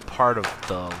Chad's not a part of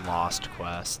the Lost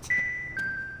Quest.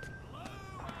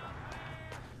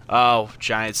 Oh,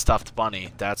 giant stuffed bunny.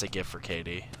 That's a gift for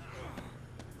Katie.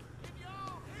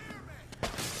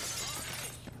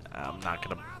 I'm not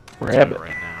gonna do it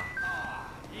right now.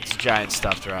 It's a giant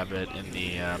stuffed rabbit in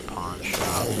the pawn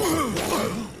shop.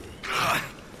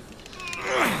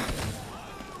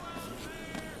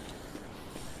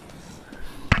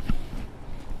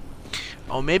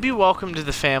 Oh, maybe Welcome to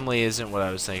the Family isn't what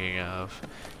I was thinking of.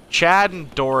 Chad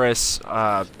and Doris,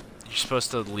 you're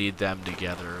supposed to lead them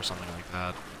together or something like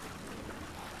that.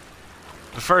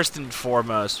 But first and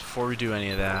foremost, before we do any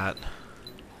of that...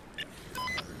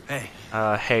 Hey.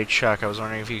 Hey Chuck, I was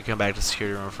wondering if you could come back to the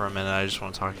security room for a minute. I just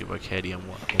want to talk to you about Katie. I'm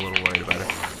a little worried about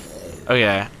her.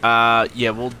 Okay, yeah,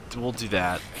 we'll do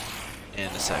that in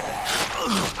a second.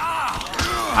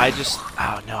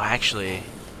 Oh no, actually...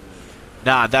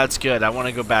 Nah, that's good. I want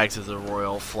to go back to the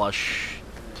Royal Flush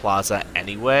Plaza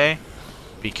anyway,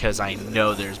 because I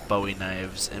know there's Bowie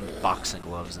knives and boxing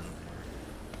gloves in there.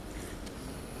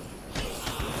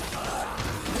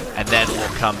 And then we'll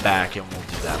come back and we'll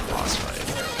do that boss fight.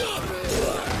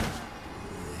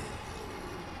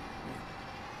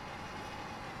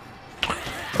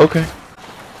 Okay.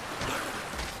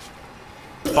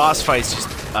 Boss fight's just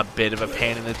a bit of a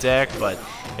pain in the dick, but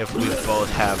if we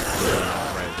both have the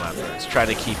right weapons, try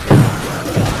to keep your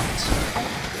weapons.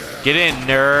 Get in,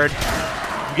 nerd.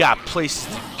 We got places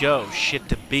to go, shit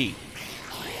to beat.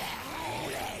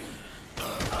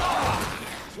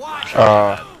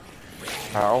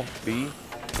 How? B?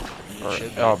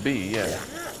 Or, B, yeah.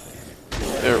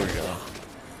 There we go.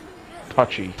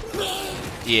 Touchy.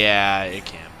 Yeah, it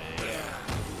can be.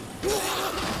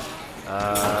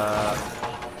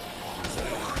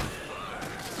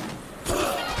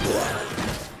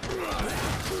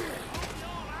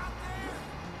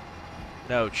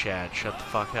 No, Chad, shut the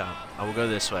fuck up. I will go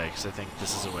this way, because I think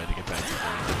this is a way to get back to the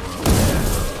world.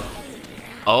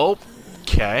 Oh,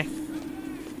 okay.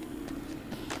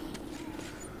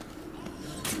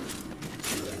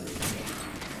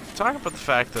 Talk about the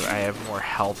fact that I have more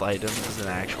health items than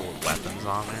actual weapons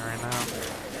on me right now.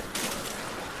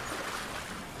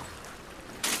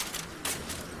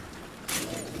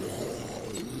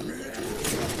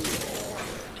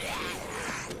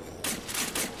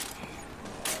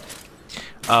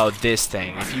 Oh, this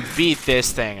thing. If you beat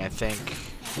this thing, I think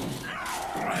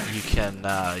you can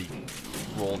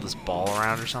roll this ball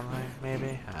around or something,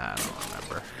 maybe? I don't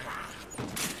remember.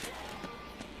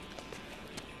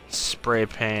 Spray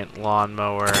paint,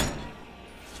 lawnmower.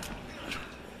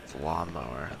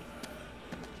 Lawnmower.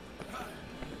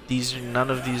 None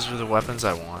of these are the weapons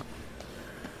I want.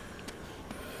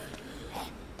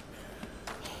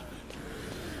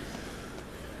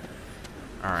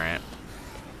 Alright.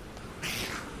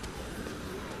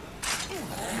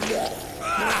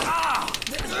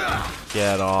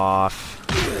 Get off.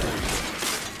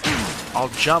 I'll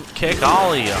jump kick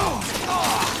all of y'all.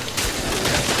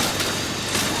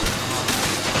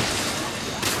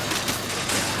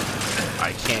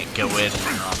 I can't go in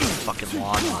when you're on the fucking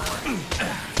lawnmower.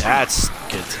 That's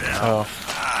good to know. Oh.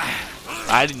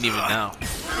 I didn't even know.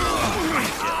 Get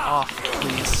off,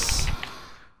 please.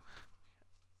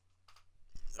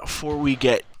 Before we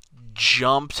get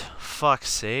jumped, fuck's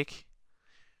sake.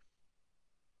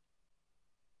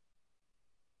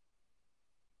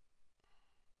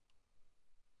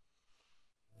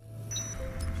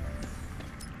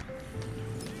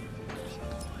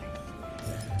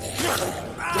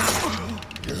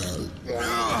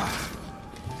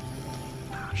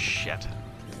 Oh, shit.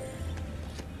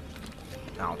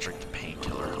 I'll drink the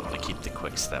painkiller. I'm gonna keep the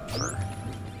quick step for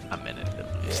a minute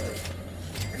at least.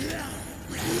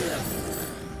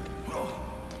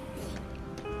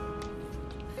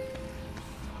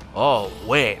 Oh,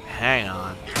 wait, hang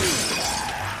on.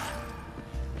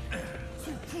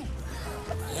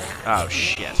 Oh,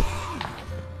 shit.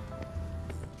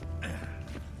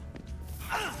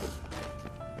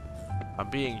 I'm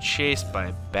being chased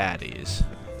by baddies.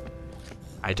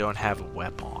 I don't have a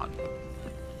weapon.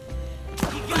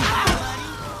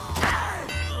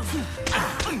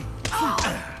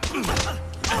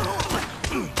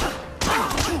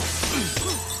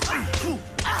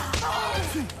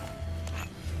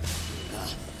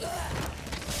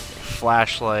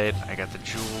 Flashlight, I got the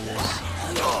jewels.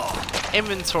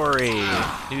 Inventory,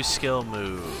 new skill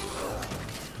move.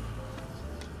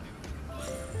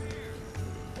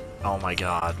 Oh my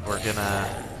god, we're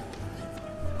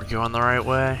going the right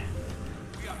way?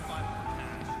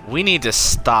 We need to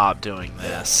stop doing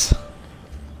this.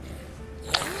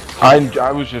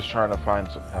 I was just trying to find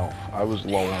some health. I was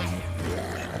low on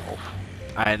health.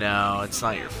 I know, it's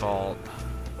not your fault.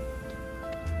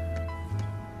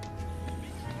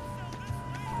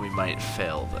 We might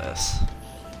fail this.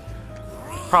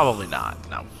 Probably not.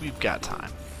 No, we've got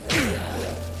time.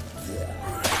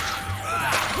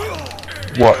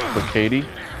 What, for Katie?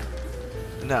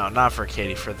 No, not for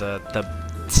Katie, for the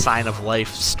Sign of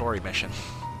Life story mission.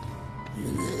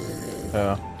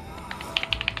 Yeah.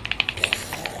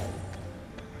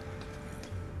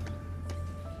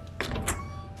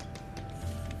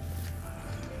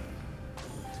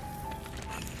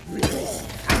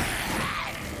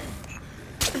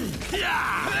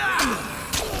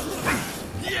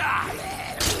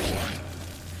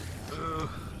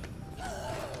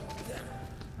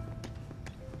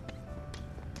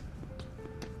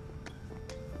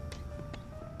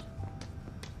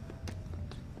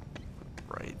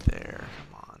 Right there,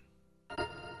 come on.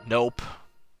 Nope.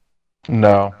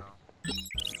 No.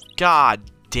 God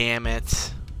damn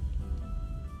it.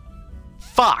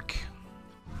 Fuck.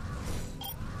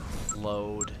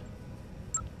 Load.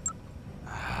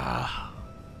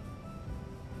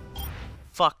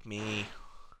 Fuck me.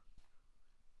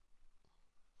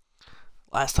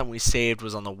 Last time we saved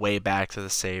was on the way back to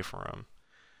the save room.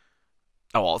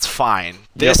 Oh well, it's fine.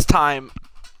 This time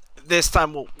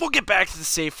we'll get back to the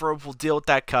safe room. We'll deal with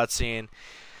that cutscene.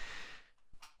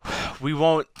 We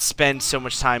won't spend so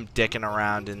much time dicking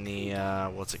around in the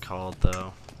what's it called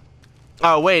though?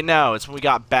 Oh wait, no, it's when we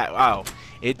got back. Oh,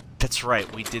 that's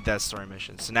right. We did that story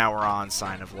mission. So now we're on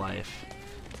Sign of Life.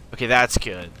 Okay, that's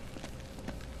good.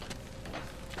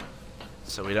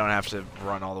 So we don't have to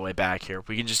run all the way back here.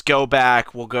 We can just go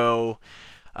back. We'll go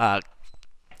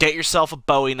get yourself a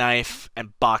Bowie knife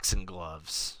and boxing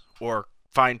gloves. Or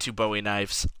find 2 Bowie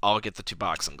knives. I'll get the 2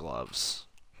 boxing gloves.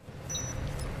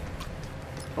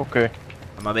 Okay.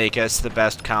 I'm gonna make us the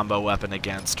best combo weapon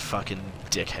against fucking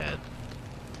dickhead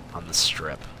on the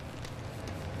strip.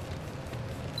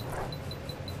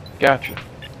 Gotcha.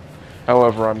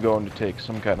 However, I'm going to take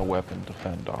some kind of weapon to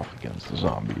fend off against the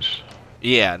zombies.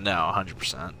 Yeah, no,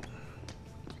 100%.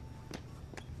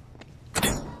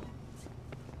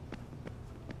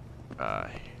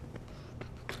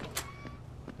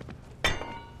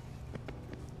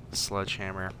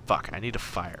 Sledgehammer. Fuck, I need a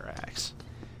fire axe.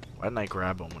 Why didn't I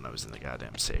grab one when I was in the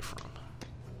goddamn safe room?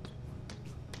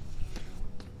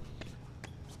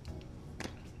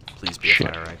 Please be a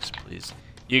fire axe, please.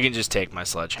 You can just take my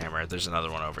sledgehammer. There's another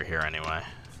one over here anyway.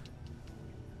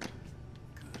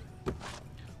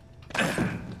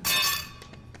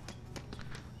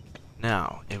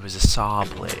 No, it was a saw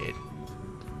blade.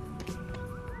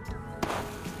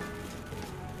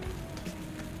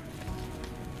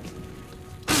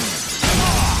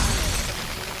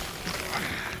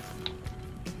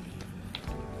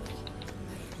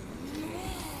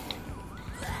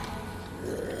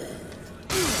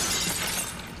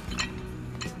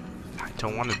 I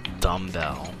don't want a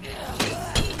dumbbell.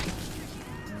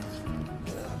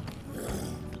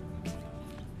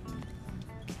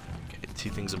 Okay, 2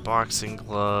 things of boxing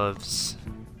gloves.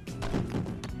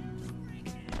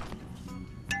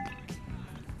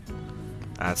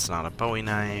 That's not a Bowie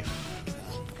knife.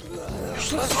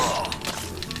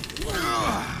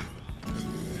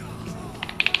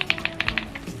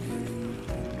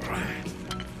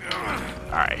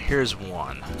 Alright, here's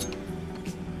one.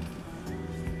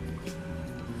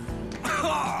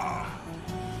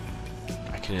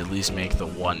 I can at least make the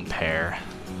 1 pair.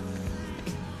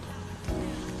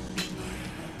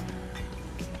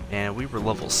 And we were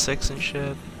level 6 and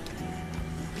shit.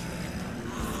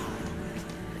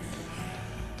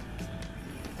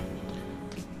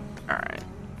 Alright.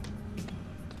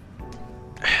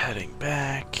 Heading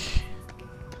back.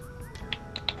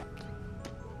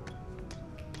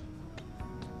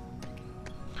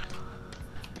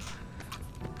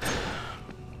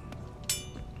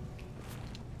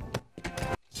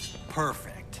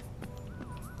 Perfect.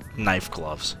 Knife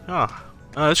gloves. Oh,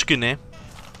 that's a good name.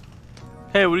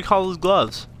 Hey, what do you call those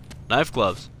gloves? Knife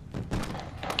gloves.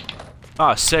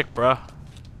 Oh, sick, bro.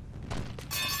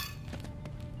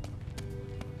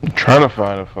 I'm trying to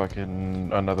find a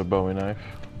fucking another Bowie knife.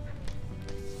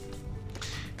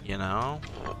 You know,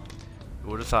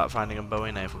 who would have thought finding a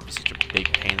Bowie knife would be such a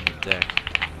big pain in the dick?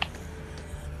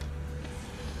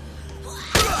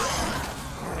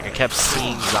 Like, I kept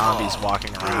seeing zombies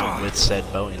walking around with said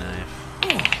Bowie knife.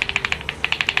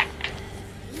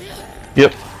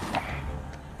 Yep.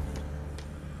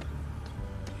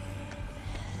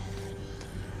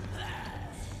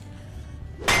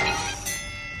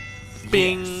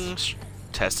 Bing!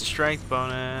 Test of strength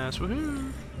bonus.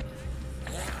 Woohoo!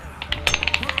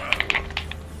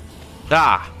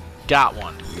 Ah! Got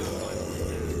one.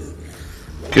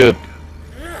 Good.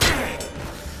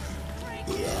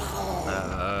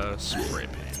 Spray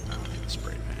paint.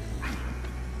 Spray paint.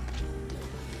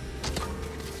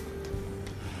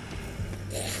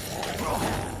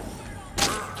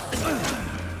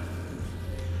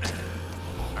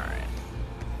 Alright.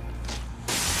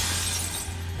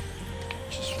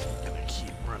 Just gonna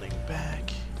keep running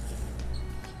back.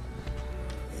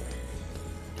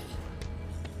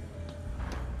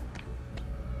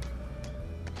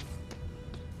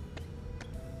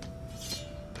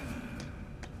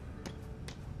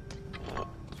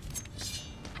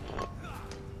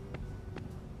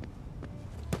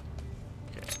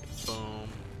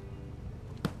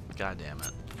 God damn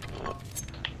it.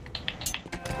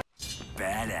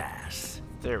 Badass.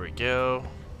 There we go.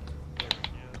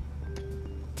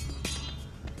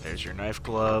 There's your knife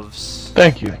gloves.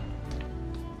 Thank you.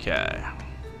 Okay.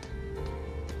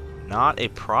 Not a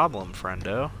problem,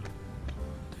 friendo.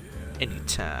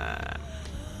 Anytime.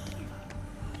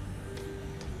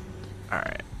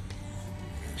 Alright.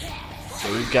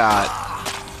 So we've got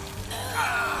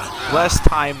less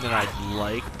time than I'd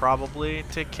like, probably,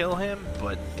 to kill him,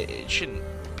 but it shouldn't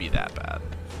be that bad.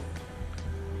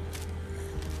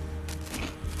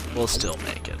 We'll still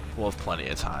make it. We'll have plenty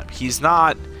of time. He's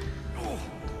not...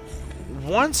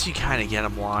 Once you kind of get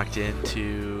him locked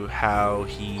into how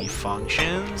he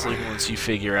functions, like once you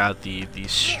figure out the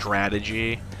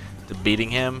strategy to beating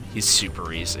him, he's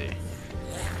super easy.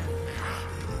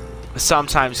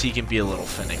 Sometimes he can be a little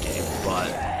finicky, but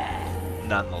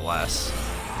nonetheless,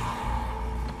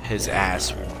 his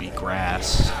ass will be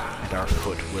grass, and our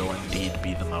foot will indeed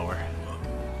be the mower.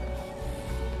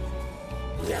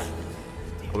 I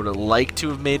would have liked to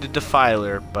have made a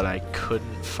defiler, but I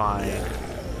couldn't find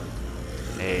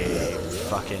a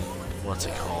fucking, what's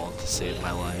it called, to save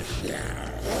my life.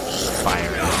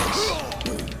 Fire axe.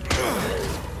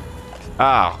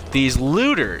 Oh, these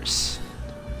looters.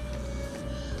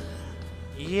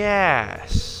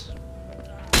 Yes.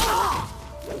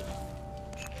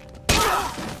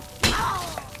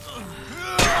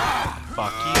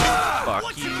 Fuck you,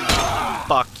 fuck you,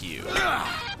 fuck you.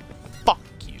 Fuck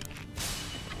you.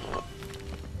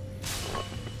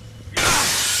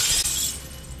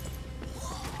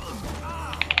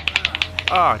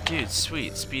 Oh, dude,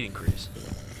 sweet. Speed increase.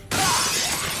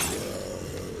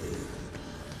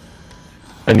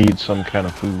 I need some kind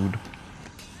of food.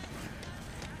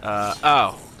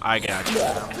 Oh, I got you.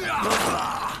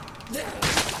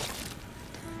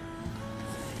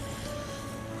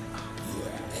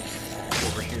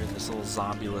 Over here in this little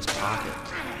zombie-less pocket.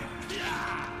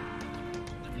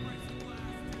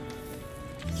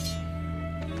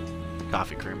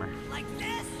 Coffee creamer.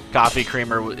 Coffee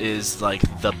creamer is like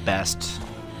the best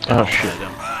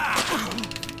item.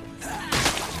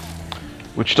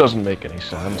 Which doesn't make any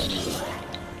sense.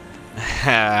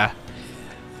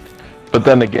 But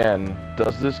then again,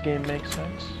 does this game make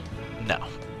sense? No.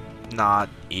 Not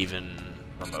even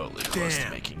remotely close to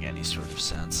making any sort of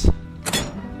sense.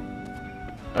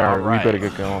 Alright, we better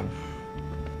get going.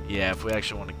 Yeah, if we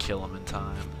actually want to kill him in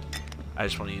time. I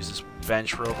just want to use this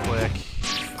bench real quick.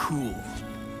 Cool.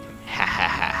 Ha ha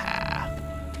ha ha.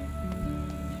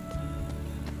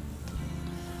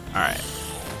 Alright.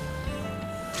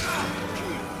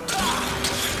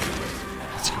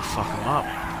 Let's go fuck him up.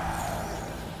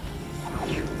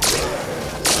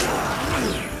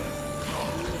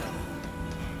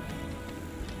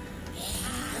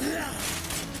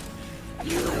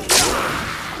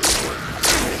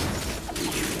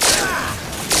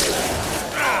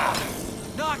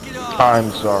 Knock it off.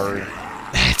 I'm sorry.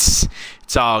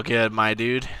 It's all good, my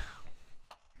dude.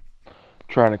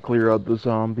 Trying to clear out the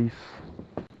zombies.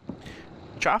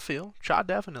 Cha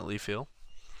definitely feel.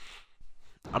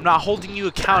 I'm not holding you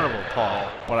accountable, Paul,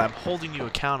 but I'm holding you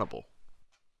accountable.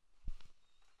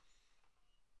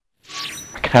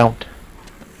 Count.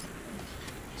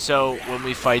 So, when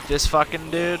we fight this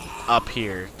fucking dude, up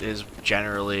here is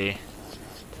generally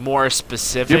more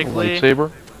specifically... Do you have a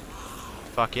lightsaber?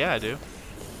 Fuck yeah, I do.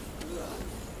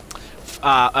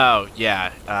 Oh,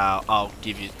 yeah, I'll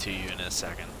give it to you in a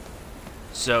second.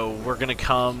 So, we're gonna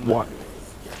come... What?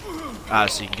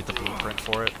 So you can get the blueprint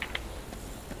for it.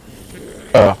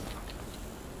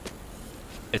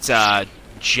 It's,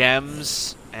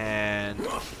 gems and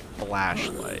a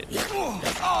flashlight.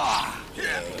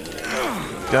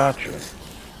 Gotcha.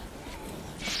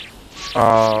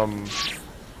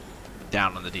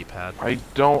 Down on the D-pad. I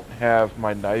don't have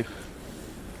my knife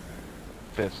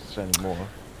fists anymore.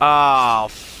 Oh,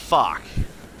 fuck.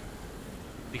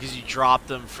 Because you dropped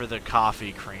them for the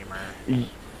coffee creamer.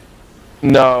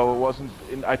 No, it wasn't.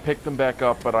 I picked them back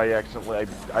up, but I accidentally.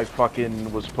 I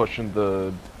fucking was pushing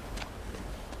the.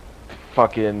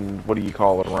 Fucking. What do you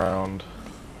call it around?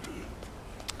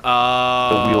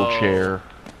 The wheelchair.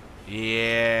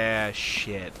 Yeah,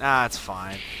 shit. Ah, it's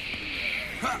fine.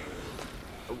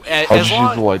 I'll just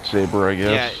use the lightsaber, I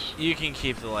guess. Yeah, you can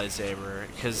keep the lightsaber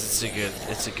because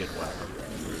it's a good weapon.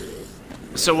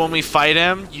 So when we fight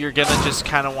him, you're gonna just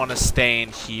kind of want to stay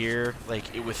in here, like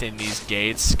within these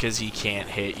gates, because he can't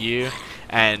hit you.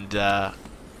 And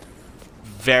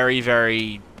very,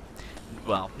 very,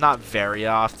 well, not very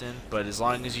often, but as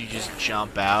long as you just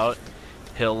jump out,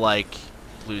 he'll like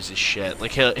lose his shit.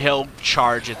 Like he'll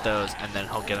charge at those, and then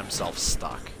he'll get himself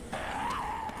stuck.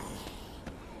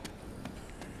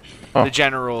 The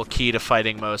general key to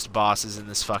fighting most bosses in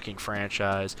this fucking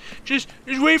franchise. Just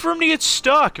wait for them to get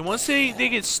stuck. And once they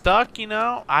get stuck, you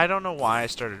know, I don't know why I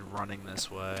started running this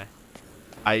way.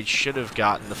 I should have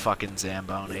gotten the fucking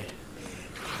Zamboni.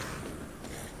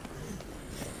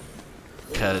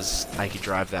 because I could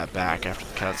drive that back after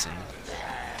the cutscene.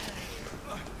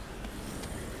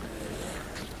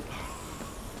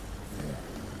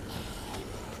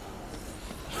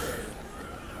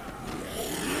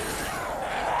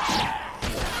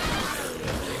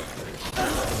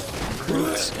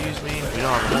 Excuse me, we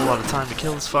don't have a whole lot of time to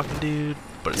kill this fucking dude,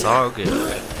 but it's all good.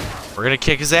 We're gonna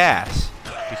kick his ass,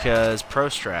 because pro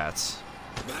strats.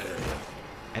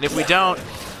 And if we don't,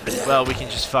 well, we can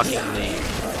just fucking leave.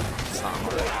 It's not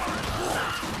hard.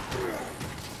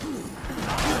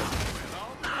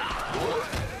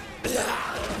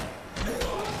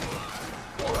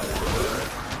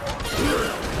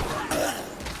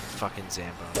 Fucking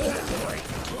Zamboni.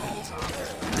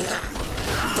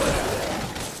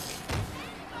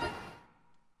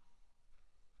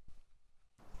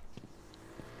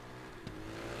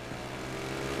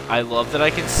 I love that I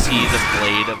can see the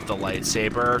blade of the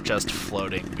lightsaber just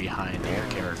floating behind your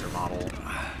character model.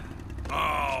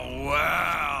 Oh,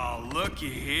 well, looky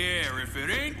here, if it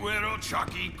ain't little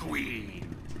Chucky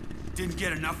Queen. Didn't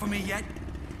get enough of me yet?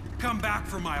 Come back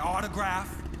for my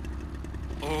autograph?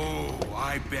 Oh,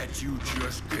 I bet you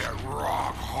just get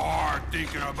rock hard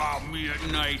thinking about me at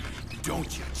night,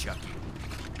 don't you, Chucky?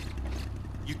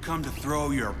 You come to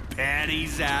throw your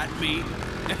panties at me?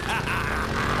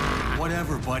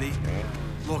 Whatever, buddy.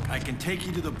 Look, I can take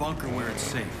you to the bunker where it's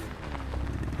safe.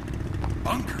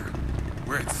 Bunker?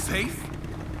 Where it's safe?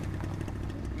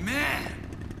 Man,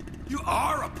 you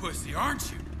are a pussy,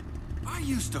 aren't you? I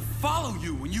used to follow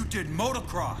you when you did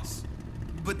motocross.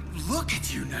 But look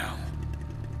at you now.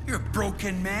 You're a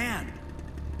broken man.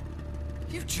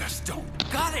 You just don't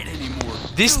got it anymore.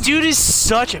 This dude is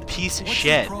such a piece of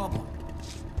shit. What's your problem?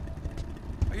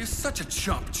 Are you such a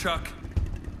chump, Chuck?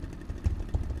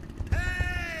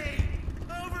 Hey!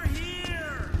 Over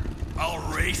here! I'll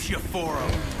race you for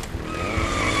him.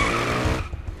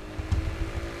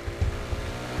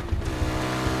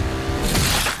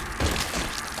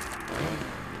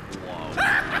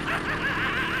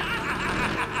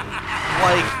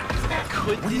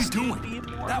 What are you doing?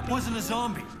 That wasn't a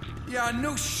zombie. Yeah,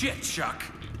 no shit, Chuck.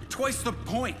 Twice the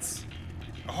points.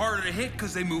 Harder to hit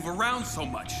because they move around so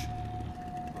much.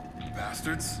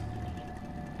 Bastards.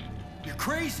 You're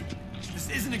crazy. This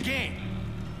isn't a game.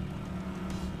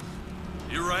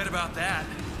 You're right about that.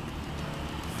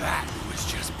 That was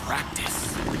just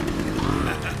practice.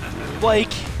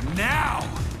 Like, now,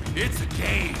 it's a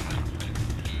game.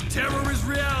 Terror is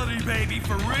reality, baby,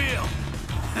 for real.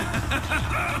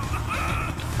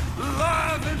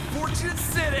 Live in Fortune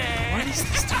City! What is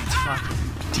this dude's fucking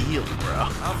deal, bro?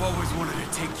 I've always wanted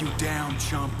to take you down,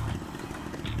 chump.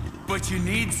 But you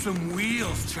need some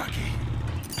wheels, Chucky.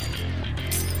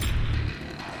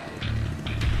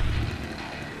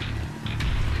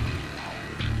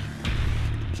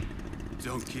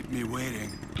 Don't keep me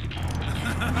waiting.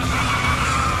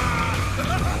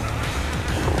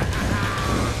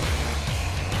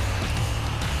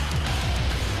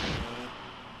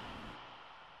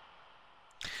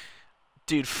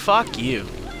 Dude, fuck you.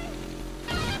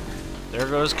 There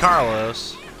goes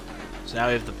Carlos. So now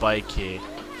we have the bike key.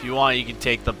 If you want, you can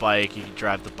take the bike. You can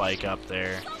drive the bike up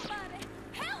there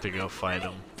to go fight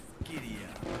him.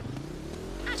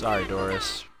 Sorry,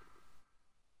 Doris.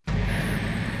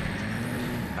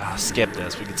 Ah, skip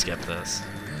this. We can skip this.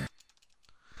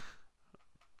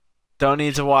 Don't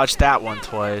need to watch that one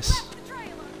twice.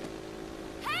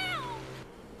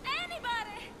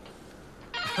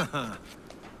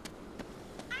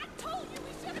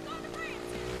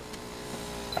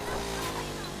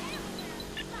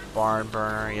 Barn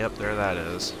burner, yep, there that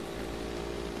is.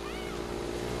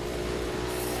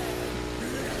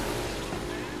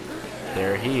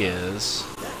 There he is.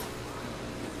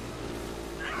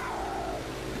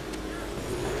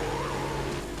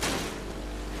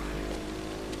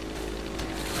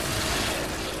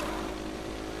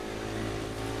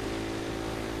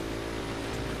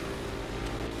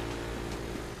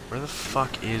 Where the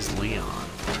fuck is Leon?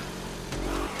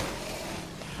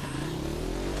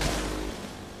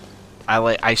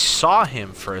 I saw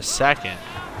him for a second,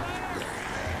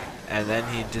 and then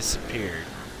he disappeared.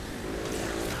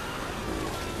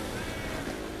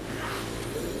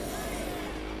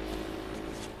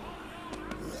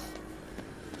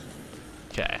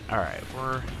 Okay, alright,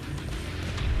 we're...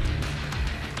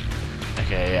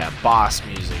 Okay, yeah, boss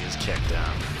music is kicked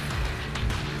down.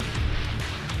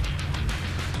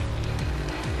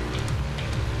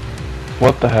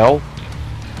 What the hell?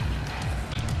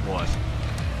 What?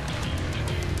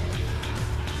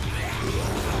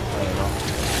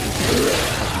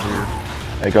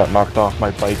 I got knocked off my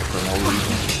bike for no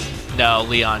reason. No,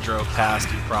 Leon drove past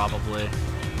you, probably.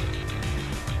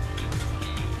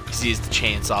 because he used the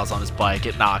chainsaws on his bike,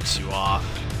 it knocks you off.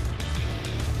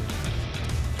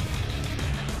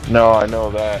 No, I know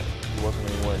that. He wasn't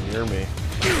anywhere near me.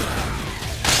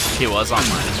 He was on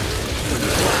mine.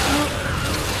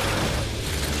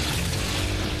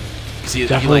 See,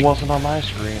 Definitely like, wasn't on my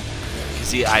screen.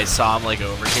 See, I saw him like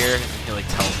over here, and he like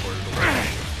teleported away.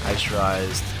 I just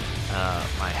realized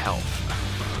my health.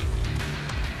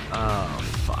 Oh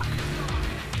fuck!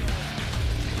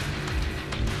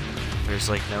 There's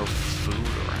like no food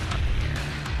around here.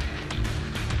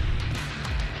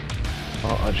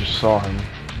 Oh, I just saw him.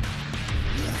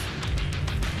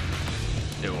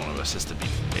 Neither one of us is to be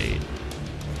bait.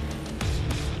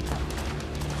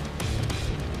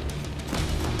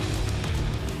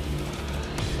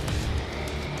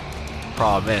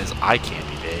 Problem is, I can't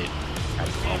be bait at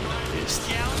the moment, at least.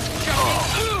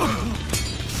 Oh.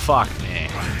 Fuck me.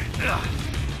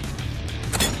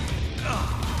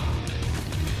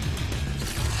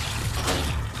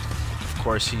 Of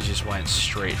course, he just went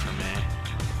straight for me.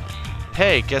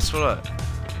 Hey, guess what?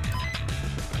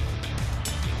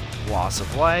 Loss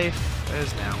of life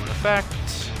is now in effect.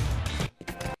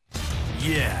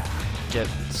 Yeah. Get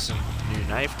some new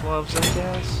knife gloves, I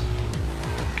guess.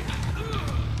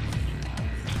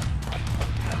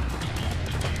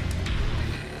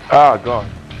 Ah, God.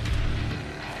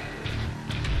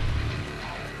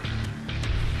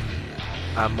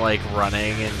 I'm like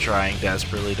running and trying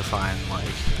desperately to find like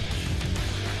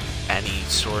any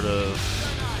sort of...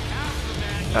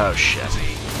 Oh shit.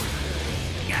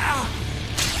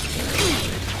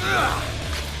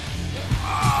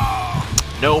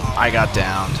 Nope, I got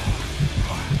downed.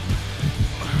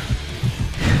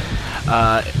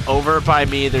 Over by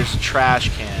me there's a trash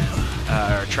can.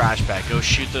 Or trash bag. Go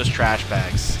shoot those trash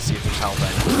bags. See if there's health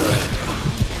items.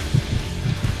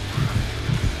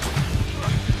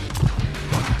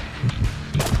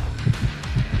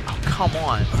 Oh, come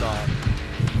on, don't.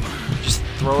 Just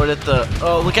throw it at the...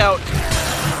 Oh, look out!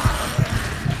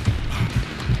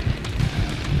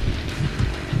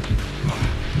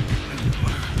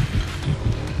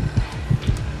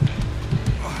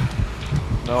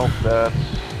 Nope, that's...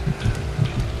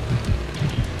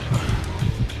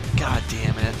 God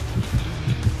damn it.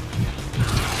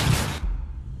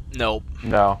 Nope.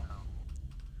 No.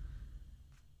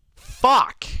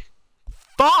 Fuck!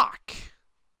 Fuck!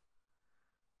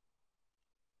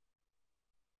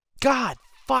 God,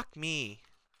 fuck me.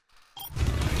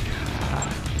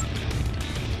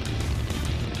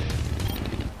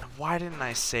 Why didn't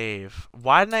I save?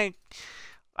 Why didn't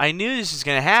I knew this was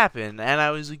gonna happen, and I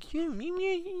was like, yeah, maybe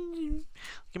I should...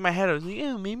 In my head, I was like,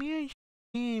 yeah, maybe I should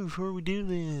before we do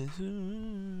this.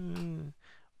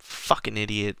 Fucking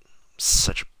idiot.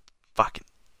 Such a fucking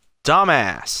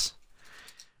dumbass.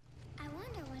 I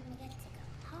wonder when we get to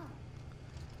go home.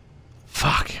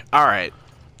 Fuck. Alright.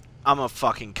 I'm gonna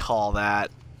fucking call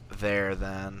that there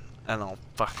then. And I'll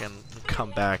fucking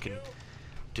come back and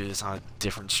do this on a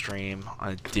different stream,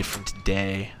 on a different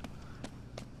day.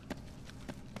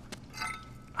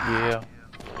 Yeah.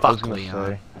 Fuck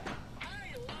Leon.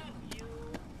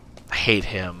 I hate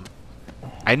him.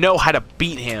 I know how to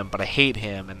beat him, but I hate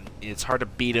him, and it's hard to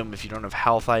beat him if you don't have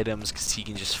health items, because he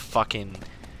can just fucking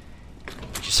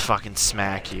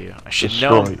smack you. I should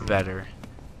know him better,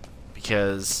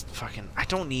 because fucking I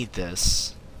don't need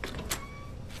this.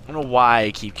 I don't know why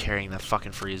I keep carrying that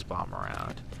fucking freeze bomb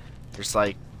around. There's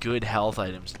like good health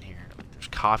items in here. Like, there's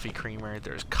coffee creamer,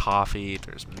 there's coffee,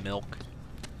 there's milk,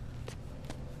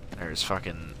 there's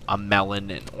fucking a melon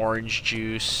and orange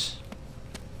juice.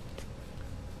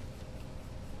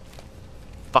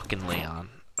 Fucking Leon.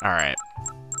 Alright.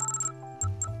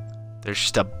 There's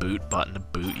just a boot button to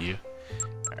boot you.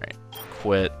 Alright.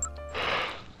 Quit.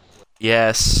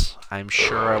 Yes, I'm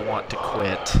sure I want to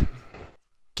quit.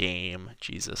 Game.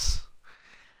 Jesus.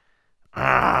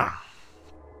 Ah.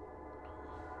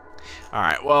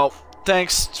 Alright, well,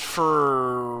 thanks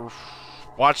for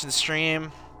watching the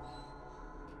stream.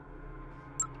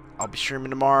 I'll be streaming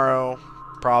tomorrow.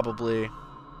 Probably.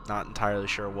 Not entirely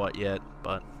sure what yet,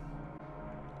 but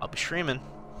I'll be streaming.